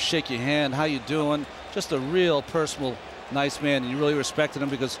come over, shake your hand. How you doing? Just a real personal, nice man. And you really respected him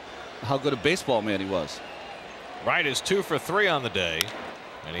because how good a baseball man he was. Wright is 2 for 3 on the day,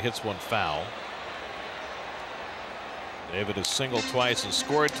 and he hits one foul. David has singled twice and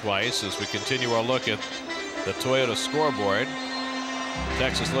scored twice as we continue our look at the Toyota scoreboard.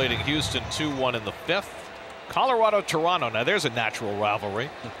 Texas leading Houston 2-1 in the 5th. Colorado-Toronto. Now there's a natural rivalry.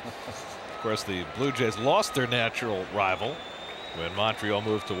 Of course, the Blue Jays lost their natural rival when Montreal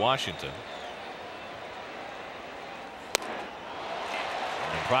moved to Washington.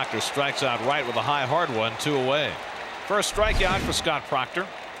 And Proctor strikes out Wright with a high hard one, 2 away. First strikeout for Scott Proctor.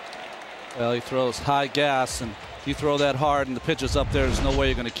 Well, he throws high gas, and if you throw that hard and the pitch is up there, there's no way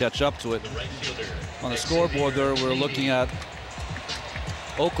you're going to catch up to it. On the scoreboard there, we're looking at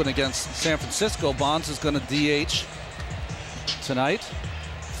Oakland against San Francisco. Bonds is going to DH tonight.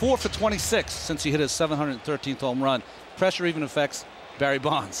 4 for 26 since he hit his 713th home run. Pressure even affects Barry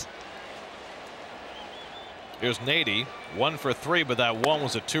Bonds. Here's Nady, 1 for 3, but that one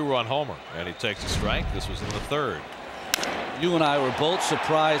was a 2-run homer, and he takes a strike. This was in the 3rd. You and I were both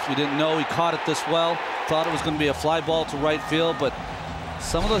surprised. We didn't know he caught it this well. Thought it was going to be a fly ball to right field, but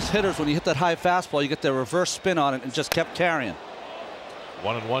some of those hitters, when you hit that high fastball, you get their reverse spin on it and just kept carrying.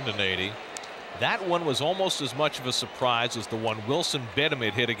 1-1 to Nady. That one was almost as much of a surprise as the one Wilson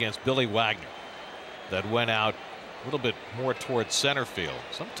Betemit hit against Billy Wagner that went out a little bit more towards center field.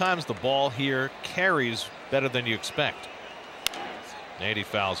 Sometimes the ball here carries better than you expect. Nady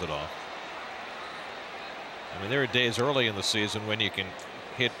fouls it off. I mean, there are days early in the season when you can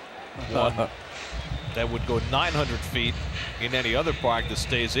hit one that would go 900 feet in any other park that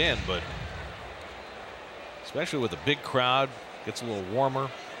stays in, but especially with a big crowd, gets a little warmer.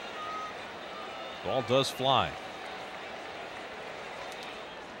 Ball does fly.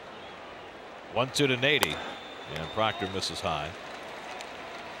 1-2 to Nady, and Proctor misses high.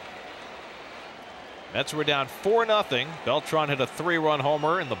 Mets were down 4-0. Beltran hit a 3-run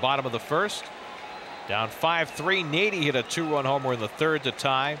homer in the bottom of the first. Down 5-3. Nady hit a 2-run homer in the third to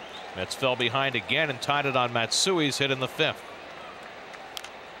tie. Mets fell behind again and tied it on Matsui's hit in the fifth.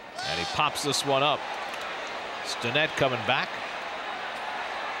 And he pops this one up. Stinnett coming back.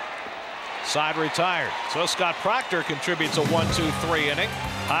 Side retired. So Scott Proctor contributes a 1-2-3 inning.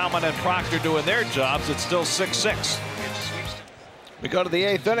 Heilmann and Proctor doing their jobs. It's still 6-6. We go to the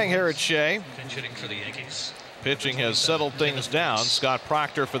 8th inning here at Shea. Pinch hitting for the Yankees. Pitching has settled things down. Scott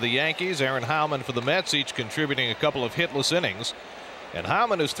Proctor for the Yankees, Aaron Heilmann for the Mets, each contributing a couple of hitless innings. And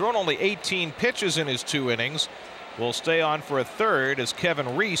Heilmann, has thrown only 18 pitches in his 2 innings, will stay on for a third as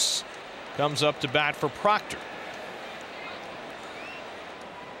Kevin Reese comes up to bat for Proctor.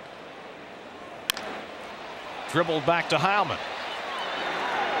 Dribbled back to Heilmann.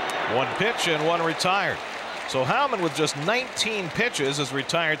 1 pitch and 1 retired. So Heilmann, with just 19 pitches, has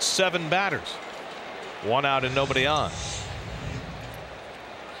retired 7 batters. 1 out and nobody on.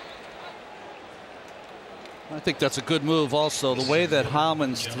 I think that's a good move also. The way that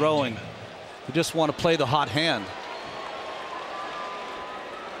Heilmann's throwing, you just want to play the hot hand.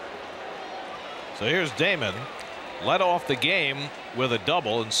 So here's Damon, led off the game with a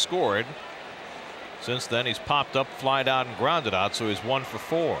double and scored. Since then he's popped up, flied out and grounded out, so he's 1 for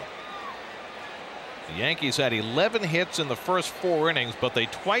 4. The Yankees had 11 hits in the first 4 innings, but they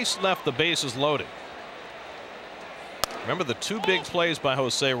twice left the bases loaded. Remember the 2 big plays by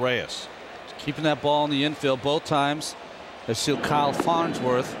Jose Reyes. Keeping that ball in the infield both times. I've seen Kyle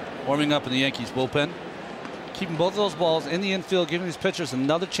Farnsworth warming up in the Yankees bullpen. Keeping both of those balls in the infield, giving these pitchers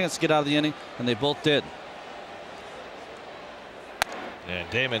another chance to get out of the inning, and they both did. And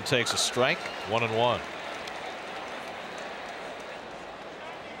Damon takes a strike, 1-1.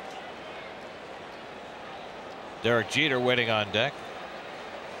 Derek Jeter waiting on deck.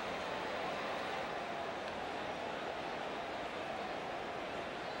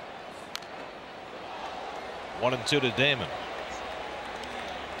 One and 2 to Damon.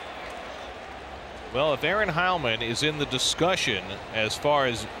 Well, if Aaron Heilmann is in the discussion as far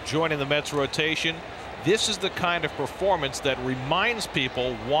as joining the Mets rotation, this is the kind of performance that reminds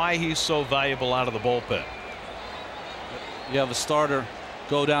people why he's so valuable out of the bullpen. You have a starter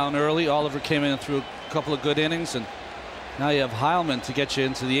go down early. Oliver came in and threw a couple of good innings, and now you have Heilmann to get you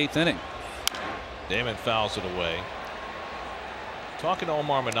into the 8th inning. Damon fouls it away. Talking to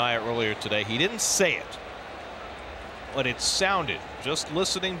Omar Minaya earlier today, he didn't say it, but it sounded, just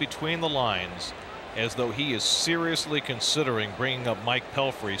listening between the lines, as though he is seriously considering bringing up Mike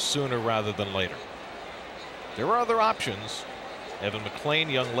Pelfrey sooner rather than later. There are other options. Evan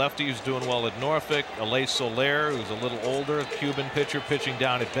McClain, young lefty who's doing well at Norfolk. Alay Soler, who's a little older, Cuban pitcher pitching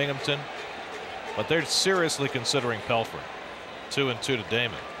down at Binghamton. But they're seriously considering Pelfrey. 2-2 to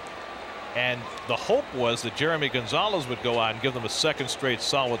Damon. And the hope was that Jeremy Gonzalez would go out and give them a second straight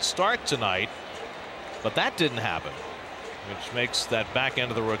solid start tonight. But that didn't happen, which makes that back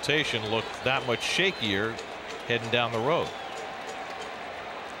end of the rotation look that much shakier heading down the road.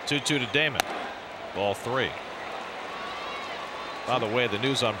 2-2 to Damon. Ball 3. By the way, the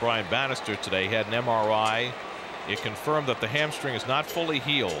news on Brian Bannister today, he had an MRI. It confirmed that the hamstring is not fully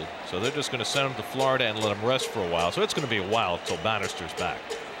healed, so they're just going to send him to Florida and let him rest for a while. So it's going to be a while until Bannister's back.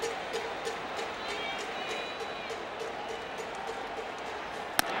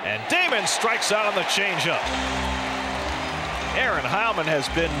 And Damon strikes out on the changeup. Aaron Heilmann has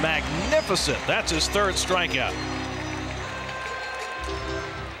been magnificent. That's his 3rd strikeout.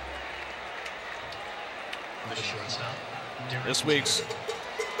 This week's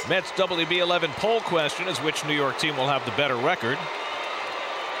Mets WB11 poll question is which New York team will have the better record.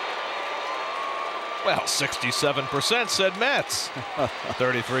 Well, 67% said Mets.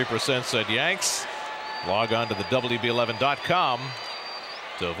 33% said Yanks. Log on to the WB11.com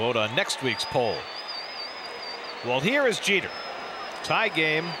to vote on next week's poll. Well, here is Jeter. Tie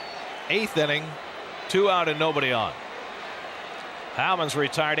game, 8th inning, 2 out and nobody on. Heilmann's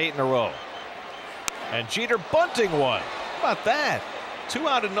retired 8 in a row. And Jeter bunting one. How about that? 2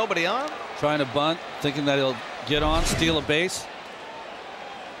 out and nobody on. Trying to bunt, thinking that he'll get on, steal a base.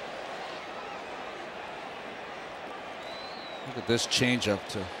 Look at this changeup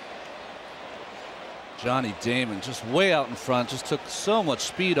to Johnny Damon, just way out in front, just took so much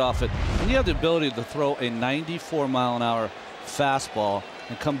speed off it. And you have the ability to throw a 94-mile-an-hour fastball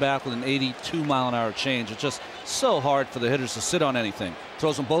and come back with an 82-mile-an-hour change. It's just so hard for the hitters to sit on anything.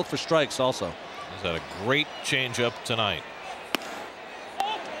 Throws them both for strikes also. He's had a great changeup tonight.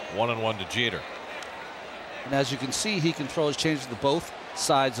 1-1 to Jeter. And as you can see, he can throw his changes to both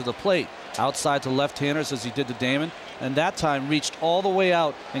sides of the plate. Outside to left-handers as he did to Damon. And that time reached all the way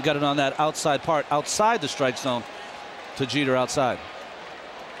out and got it on that outside part, outside the strike zone, to Jeter outside.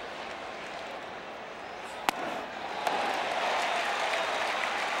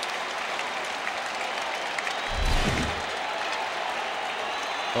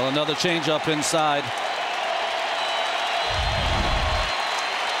 Well, another changeup inside.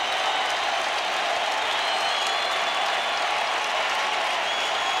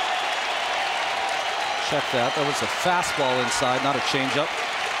 Check that. That was a fastball inside, not a changeup.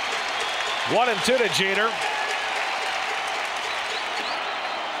 1-2 to Jeter.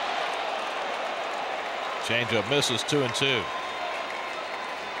 Changeup misses. 2-2.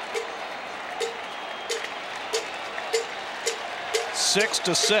 Six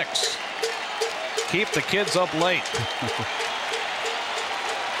to 6. Keep the kids up late.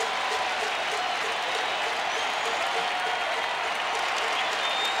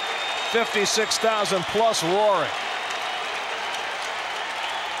 $56,000 plus roaring.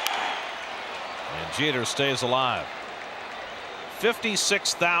 And Jeter stays alive.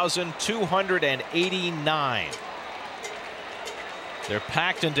 56,289. They're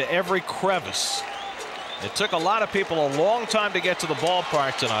packed into every crevice. It took a lot of people a long time to get to the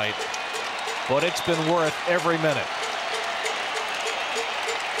ballpark tonight, but it's been worth every minute.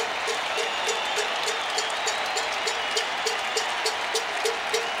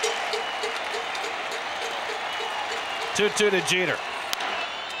 Two to Jeter.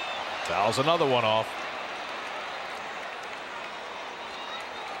 Fouls another one off.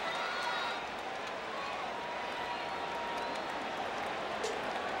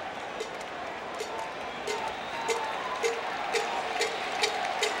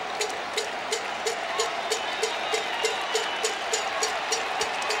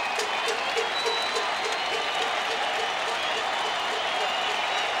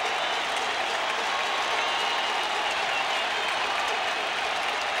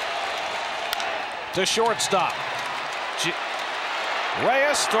 To shortstop.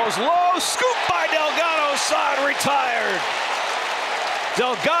 Reyes throws low, scoop by Delgado, side retired.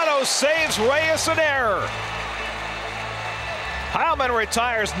 Delgado saves Reyes an error. Heilman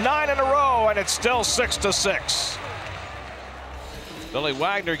retires 9 in a row, and it's still 6-6. Billy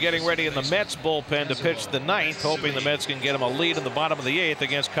Wagner getting ready in the Mets bullpen to pitch the 9th, hoping the Mets can get him a lead in the bottom of the 8th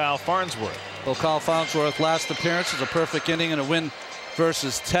against Kyle Farnsworth. Well, Kyle Farnsworth last appearance is a perfect inning and a win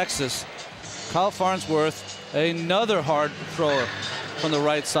versus Texas. Kyle Farnsworth, another hard thrower from the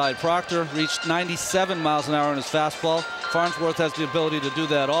right side. Proctor reached 97 miles an hour in his fastball. Farnsworth has the ability to do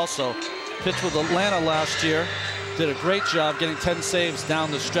that also. Pitched with Atlanta last year. Did a great job getting 10 saves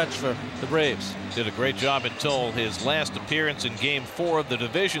down the stretch for the Braves. Did a great job until his last appearance in Game 4 of the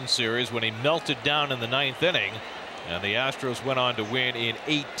division series when he melted down in the 9th inning. And the Astros went on to win in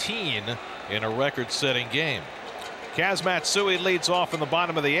 18 in a record-setting game. Kaz Matsui leads off in the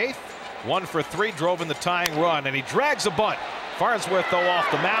bottom of the 8th. 1 for 3, drove in the tying run, and he drags a bunt. Farnsworth, though, off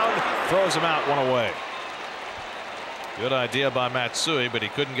the mound, throws him out, 1 away. Good idea by Matsui, but he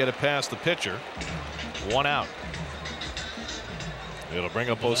couldn't get it past the pitcher. 1 out. It'll bring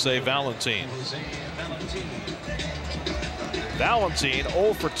up Jose Valentin. Valentin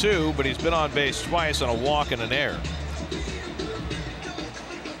 0 for 2, but he's been on base twice on a walk and an error.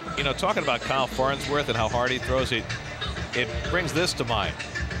 You know, talking about Kyle Farnsworth and how hard he throws, it brings this to mind.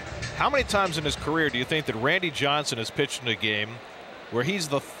 How many times in his career do you think that Randy Johnson has pitched in a game where he's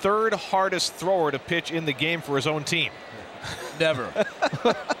the 3rd hardest thrower to pitch in the game for his own team? Never.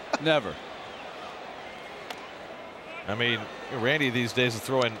 Never. I mean, Randy these days is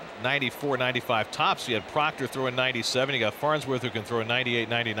throwing 94, 95 tops. You had Proctor throwing 97. You got Farnsworth who can throw 98,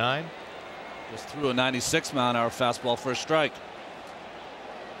 99. Just threw a 96-mile-an-hour fastball for a strike.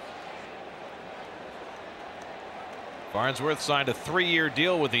 Farnsworth signed a 3-year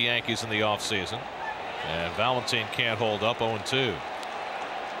deal with the Yankees in the offseason. And Valentin can't hold up. 0-2.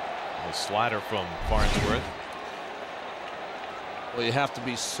 A slider from Farnsworth. Well, you have to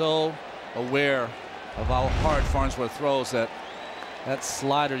be so aware of how hard Farnsworth throws that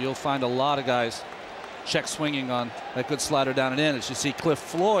slider. You'll find a lot of guys check swinging on that good slider down and in. As you see Cliff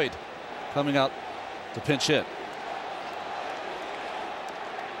Floyd coming out to pinch hit.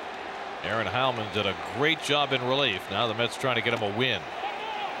 Aaron Heilman did a great job in relief. Now the Mets trying to get him a win.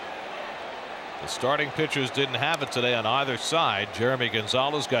 The starting pitchers didn't have it today on either side. Jeremy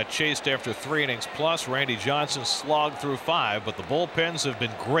Gonzalez got chased after 3 innings plus. Randy Johnson slogged through 5, but the bullpens have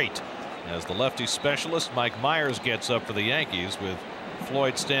been great as the lefty specialist Mike Myers gets up for the Yankees with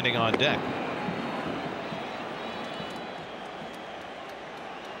Floyd standing on deck.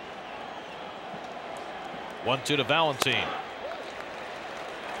 One-two to Valentine.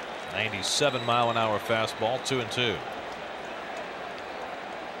 97-mile-an-hour fastball. 2-2.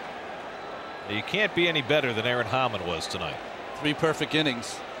 You can't be any better than Aaron Howman was tonight. 3 perfect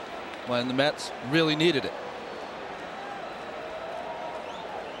innings when the Mets really needed it.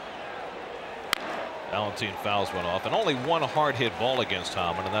 Valentine fouls one off, and only one hard hit ball against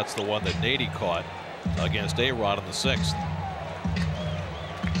Howman, and that's the one that Nady caught against A-Rod in the 6th.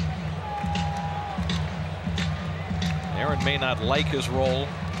 Aaron may not like his role,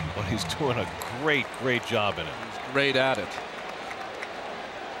 but he's doing a great job in it. He's great at it.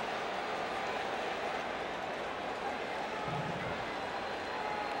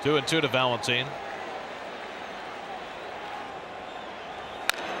 Two and 2 to Valentine.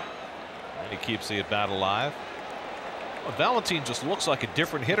 And he keeps the at-bat alive. Well, Valentine just looks like a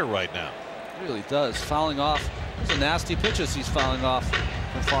different hitter right now. He really does. Fouling off. Those are nasty pitches he's fouling off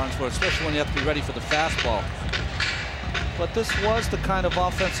from Farnsworth, especially when you have to be ready for the fastball. But this was the kind of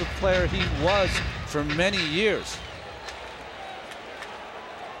offensive player he was for many years.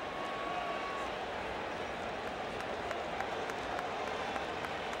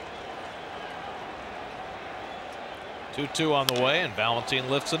 Two on the way, and Valentine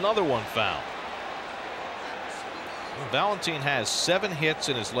lifts another one foul. Well, Valentine has 7 hits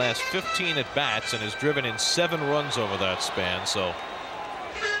in his last 15 at bats and has driven in 7 runs over that span, so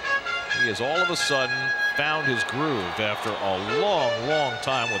he has all of a sudden found his groove after a long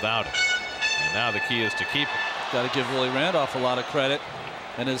time without it. And now the key is to keep it. Got to give Willie Randolph a lot of credit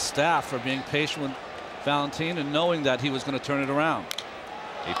and his staff for being patient with Valentine and knowing that he was going to turn it around.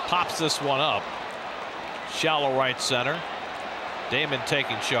 He pops this one up. Shallow right center. Damon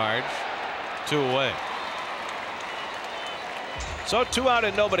taking charge. 2 away. So 2 out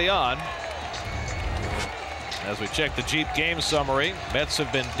and nobody on. As we check the Jeep game summary, Mets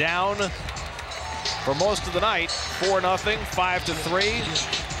have been down for most of the night. 4-0, 5-3,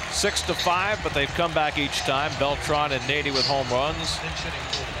 6-5, but they've come back each time. Beltran and Nady with home runs.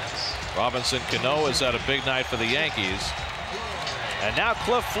 Robinson Cano has had a big night for the Yankees. And now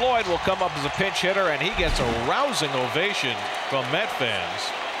Cliff Floyd will come up as a pinch hitter, and he gets a rousing ovation from Met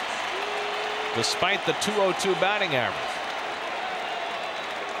fans despite the .202 batting average.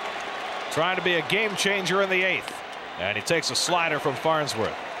 Trying to be a game changer in the 8th, and he takes a slider from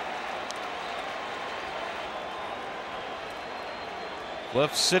Farnsworth.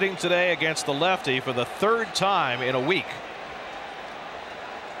 Cliff sitting today against the lefty for the 3rd time in a week.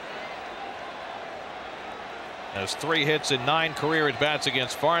 Has 3 hits and 9 career at bats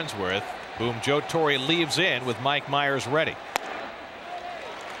against Farnsworth, whom Joe Torre leaves in with Mike Myers ready.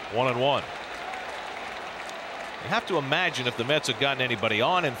 1-1. You have to imagine if the Mets had gotten anybody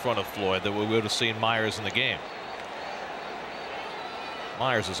on in front of Floyd that we would have seen Myers in the game.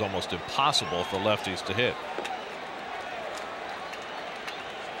 Myers is almost impossible for lefties to hit.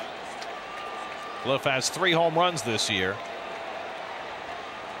 Cliff has 3 home runs this year.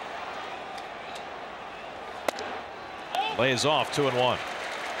 Lays off 2-1.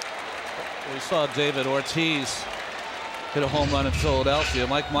 We saw David Ortiz hit a home run in Philadelphia.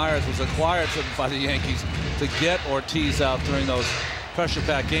 Mike Myers was acquired by the Yankees to get Ortiz out during those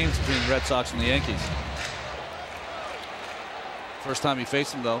pressure-packed games between the Red Sox and the Yankees. First time he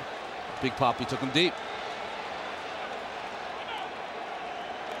faced him, though, Big Papi took him deep.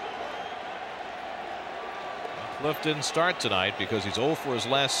 Cliff didn't start tonight because he's 0 for his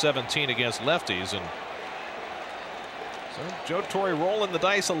last 17 against lefties, and so Joe Torre rolling the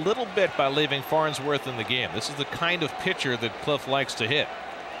dice a little bit by leaving Farnsworth in the game. This is the kind of pitcher that Cliff likes to hit.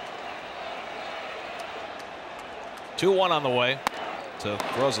 2-1 on the way.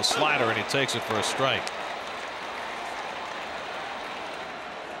 Throws a slider and he takes it for a strike.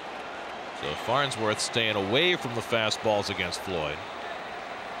 So Farnsworth staying away from the fastballs against Floyd.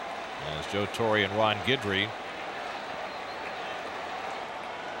 As Joe Torre and Ron Guidry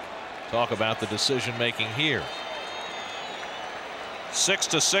talk about the decision making here.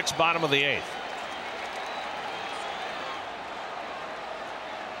 6-6, bottom of the 8th.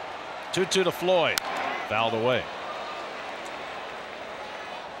 2-2 to Floyd. Fouled away.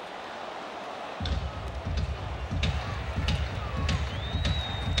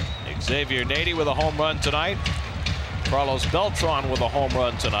 Xavier Nady with a home run tonight. Carlos Beltran with a home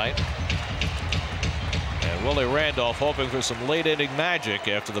run tonight. And Willie Randolph hoping for some late inning magic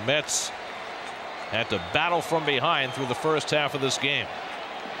after the Mets had to battle from behind through the first half of this game.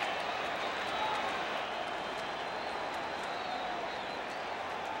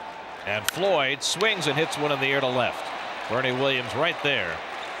 And Floyd swings and hits one in the air to left. Bernie Williams right there.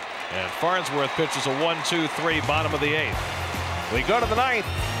 And Farnsworth pitches a 1-2-3 bottom of the 8th. We go to the 9th.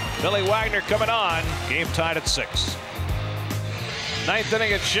 Billy Wagner coming on. Game tied at 6. 9th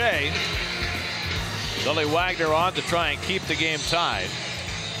inning at Shea. Billy Wagner on to try and keep the game tied.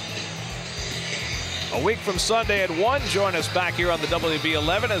 A week from Sunday at 1, join us back here on the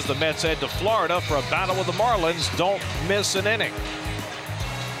WB11 as the Mets head to Florida for a battle with the Marlins. Don't miss an inning.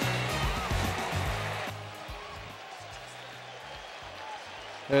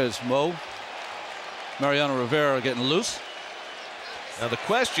 There's Mo. Mariano Rivera getting loose. Now the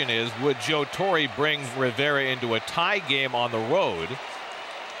question is, would Joe Torre bring Rivera into a tie game on the road?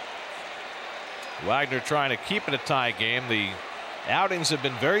 Wagner trying to keep it a tie game. The outings have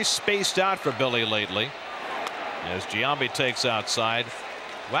been very spaced out for Billy lately as Giambi takes outside.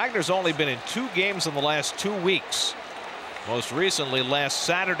 Wagner's only been in 2 games in the last 2 weeks. Most recently last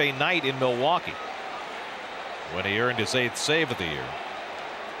Saturday night in Milwaukee when he earned his 8th save of the year.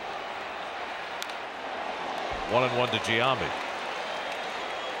 1-1 to Giambi.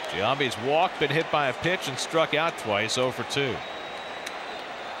 Giambi's walked, been hit by a pitch, and struck out twice. 0 for 2.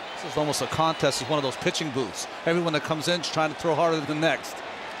 This is almost a contest. It's one of those pitching booths. Everyone that comes in is trying to throw harder than the next.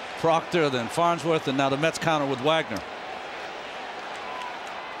 Proctor, then Farnsworth, and now the Mets counter with Wagner.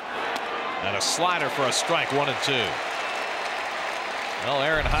 And a slider for a strike. 1-2. Well,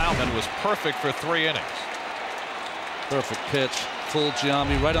 Aaron Heilman was perfect for 3 innings. Perfect pitch. Full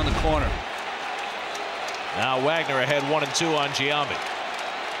Giambi right on the corner. Now Wagner ahead 1-2 on Giambi.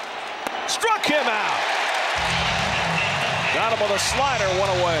 Struck him out. Got him with a slider, 1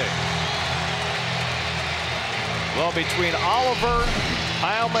 away. Well, between Oliver,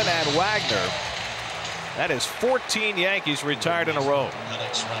 Heilman, and Wagner, that is 14 Yankees retired in a row.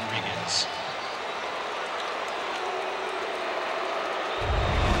 Alex Rodriguez.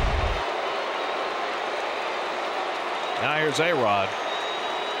 Now here's A-Rod.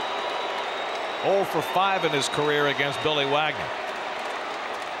 0 for 5 in his career against Billy Wagner.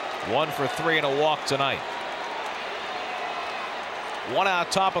 1 for 3 and a walk tonight. 1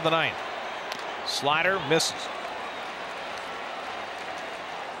 out top of the 9th. Slider misses.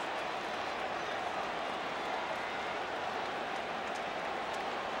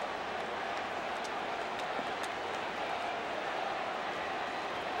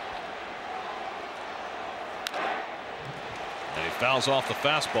 And he fouls off the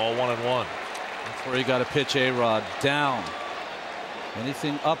fastball. 1-1. That's where you got to pitch A-Rod down.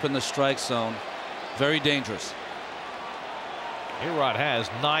 Anything up in the strike zone, very dangerous. A-Rod has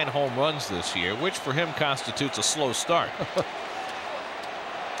 9 home runs this year, which for him constitutes a slow start.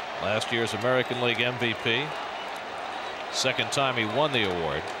 Last year's American League MVP. Second time he won the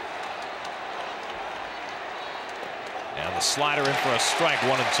award. And the slider in for a strike.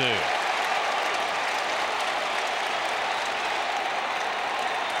 1-2.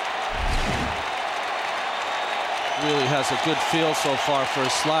 Really has a good feel so far for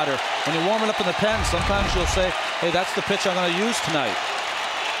his slider. When you're warming up in the pen, sometimes you'll say, hey, that's the pitch I'm going to use tonight.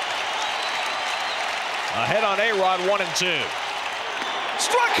 Ahead on A-Rod. 1-2.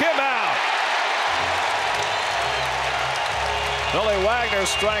 Struck him out. Billy Wagner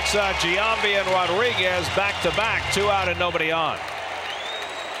strikes out Giambi and Rodriguez back to back. 2 out and nobody on.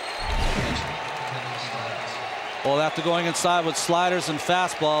 Well, after going inside with sliders and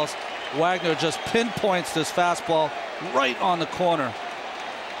fastballs, Wagner just pinpoints this fastball right on the corner.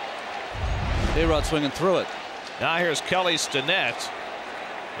 A-Rod swinging through it. Now here's Kelly Stinnett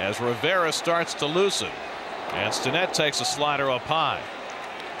as Rivera starts to loosen. And Stinnett takes a slider up high.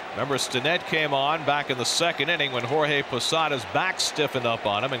 Remember, Stinnett came on back in the 2nd inning when Jorge Posada's back stiffened up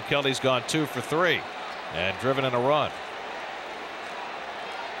on him, and Kelly's gone 2 for 3 and driven in a run.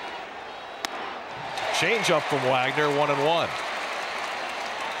 Change up from Wagner. 1-1.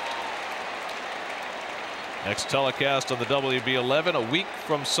 Next telecast on the WB11 a week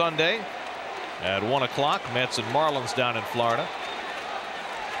from Sunday at 1 o'clock. Mets and Marlins down in Florida.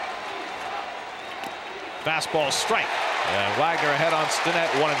 Fastball strike. And Wagner ahead on Stinnett.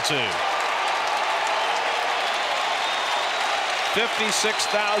 1-2.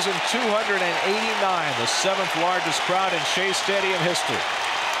 56,289, the 7th largest crowd in Shea Stadium history.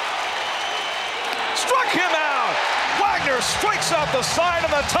 Struck him out. Wagner strikes out the side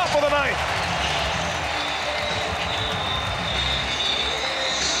on the top of the 9th.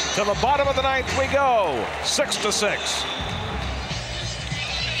 To the bottom of the 9th we go. 6-6.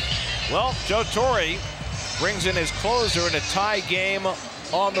 Well, Joe Torre brings in his closer in a tie game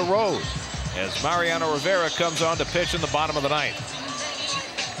on the road. as Mariano Rivera comes on to pitch in the bottom of the ninth.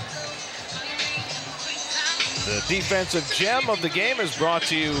 The defensive gem of the game is brought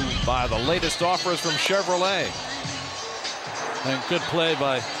to you by the latest offers from Chevrolet. And good play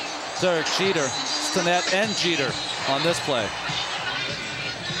by Derek Jeter, Stinnett and Jeter on this play.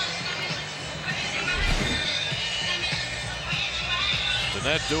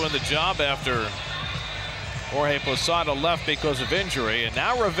 Stinnett doing the job after Jorge Posada left because of injury, and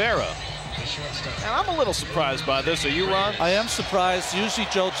now Rivera. Now, I'm a little surprised by this. Are you, Ron? I am surprised. Usually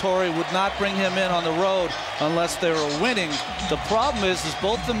Joe Torre would not bring him in on the road unless they were winning. The problem is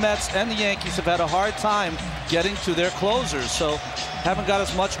both the Mets and the Yankees have had a hard time getting to their closers, so haven't got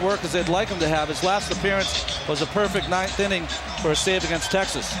as much work as they'd like him to have. His last appearance was a perfect ninth inning for a save against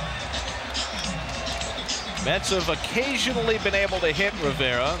Texas. Mets have occasionally been able to hit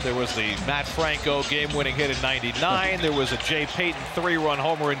Rivera. There was the Matt Franco game-winning hit in '99. There was a Jay Payton 3-run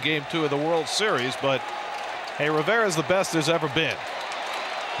homer in Game 2 of the World Series. But, hey, Rivera's the best there's ever been.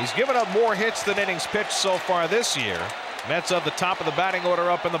 He's given up more hits than innings pitched so far this year. Mets at the top of the batting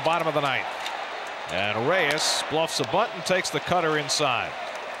order, up in the bottom of the ninth. And Reyes bluffs a bunt and takes the cutter inside.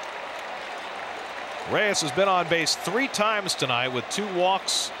 Reyes has been on base 3 times tonight with 2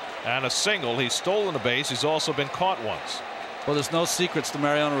 walks and a single. He's stolen a base. He's also been caught once. Well, there's no secrets to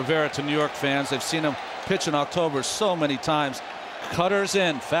Mariano Rivera to New York fans. They've seen him pitch in October so many times. Cutters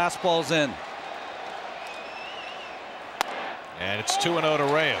in, fastballs in. And it's 2-0 to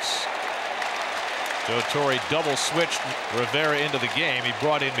Reyes. Joe Torre double switched Rivera into the game. He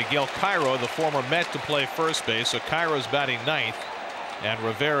brought in Miguel Cairo, the former Met, to play first base. So Cairo's batting 9th and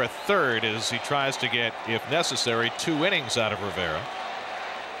Rivera 3rd as he tries to get, if necessary, 2 innings out of Rivera.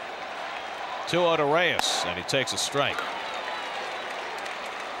 2-0 to Reyes, and he takes a strike.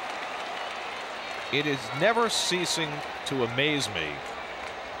 It is never ceasing to amaze me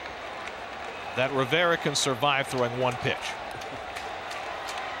that Rivera can survive throwing 1 pitch.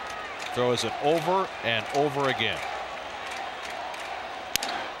 Throws it over and over again.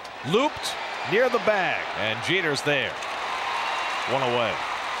 Looped near the bag, and Jeter's there. 1 away.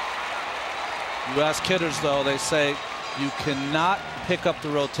 You ask hitters, though, they say you cannot pick up the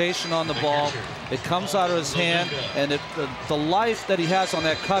rotation on the ball. It comes out of his hand, and the life that he has on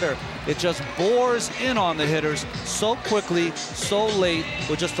that cutter, it just bores in on the hitters so quickly, so late,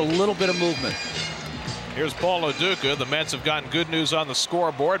 with just a little bit of movement. Here's Paul Lo Duca. The Mets have gotten good news on the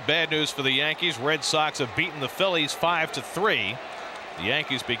scoreboard. Bad news for the Yankees. Red Sox have beaten the Phillies 5-3. The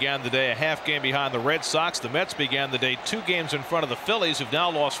Yankees began the day a half game behind the Red Sox. The Mets began the day 2 games in front of the Phillies, who've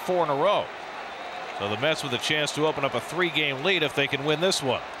now lost 4 in a row. So the Mets with a chance to open up a 3-game lead if they can win this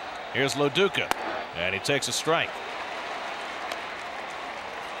one. Here's Lo Duca, and he takes a strike.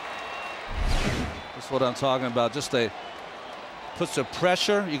 That's what I'm talking about. Just puts the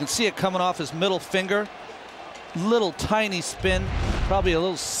pressure. You can see it coming off his middle finger. Little tiny spin, probably a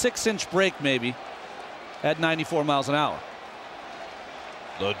little 6-inch break maybe at 94 miles an hour.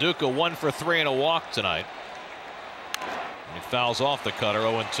 Lo Duca 1 for 3 and a walk tonight. And he fouls off the cutter.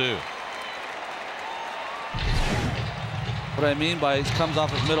 0-2. What I mean by he comes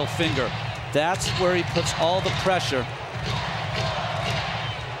off his middle finger, that's where he puts all the pressure.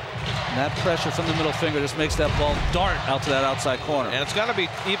 And that pressure from the middle finger just makes that ball dart out to that outside corner. And it's got to be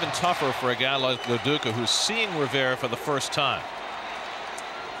even tougher for a guy like Lo Duca, who's seeing Rivera for the first time.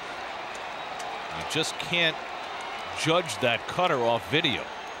 You just can't judge that cutter off video.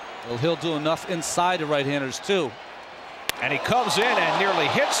 Well, he'll do enough inside to right-handers too. And he comes in and nearly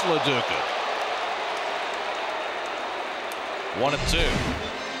hits Lo Duca. 1-2.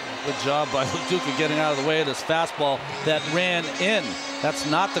 Good job by Lo Duca getting out of the way of this fastball that ran in. That's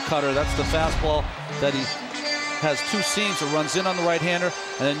not the cutter. That's the fastball that he has 2 seams. It runs in on the right-hander,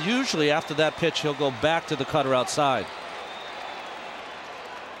 and then usually after that pitch he'll go back to the cutter outside.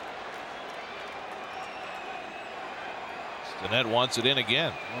 Stinnett wants it in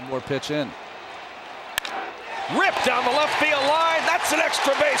again. 1 more pitch in. Ripped down the left field line. That's an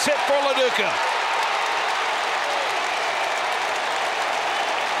extra base hit for Lo Duca.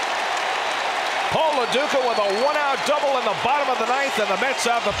 Paul Lo Duca with a 1-out double in the bottom of the 9th, and the Mets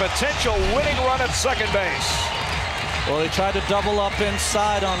have the potential winning run at second base. Well, they tried to double up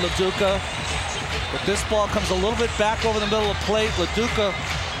inside on Lo Duca, but this ball comes a little bit back over the middle of the plate. Lo Duca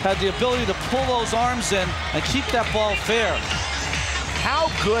had the ability to pull those arms in and keep that ball fair.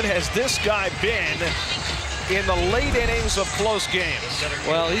 How good has this guy been in the late innings of close games?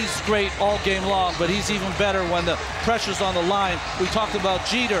 Well, he's great all game long, but he's even better when the pressure's on the line. We talked about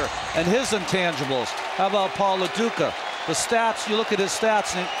Jeter and his intangibles. How about Paul Lo Duca? The stats, you look at his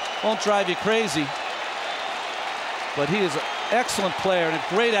stats and it won't drive you crazy, but he is excellent player and a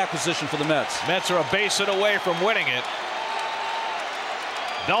great acquisition for the Mets. Mets are a base hit away from winning it.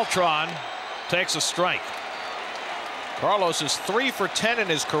 Beltran takes a strike. Carlos is 3 for 10 in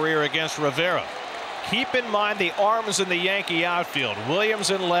his career against Rivera. Keep in mind the arms in the Yankee outfield.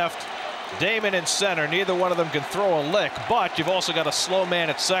 Williams in left, Damon in center. Neither one of them can throw a lick, but you've also got a slow man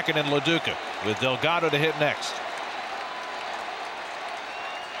at second in LaDuca with Delgado to hit next.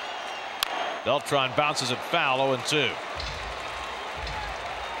 Beltran bounces it foul, 0-2.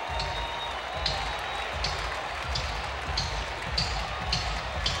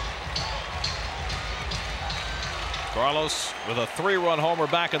 Carlos with a 3-run homer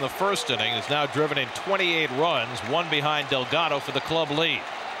back in the first inning is now driven in 28 runs, one behind Delgado for the club lead.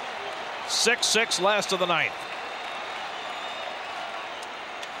 6-6 last of the ninth.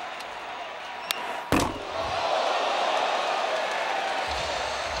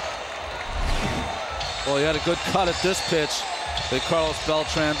 Well, he had a good cut at this pitch. But Carlos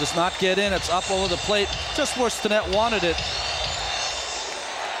Beltran does not get in. It's up over the plate. Just where Stinnett wanted it.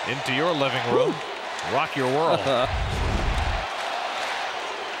 Into your living room. Rock your world.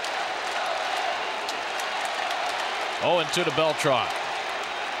 Oh, and 2 to Beltran.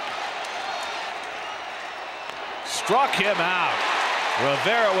 Struck him out.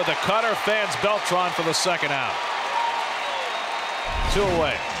 Rivera with a cutter fans Beltran for the second out. 2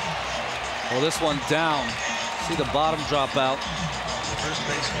 away. Well, this one down. See the bottom drop out.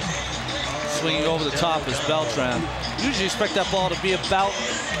 Swinging over the top is Beltran. Usually expect that ball to be about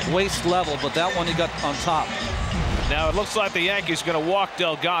waist level, but that one he got on top. Now it looks like the Yankees are going to walk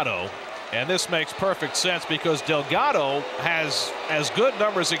Delgado, and this makes perfect sense because Delgado has as good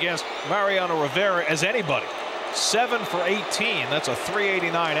numbers against Mariano Rivera as anybody. 7 for 18. That's a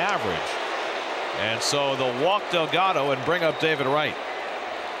 .389 average. And so they'll walk Delgado and bring up David Wright.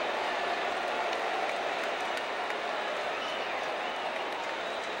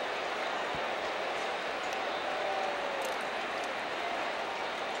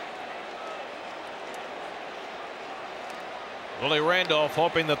 Willie Randolph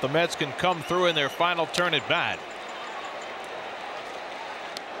hoping that the Mets can come through in their final turn at bat.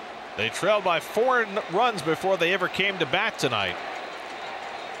 They trailed by 4 runs before they ever came to bat tonight.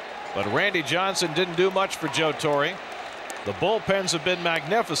 But Randy Johnson didn't do much for Joe Torre. The bullpens have been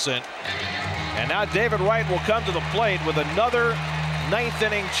magnificent. And now David Wright will come to the plate with another 9th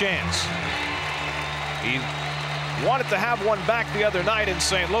inning chance. He wanted to have one back the other night in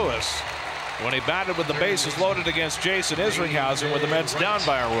St. Louis when he batted with the bases loaded against Jason Isringhausen with the Mets down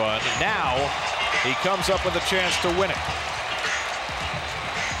by a run. Now he comes up with a chance to win it.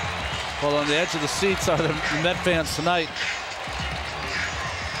 Well, on the edge of the seats are the Met fans tonight.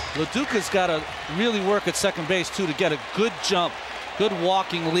 LaDuca's got to really work at second base too to get a good jump, good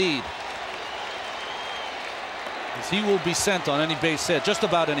walking lead. He will be sent on any base hit, just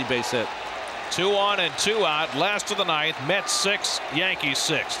about any base hit. 2 on and 2 out, last of the ninth. Mets 6, Yankees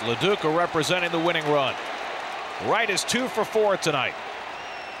 6. LaDuca representing the winning run. Wright is 2 for 4 tonight.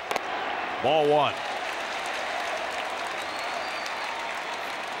 Ball 1.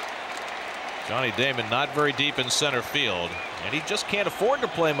 Johnny Damon not very deep in center field, and he just can't afford to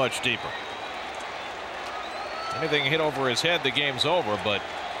play much deeper. Anything hit over his head, the game's over, but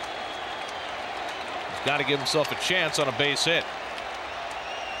he's got to give himself a chance on a base hit.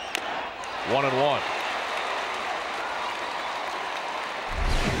 1-1.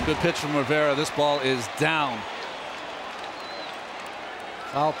 Good pitch from Rivera. This ball is down.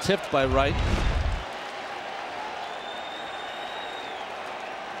 Foul tipped by Wright.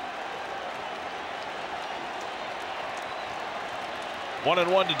 One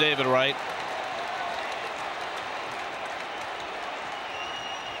and 1 to David Wright.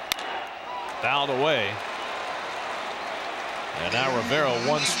 Fouled away. And now Rivera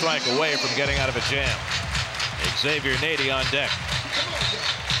 1 strike away from getting out of a jam. Xavier Nady on deck.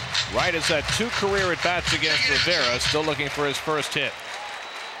 Wright has had 2 career at bats against Rivera, still looking for his first hit.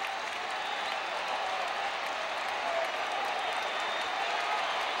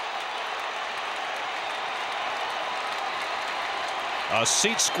 A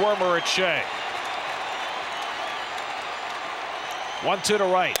seat squirmer at Shea. 1-2 to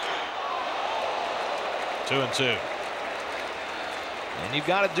Wright. 2-2. And you've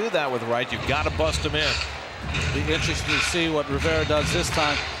got to do that with Wright. You've got to bust him in. Be interesting to see what Rivera does this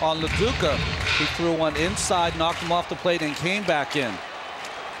time. On LaDuca, he threw one inside, knocked him off the plate, and came back in.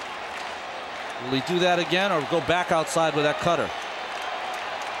 Will he do that again or go back outside with that cutter?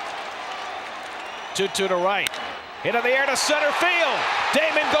 2-2 to Wright. Hit in the air to center field.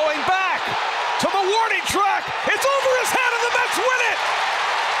 Damon going back to the warning track. It's over his head and the Mets win it.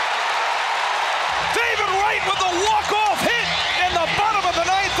 David Wright with the walk-off hit. in the bottom of the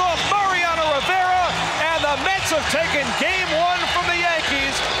ninth off Mariano Rivera, and the Mets have taken Game 1 from the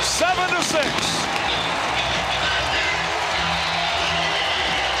Yankees, 7-6.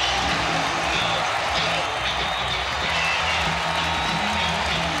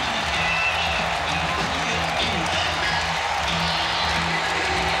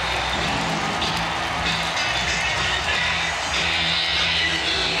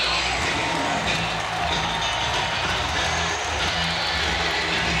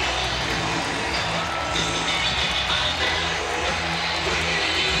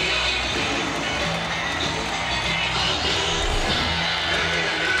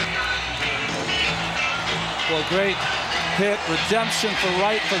 Well, great hit, redemption for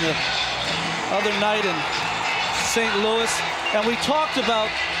Wright for the other night in St. Louis. And we talked about,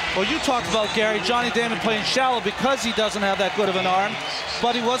 well, you talked about, Gary, Johnny Damon playing shallow because he doesn't have that good of an arm,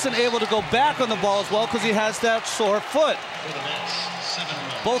 but he wasn't able to go back on the ball as well because he has that sore foot.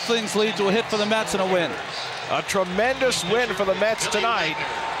 Both things lead to a hit for the Mets and a win. A tremendous win for the Mets tonight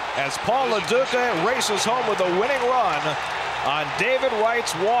as Paul LaDuca races home with a winning run on David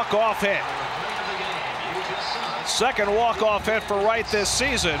Wright's walk-off hit. Second walk-off hit for Wright this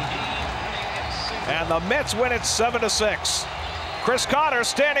season. And the Mets win it 7-6. Chris Connor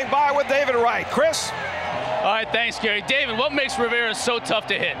standing by with David Wright. Chris? All right, thanks, Gary. David, what makes Rivera so tough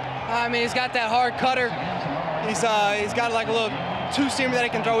to hit? I mean, he's got that hard cutter. He's got like a little two-seamer that he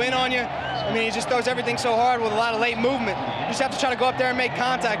can throw in on you. I mean, he just throws everything so hard with a lot of late movement. You just have to try to go up there and make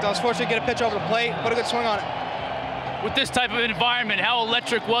contact. I was fortunate to get a pitch over the plate, put a good swing on it. With this type of environment, how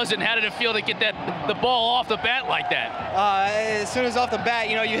electric was it, and how did it feel to get the ball off the bat like that? As soon as off the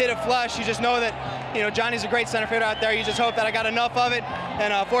bat, you know, you hit it flush, you just know that, you know, Johnny's a great center fielder out there. You just hope that I got enough of it.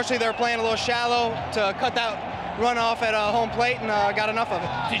 And fortunately, they were playing a little shallow to cut that runoff at home plate, and got enough of it.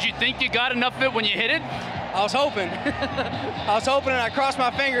 Did you think you got enough of it when you hit it? I was hoping. I was hoping, and I crossed my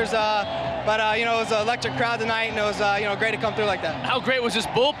fingers. But you know, it was an electric crowd tonight, and it was you know, great to come through like that. How great was this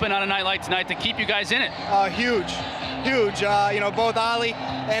bullpen on a night like tonight to keep you guys in it? Huge. Huge. You know, both Ollie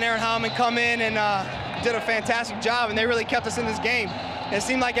and Aaron Howman come in and did a fantastic job, and they really kept us in this game. And it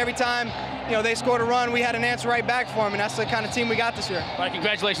seemed like every time, you know, they scored a run, we had an answer right back for them, and that's the kind of team we got this year. All right,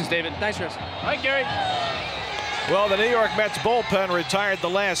 congratulations, David. Thanks, Chris. All right, Gary. Well, the New York Mets bullpen retired the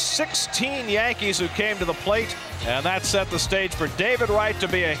last 16 Yankees who came to the plate, and that set the stage for David Wright to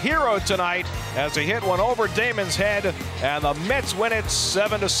be a hero tonight as he hit one over Damon's head, and the Mets win it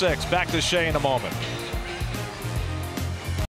 7-6. Back to Shea in a moment.